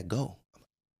don't let that go.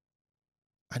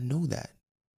 I know that.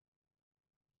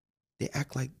 They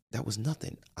act like that was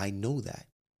nothing. I know that.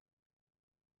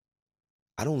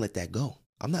 I don't let that go.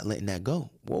 I'm not letting that go.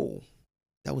 Whoa,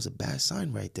 that was a bad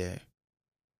sign right there.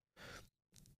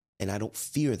 And I don't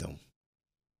fear them.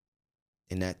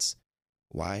 And that's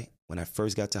why when I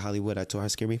first got to Hollywood, I told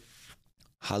Haskiri,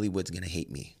 Hollywood's going to hate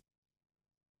me.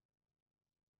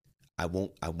 I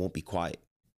won't be quiet.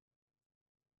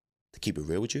 To keep it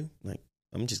real with you, like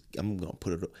I'm gonna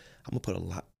put a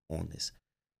lot on this.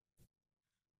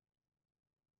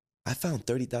 I found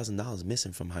 $30,000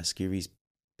 missing from Haskiri's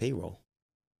payroll.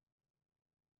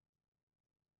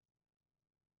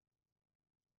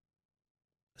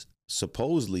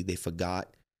 Supposedly they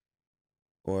forgot,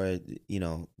 or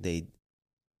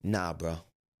nah, bro.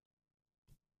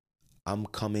 I'm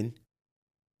coming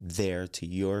there to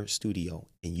your studio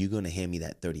and you're gonna hand me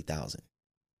that $30,000.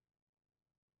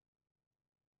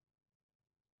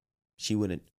 She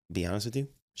wouldn't, be honest with you,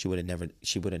 she would have never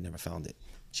found it.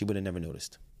 She would have never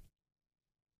noticed.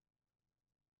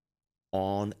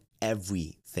 On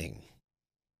everything.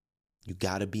 You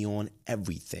gotta be on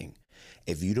everything.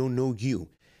 If you don't know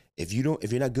if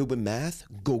you're not good with math,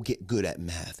 go get good at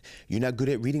math. You're not good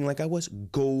at reading like I was,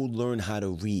 go learn how to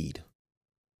read.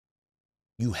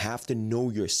 You have to know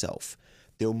yourself.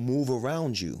 They'll move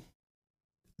around you.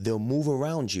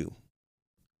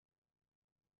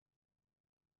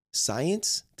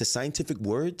 Science, the scientific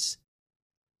words,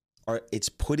 it's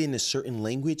put in a certain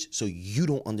language so you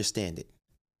don't understand it.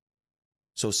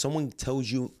 So if someone tells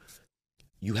you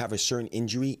you have a certain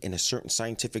injury in a certain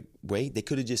scientific way, they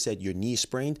could have just said your knee is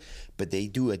sprained, but they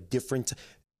do a different,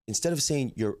 instead of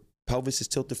saying your pelvis is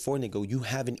tilted forward, and they go, you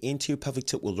have an anterior pelvic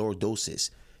tilt with lordosis.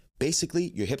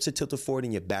 Basically, your hips are tilted forward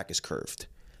and your back is curved.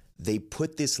 They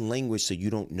put this language so you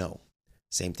don't know.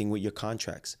 Same thing with your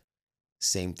contracts.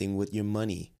 Same thing with your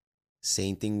money.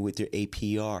 Same thing with your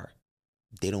APR.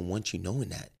 they don't want you knowing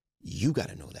that. You got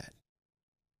to know that.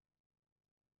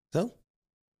 So,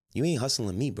 you ain't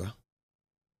hustling me, bro.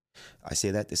 I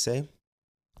say that to say,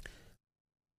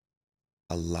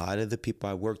 a lot of the people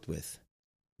I worked with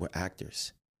were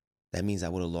actors. That means I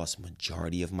would have lost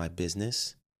majority of my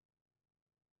business.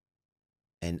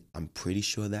 And I'm pretty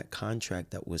sure that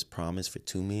contract that was promised for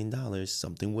 $2 million,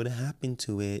 something would have happened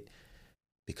to it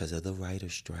because of the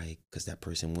writer's strike, because that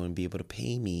person wouldn't be able to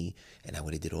pay me and I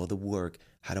would have did all the work.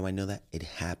 How do I know that? It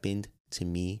happened to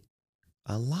me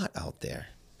a lot out there.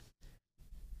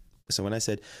 So when I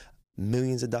said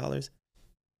millions of dollars,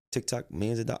 TikTok,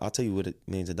 millions of dollars, I'll tell you what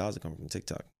millions of dollars are coming from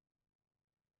TikTok.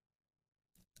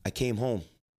 I came home.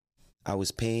 I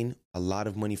was paying a lot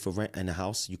of money for rent in a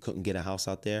house. You couldn't get a house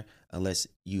out there unless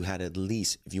you had at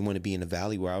least, if you want to be in the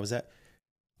valley where I was at,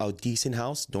 a decent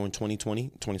house during 2020,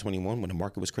 2021, when the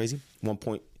market was crazy,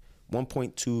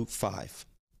 1.25.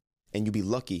 And you'd be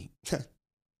lucky.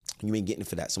 You ain't getting it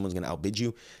for that. Someone's going to outbid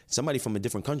you. Somebody from a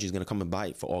different country is going to come and buy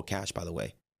it for all cash, by the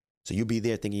way. So you'll be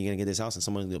there thinking you're going to get this house and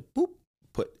someone's going to boop,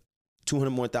 put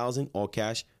 200 more thousand, all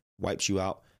cash, wipes you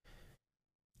out.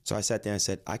 So I sat there and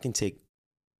said, I can take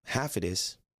half of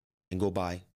this and go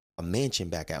buy a mansion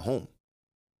back at home.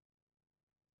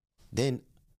 Then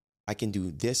I can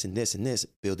do this and this and this,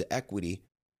 build the equity.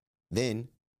 Then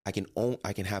I can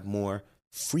have more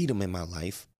freedom in my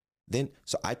life. Then,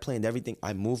 so I planned everything.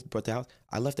 I moved, bought the house.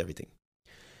 I left everything.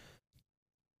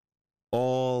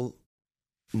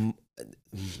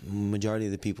 Majority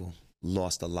of the people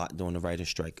lost a lot during the writer's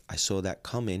strike. I saw that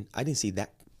coming. I didn't see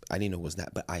that. I didn't know it was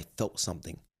that, but I felt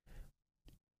something.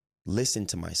 Listen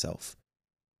to myself.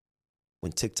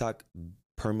 When TikTok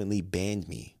permanently banned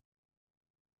me,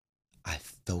 I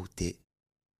felt it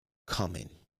coming.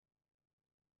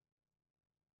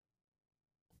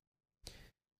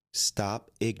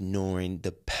 Stop ignoring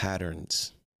the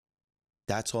patterns.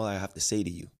 That's all I have to say to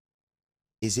you.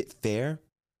 Is it fair?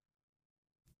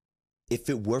 If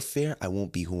it were fair, I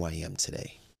won't be who I am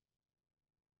today.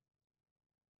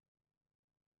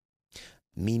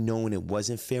 Me knowing it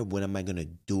wasn't fair, what am I going to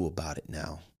do about it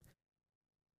now?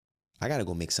 I got to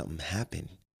go make something happen.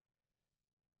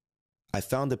 I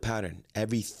found a pattern.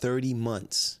 Every 30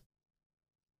 months,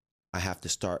 I have to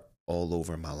start all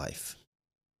over in my life.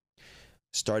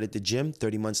 Start at the gym,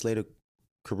 30 months later,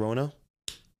 Corona,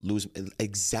 lose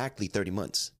exactly 30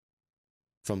 months.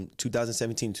 From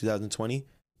 2017 to 2020,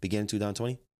 began in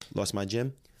 2020, lost my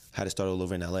gym, had to start all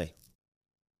over in LA.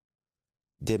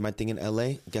 Did my thing in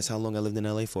LA. Guess how long I lived in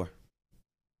LA for?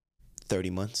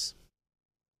 30 months.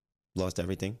 Lost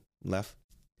everything, left.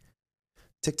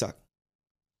 TikTok,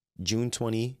 June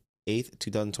 28th,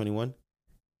 2021,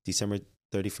 December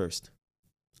 31st.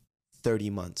 30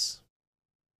 months.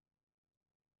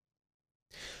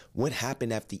 What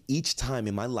happened after each time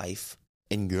in my life,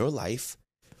 in your life,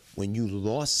 when you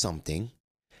lost something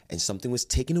and something was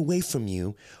taken away from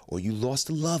you, or you lost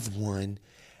a loved one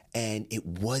and it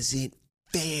wasn't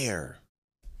fair?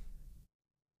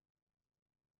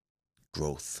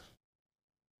 Growth.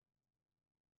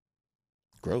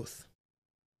 Growth.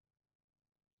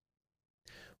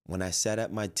 When I sat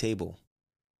at my table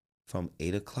from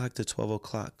 8 o'clock to 12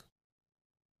 o'clock,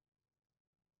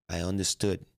 I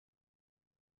understood.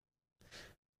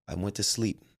 I went to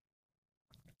sleep.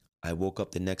 I woke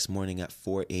up the next morning at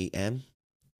 4 a.m.,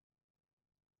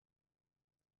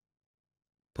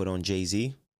 put on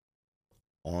Jay-Z,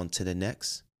 on to the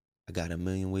next. I got a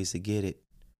million ways to get it.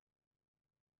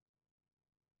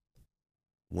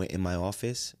 Went in my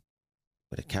office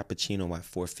with a cappuccino at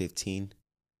 4:15,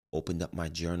 opened up my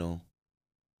journal,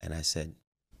 and I said,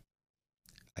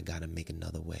 I got to make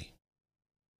another way.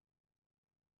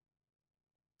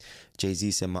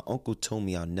 Jay-Z said, my uncle told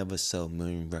me I'll never sell 1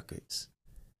 million records.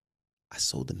 I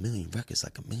sold 1 million records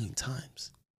like 1 million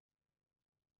times.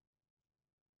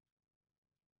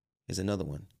 Here's another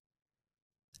one.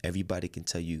 Everybody can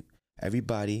tell you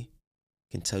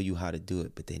how to do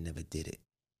it, but they never did it.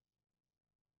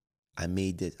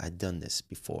 I've done this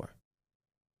before.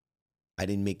 I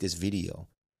didn't make this video.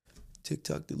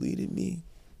 TikTok deleted me.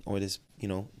 Or this,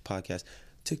 podcast.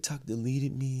 TikTok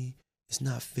deleted me. It's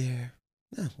not fair.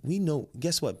 Nah, we know.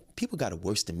 Guess what? People got it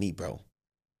worse than me, bro.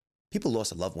 People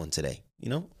lost a loved one today,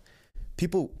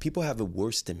 People have it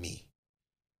worse than me.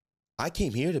 I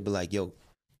came here to be like, yo,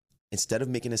 instead of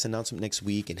making this announcement next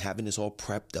week and having this all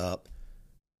prepped up,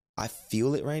 I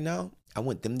feel it right now. I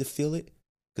want them to feel it.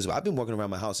 Because I've been walking around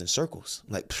my house in circles.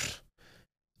 Like,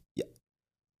 yeah.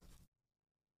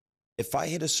 If I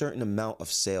hit a certain amount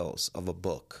of sales of a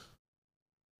book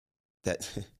that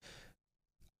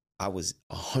I was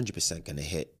 100% going to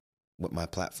hit with my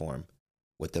platform,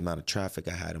 with the amount of traffic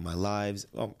I had in my lives,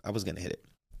 I was going to hit it.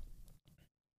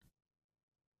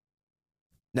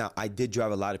 Now, I did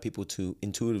drive a lot of people to,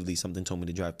 intuitively, something told me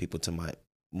to drive people to my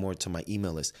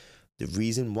email list. The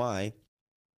reason why,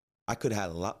 I could have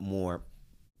had a lot more,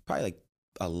 probably like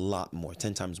a lot more,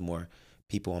 10 times more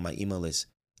people on my email list.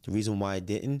 The reason why I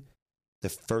didn't, the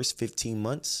first 15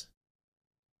 months,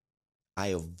 I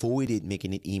avoided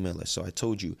making an email list. So I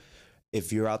told you,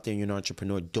 if you're out there and you're an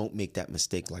entrepreneur, don't make that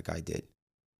mistake like I did.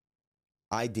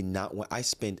 I did not want,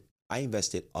 I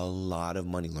invested a lot of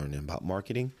money learning about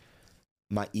marketing.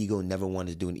 My ego never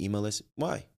wanted to do an email list.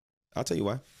 Why? I'll tell you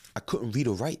why. I couldn't read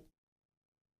or write.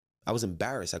 I was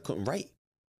embarrassed. I couldn't write.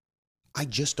 I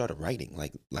just started writing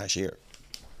like last year.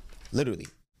 Literally,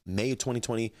 May of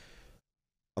 2020.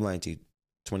 I'm lying to you,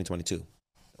 2022.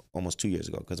 Almost 2 years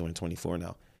ago, because I'm in 24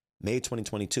 now. May of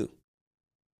 2022.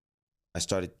 I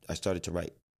started to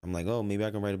write. I'm like, oh, maybe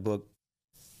I can write a book.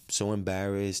 So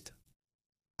embarrassed.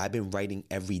 I've been writing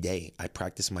every day. I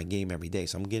practice my game every day.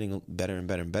 So I'm getting better and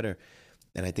better and better.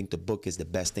 And I think the book is the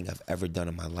best thing I've ever done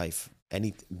in my life.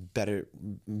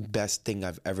 Best thing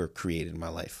I've ever created in my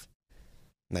life.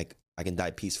 Like, I can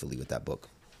die peacefully with that book.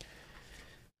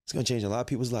 It's going to change a lot of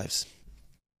people's lives.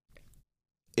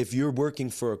 If you're working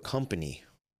for a company,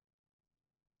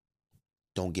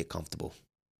 don't get comfortable.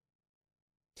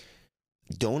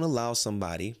 Don't allow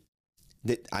somebody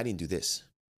that, I didn't do this.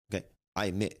 Okay. I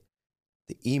admit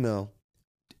the email,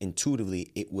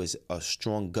 intuitively, it was a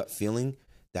strong gut feeling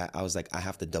that I was like, I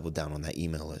have to double down on that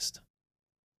email list.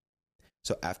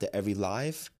 So after every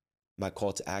live, my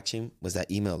call to action was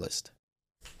that email list.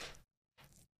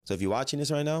 So if you're watching this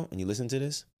right now and you listen to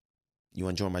this, you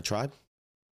want to join my tribe?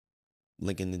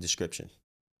 Link in the description.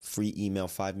 Free email,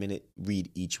 5-minute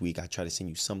read each week. I try to send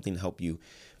you something to help you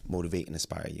motivate and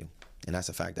inspire you. And that's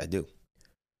a fact, I do.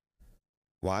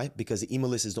 Why? Because the email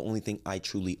list is the only thing I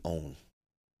truly own.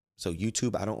 So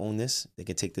YouTube, I don't own this. They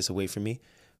can take this away from me.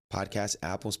 Podcasts,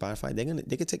 Apple, Spotify, they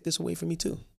can take this away from me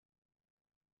too.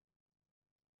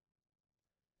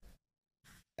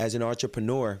 As an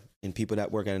entrepreneur and people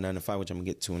that work at a 9-to-5, which I'm gonna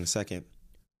get to in a second,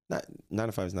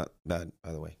 9-to-5 is not bad,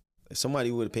 by the way. If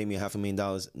somebody would have paid me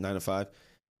 $500,000 9-to-5,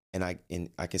 and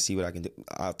I can see what I can do,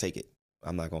 I'll take it.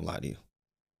 I'm not gonna lie to you.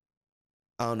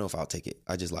 I don't know if I'll take it.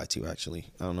 I just lied to you, actually.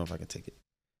 I don't know if I can take it.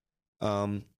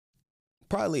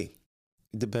 Probably.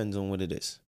 It depends on what it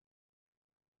is.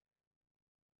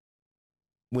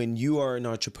 When you are an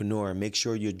entrepreneur, make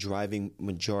sure you're driving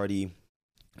majority.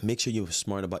 Make sure you're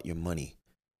smart about your money.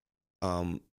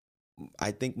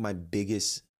 I think my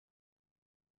biggest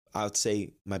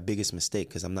mistake,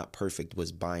 because I'm not perfect,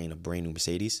 was buying a brand new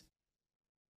Mercedes.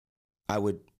 I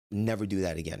would never do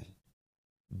that again.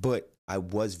 But I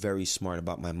was very smart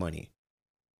about my money.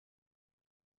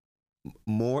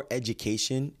 More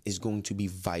education is going to be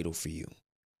vital for you.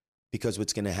 Because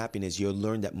what's going to happen is you'll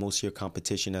learn that most of your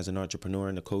competition as an entrepreneur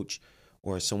and a coach,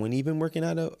 or someone even working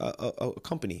at a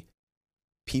company,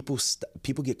 people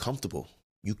get comfortable.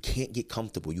 You can't get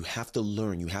comfortable. You have to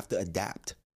learn. You have to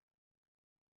adapt.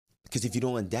 Because if you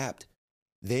don't adapt,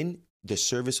 then the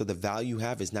service or the value you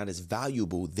have is not as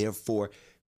valuable. Therefore,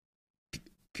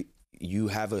 you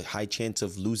have a high chance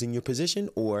of losing your position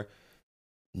or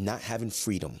not having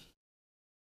freedom.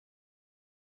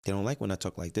 They don't like when I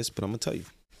talk like this, but I'm going to tell you.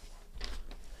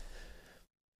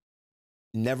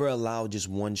 Never allow just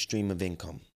one stream of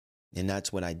income. And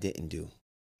that's what I didn't do.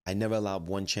 I never allowed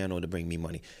one channel to bring me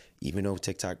money, even though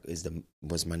TikTok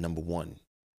was my number one.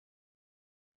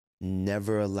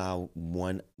 Never allow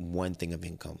one thing of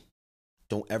income.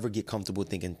 Don't ever get comfortable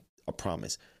thinking a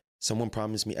promise. Someone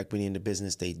promised me equity in the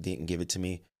business. They didn't give it to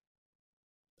me.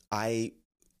 I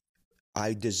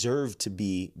deserve to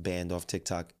be banned off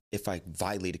TikTok if I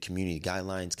violated community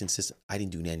guidelines consistent. I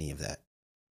didn't do any of that.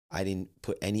 I didn't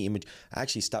put any image. I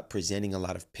actually stopped presenting a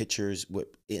lot of pictures with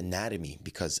anatomy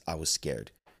because I was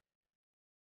scared.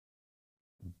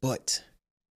 But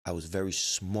I was very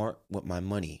smart with my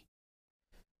money.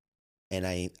 And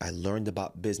I learned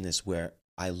about business where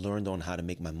I learned on how to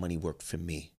make my money work for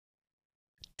me.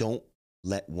 Don't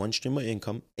let one stream of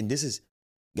income, and this is,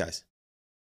 guys,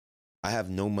 I have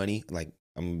no money. Like,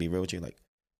 I'm going to be real with you. Like,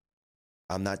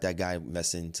 I'm not that guy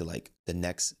investing into like the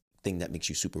next thing that makes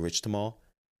you super rich tomorrow.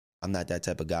 I'm not that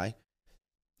type of guy.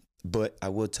 But I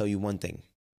will tell you one thing.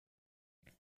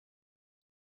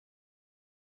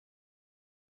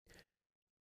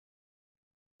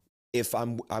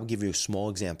 I'll give you a small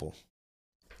example.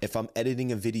 If I'm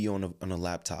editing a video on a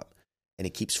laptop and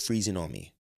it keeps freezing on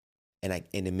me and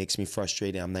it makes me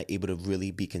frustrated, I'm not able to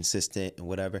really be consistent and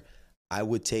whatever, I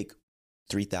would take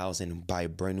 $3,000 and buy a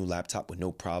brand new laptop with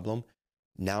no problem,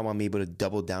 Now I'm able to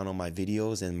double down on my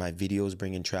videos, and my videos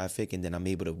bring in traffic, and then I'm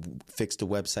able to fix the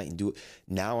website and do it.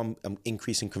 Now I'm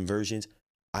increasing conversions.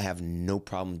 I have no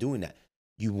problem doing that.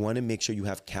 You want to make sure you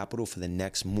have capital for the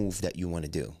next move that you want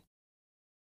to do.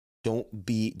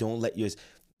 Don't let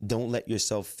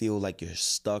yourself feel like you're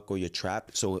stuck or you're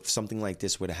trapped. So if something like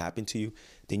this were to happen to you,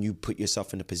 then you put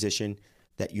yourself in a position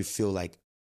that you feel like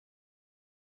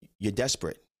you're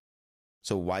desperate.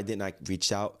 So why didn't I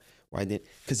reach out?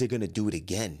 Because they're going to do it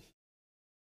again.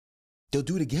 They'll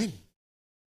do it again.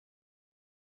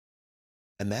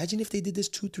 Imagine if they did this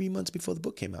 2-3 months before the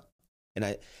book came out. And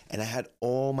I had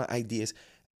all my ideas,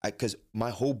 because my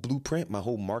whole blueprint, my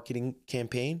whole marketing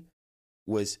campaign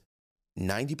was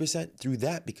 90% through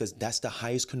that, because that's the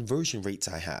highest conversion rates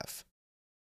I have.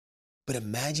 But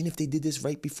imagine if they did this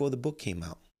right before the book came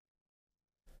out.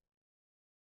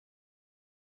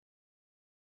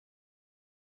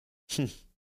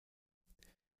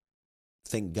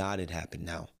 Thank God it happened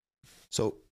now.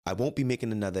 So I won't be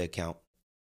making another account.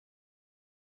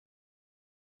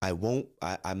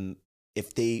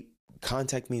 If they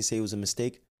contact me and say it was a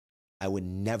mistake, I would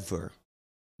never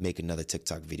make another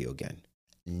TikTok video again.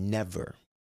 Never.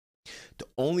 The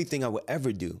only thing I would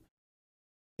ever do,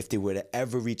 if they were to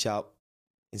ever reach out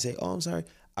and say, oh, I'm sorry,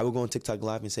 I would go on TikTok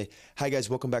Live and say, hi guys,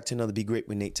 welcome back to another Be Great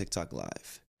with Nate TikTok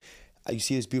Live. You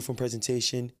see this beautiful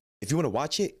presentation? If you want to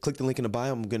watch it, click the link in the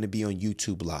bio. I'm going to be on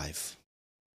YouTube Live.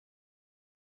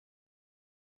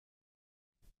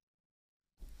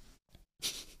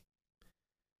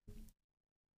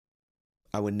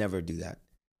 I would never do that,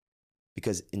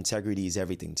 because integrity is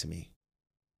everything to me.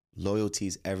 Loyalty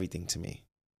is everything to me.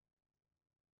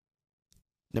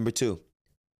 Number 2,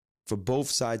 for both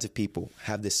sides of people,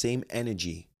 have the same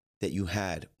energy that you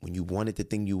had when you wanted the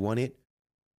thing you wanted.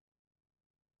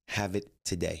 Have it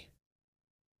today.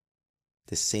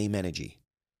 The same energy.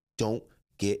 Don't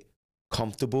get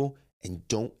comfortable and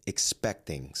don't expect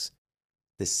things.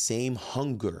 The same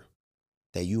hunger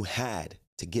that you had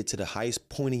to get to the highest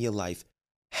point in your life,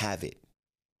 have it.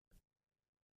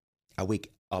 I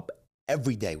wake up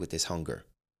every day with this hunger.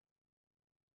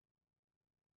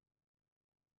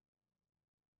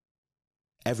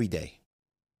 Every day.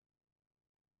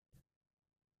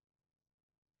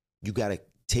 You got to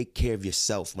take care of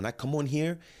yourself. When I come on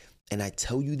here and I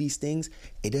tell you these things,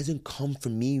 it doesn't come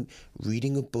from me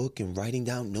reading a book and writing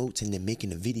down notes and then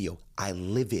making a video. I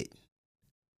live it.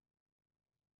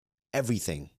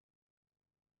 Everything.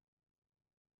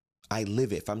 I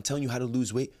live it. If I'm telling you how to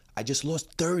lose weight, I just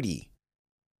lost 30.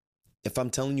 If I'm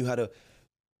telling you how to,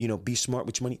 be smart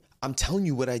with your money, I'm telling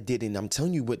you what I did, and I'm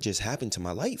telling you what just happened to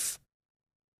my life.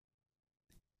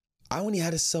 I only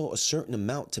had to sell a certain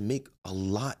amount to make a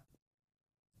lot.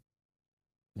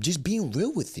 Just being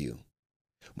real with you.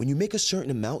 When you make a certain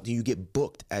amount, then you get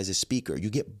booked as a speaker. You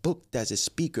get booked as a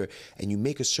speaker and you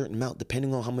make a certain amount.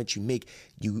 Depending on how much you make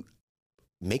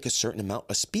a certain amount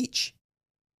of speech.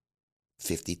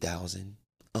 50,000,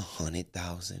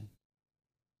 100,000. You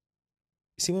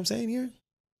see what I'm saying here?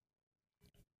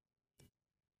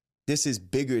 This is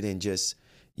bigger than just,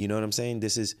 you know what I'm saying?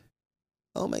 This is,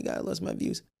 oh my God, I lost my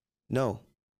views. No.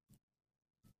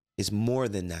 It's more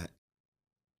than that.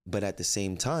 But at the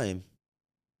same time,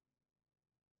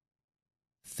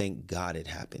 thank God it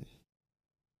happened.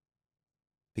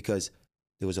 Because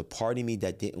there was a part of me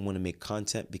that didn't want to make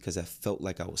content because I felt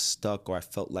like I was stuck, or I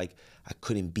felt like I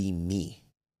couldn't be me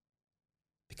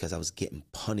because I was getting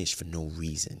punished for no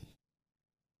reason.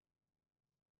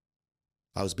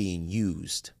 I was being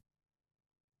used.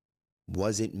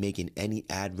 Wasn't making any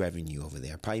ad revenue over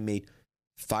there. Probably made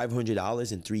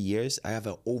 $500 in 3 years. I have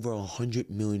over 100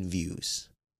 million views.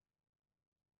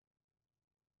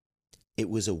 It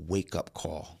was a wake-up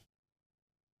call.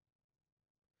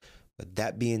 But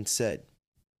that being said,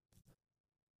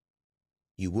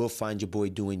 you will find your boy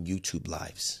doing YouTube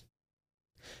lives.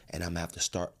 And I'm going to have to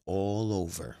start all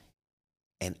over.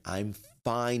 And I'm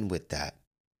fine with that.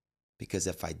 Because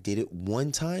if I did it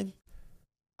one time,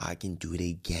 I can do it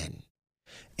again.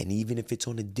 And even if it's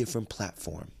on a different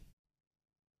platform.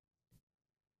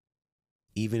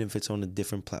 Even if it's on a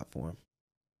different platform.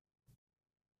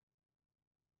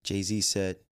 Jay-Z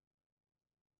said,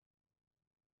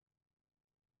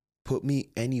 put me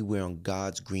anywhere on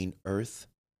God's green earth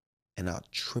and I'll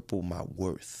triple my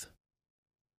worth.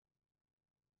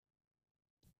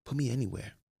 Put me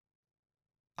anywhere.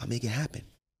 I'll make it happen.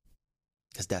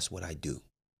 Because that's what I do.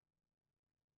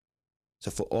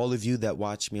 So for all of you that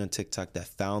watch me on TikTok, that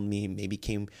found me, maybe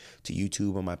came to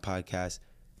YouTube or my podcast,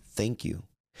 thank you.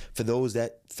 For those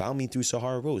that found me through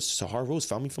Sahara Rose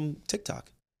found me from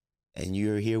TikTok. And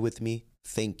you're here with me,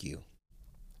 thank you.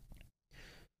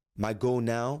 My goal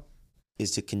now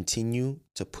is to continue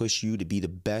to push you to be the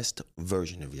best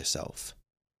version of yourself.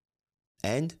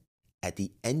 And at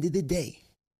the end of the day,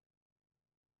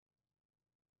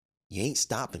 you ain't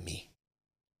stopping me.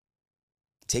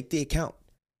 Take the account.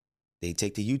 They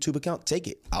take the YouTube account, take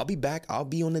it. I'll be back. I'll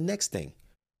be on the next thing.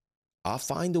 I'll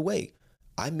find a way.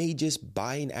 I may just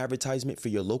buy an advertisement for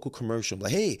your local commercial. I'm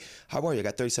like, hey, how are you? I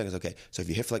got 30 seconds. Okay. So if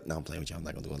you hit flick, no, I'm playing with you. I'm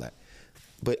not going to do all that.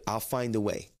 But I'll find a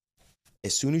way.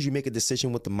 As soon as you make a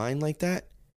decision with the mind like that,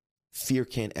 fear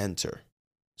can't enter.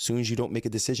 As soon as you don't make a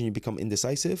decision, you become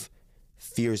indecisive,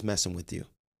 fear is messing with you.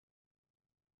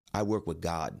 I work with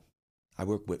God. I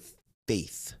work with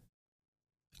faith.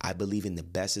 I believe in the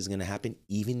best is going to happen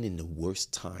even in the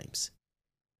worst times.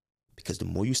 Because the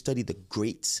more you study the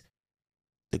greats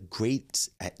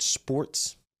at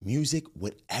sports, music,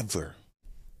 whatever,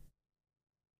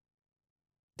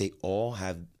 they all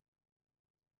have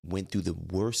went through the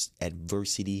worst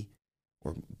adversity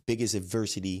or biggest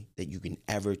adversity that you can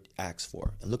ever ask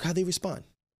for. And look how they respond.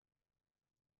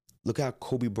 Look how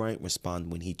Kobe Bryant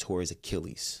responded when he tore his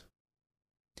Achilles.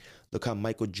 Look how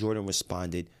Michael Jordan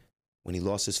responded when he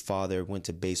lost his father, went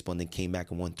to baseball, and then came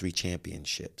back and won 3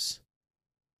 championships.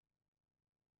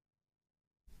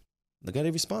 Look how they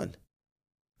respond.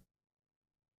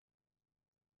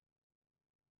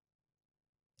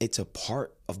 It's a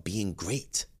part of being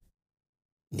great,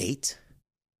 Nate.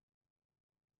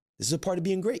 This is a part of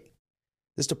being great.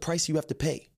 This is the price you have to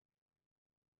pay.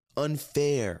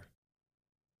 Unfair.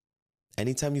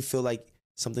 Anytime you feel like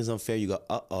something's unfair, you go,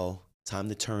 uh-oh, time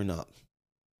to turn up.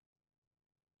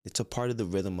 It's a part of the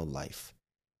rhythm of life.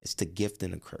 It's the gift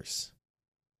and the curse.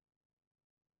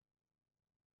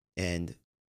 And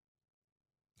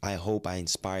I hope I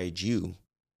inspired you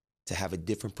to have a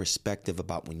different perspective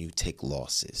about when you take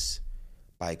losses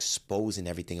by exposing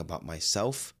everything about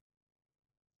myself.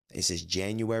 This is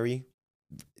January.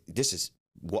 This is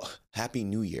what? Happy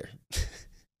New Year,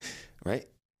 right?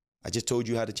 I just told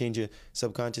you how to change your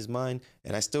subconscious mind,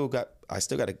 and I still got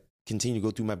to continue to go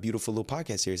through my beautiful little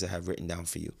podcast series I have written down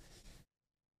for you.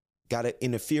 Got to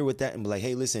interfere with that and be like,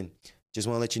 hey, listen, just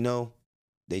want to let you know,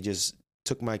 they just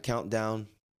took my account down,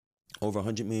 over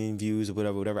 100 million views or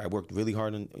whatever. I worked really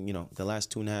hard on, the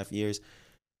last 2.5 years.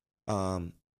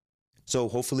 So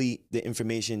hopefully the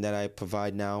information that I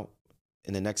provide now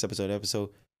in the next episode,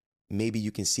 maybe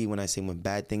you can see when I say when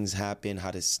bad things happen,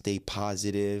 how to stay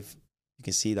positive. You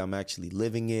can see that I'm actually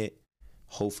living it.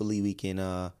 Hopefully we can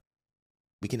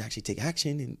actually take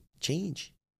action and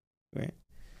change, right?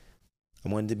 I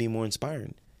wanted to be more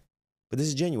inspiring. But this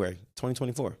is January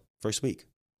 2024, first week.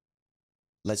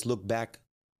 Let's look back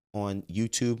on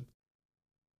YouTube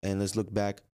and let's look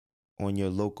back on your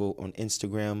local, on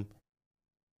Instagram.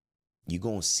 You're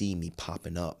going to see me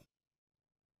popping up.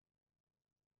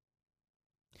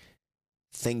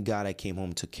 Thank God I came home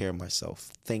and took care of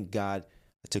myself. Thank God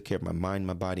I took care of my mind,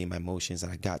 my body, and my emotions,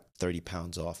 and I got 30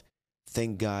 pounds off.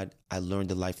 Thank God I learned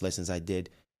the life lessons I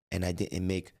did, and I didn't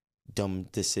make dumb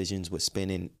decisions with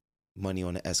spending money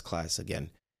on the S-Class again.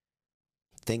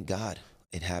 Thank God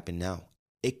it happened now.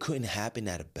 It couldn't happen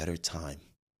at a better time.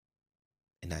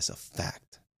 And that's a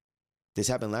fact. This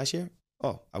happened last year?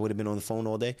 Oh, I would have been on the phone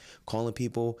all day, calling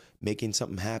people, making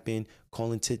something happen,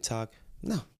 calling TikTok.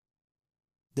 No.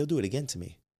 They'll do it again to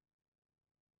me.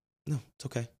 No, it's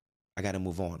okay. I got to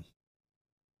move on.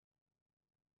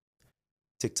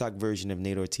 TikTok version of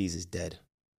Nate Ortiz is dead.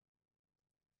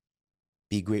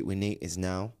 Be Great with Nate is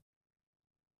now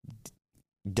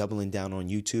doubling down on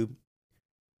YouTube.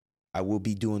 I will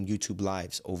be doing YouTube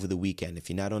lives over the weekend. If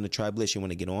you're not on the Tribe list, you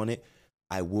want to get on it,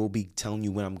 I will be telling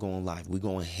you when I'm going live. We're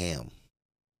going ham.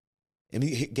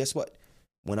 And guess what?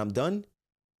 When I'm done,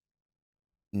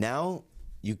 now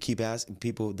you keep asking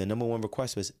people, the number one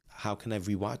request was, how can I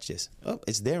rewatch this? Oh,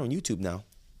 it's there on YouTube now.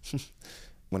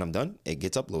 When I'm done, it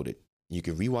gets uploaded. You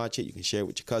can rewatch it. You can share it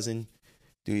with your cousin.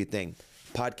 Do your thing.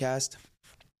 Podcast.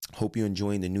 Hope you're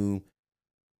enjoying the new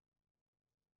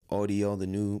audio, the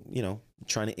new,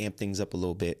 trying to amp things up a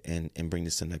little bit and bring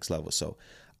this to the next level. So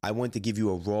I want to give you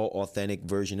a raw, authentic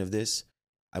version of this.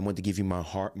 I want to give you my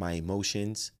heart, my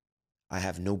emotions. I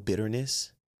have no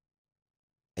bitterness.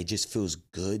 It just feels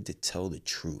good to tell the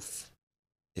truth.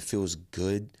 It feels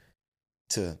good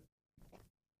to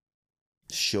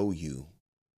show you,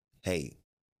 hey,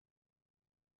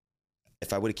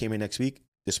 if I would have came here next week,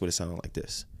 this would have sounded like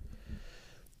this.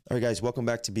 All right, guys, welcome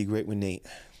back to Be Great with Nate.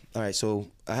 All right, so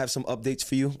I have some updates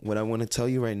for you. What I want to tell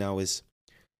you right now is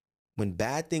when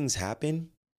bad things happen,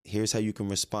 here's how you can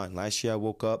respond. Last week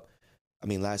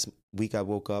I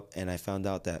woke up and I found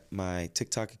out that my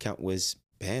TikTok account was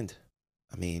banned.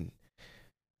 I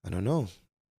don't know.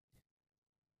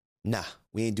 Nah,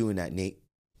 we ain't doing that, Nate.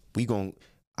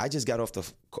 I just got off the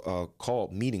call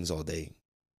meetings all day,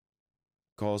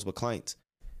 calls with clients.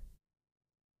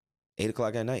 8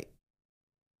 o'clock at night.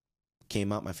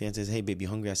 Came out, my fiance says, hey, baby, you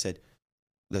hungry? I said,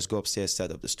 let's go upstairs,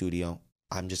 set up the studio.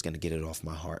 I'm just going to get it off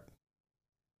my heart.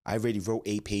 I already wrote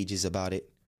 8 pages about it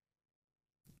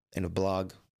in a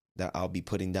blog that I'll be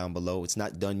putting down below. It's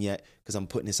not done yet because I'm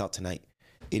putting this out tonight.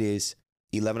 It is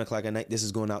 11 o'clock at night. This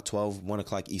is going out 1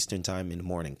 o'clock Eastern time in the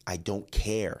morning. I don't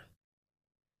care.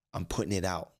 I'm putting it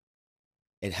out.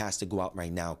 It has to go out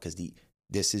right now because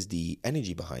this is the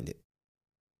energy behind it.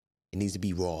 It needs to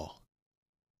be raw.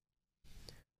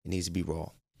 It needs to be raw.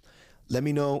 Let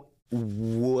me know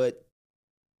what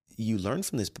you learned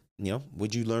from this.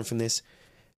 What'd you learn from this?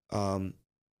 What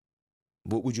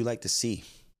would you like to see?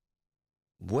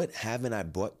 What haven't I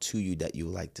brought to you that you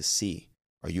would like to see?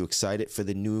 Are you excited for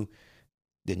the new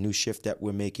shift that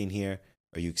we're making here?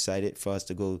 Are you excited for us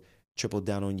to go triple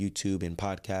down on YouTube and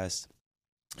podcasts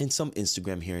and some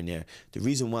Instagram here and there? The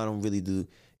reason why I don't really do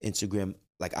Instagram,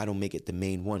 like I don't make it the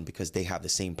main one, because they have the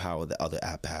same power the other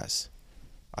app has.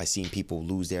 I've seen people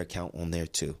lose their account on there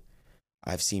too.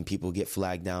 I've seen people get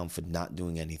flagged down for not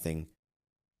doing anything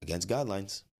against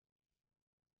guidelines.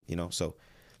 So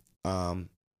I'm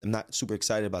not super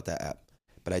excited about that app,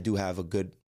 but I do have a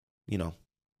good,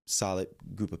 solid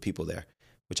group of people there,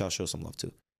 which I'll show some love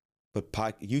to. But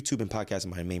YouTube and podcast are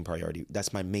my main priority.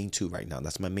 That's my main 2 right now.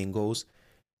 That's my main goals.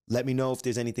 Let me know if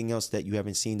there's anything else that you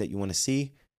haven't seen that you want to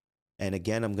see. And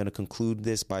again, I'm going to conclude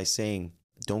this by saying,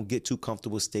 don't get too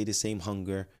comfortable. Stay the same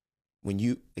hunger. When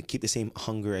you keep the same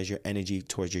hunger as your energy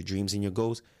towards your dreams and your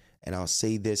goals. And I'll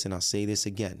say this and I'll say this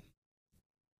again.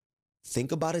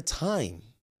 Think about a time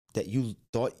that you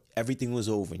thought everything was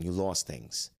over and you lost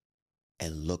things.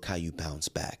 And look how you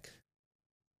bounced back.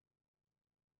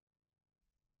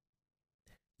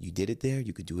 You did it there.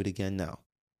 You could do it again now.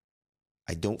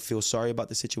 I don't feel sorry about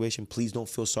the situation. Please don't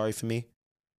feel sorry for me.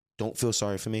 Don't feel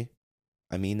sorry for me.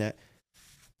 I mean that.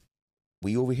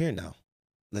 We over here now.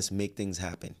 Let's make things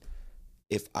happen.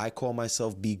 If I call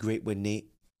myself Be Great with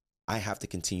Nate, I have to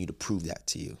continue to prove that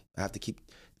to you. I have to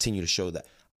continue to show that.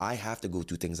 I have to go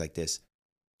through things like this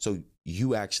so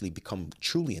you actually become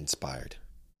truly inspired.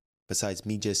 Besides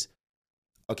me just,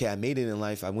 okay, I made it in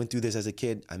life. I went through this as a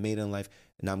kid. I made it in life.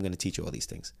 And now I'm going to teach you all these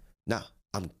things. Nah,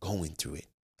 I'm going through it.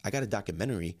 I got a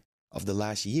documentary of the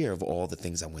last year of all the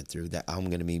things I went through that I'm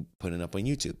going to be putting up on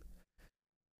YouTube.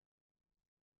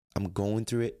 I'm going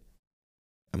through it.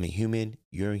 I'm a human.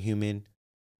 You're a human.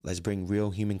 Let's bring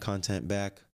real human content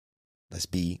back. Let's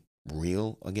be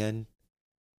real again.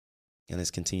 And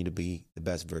let's continue to be the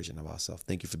best version of ourselves.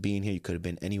 Thank you for being here. You could have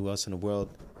been anywhere else in the world,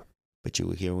 but you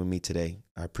were here with me today.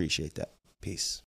 I appreciate that. Peace.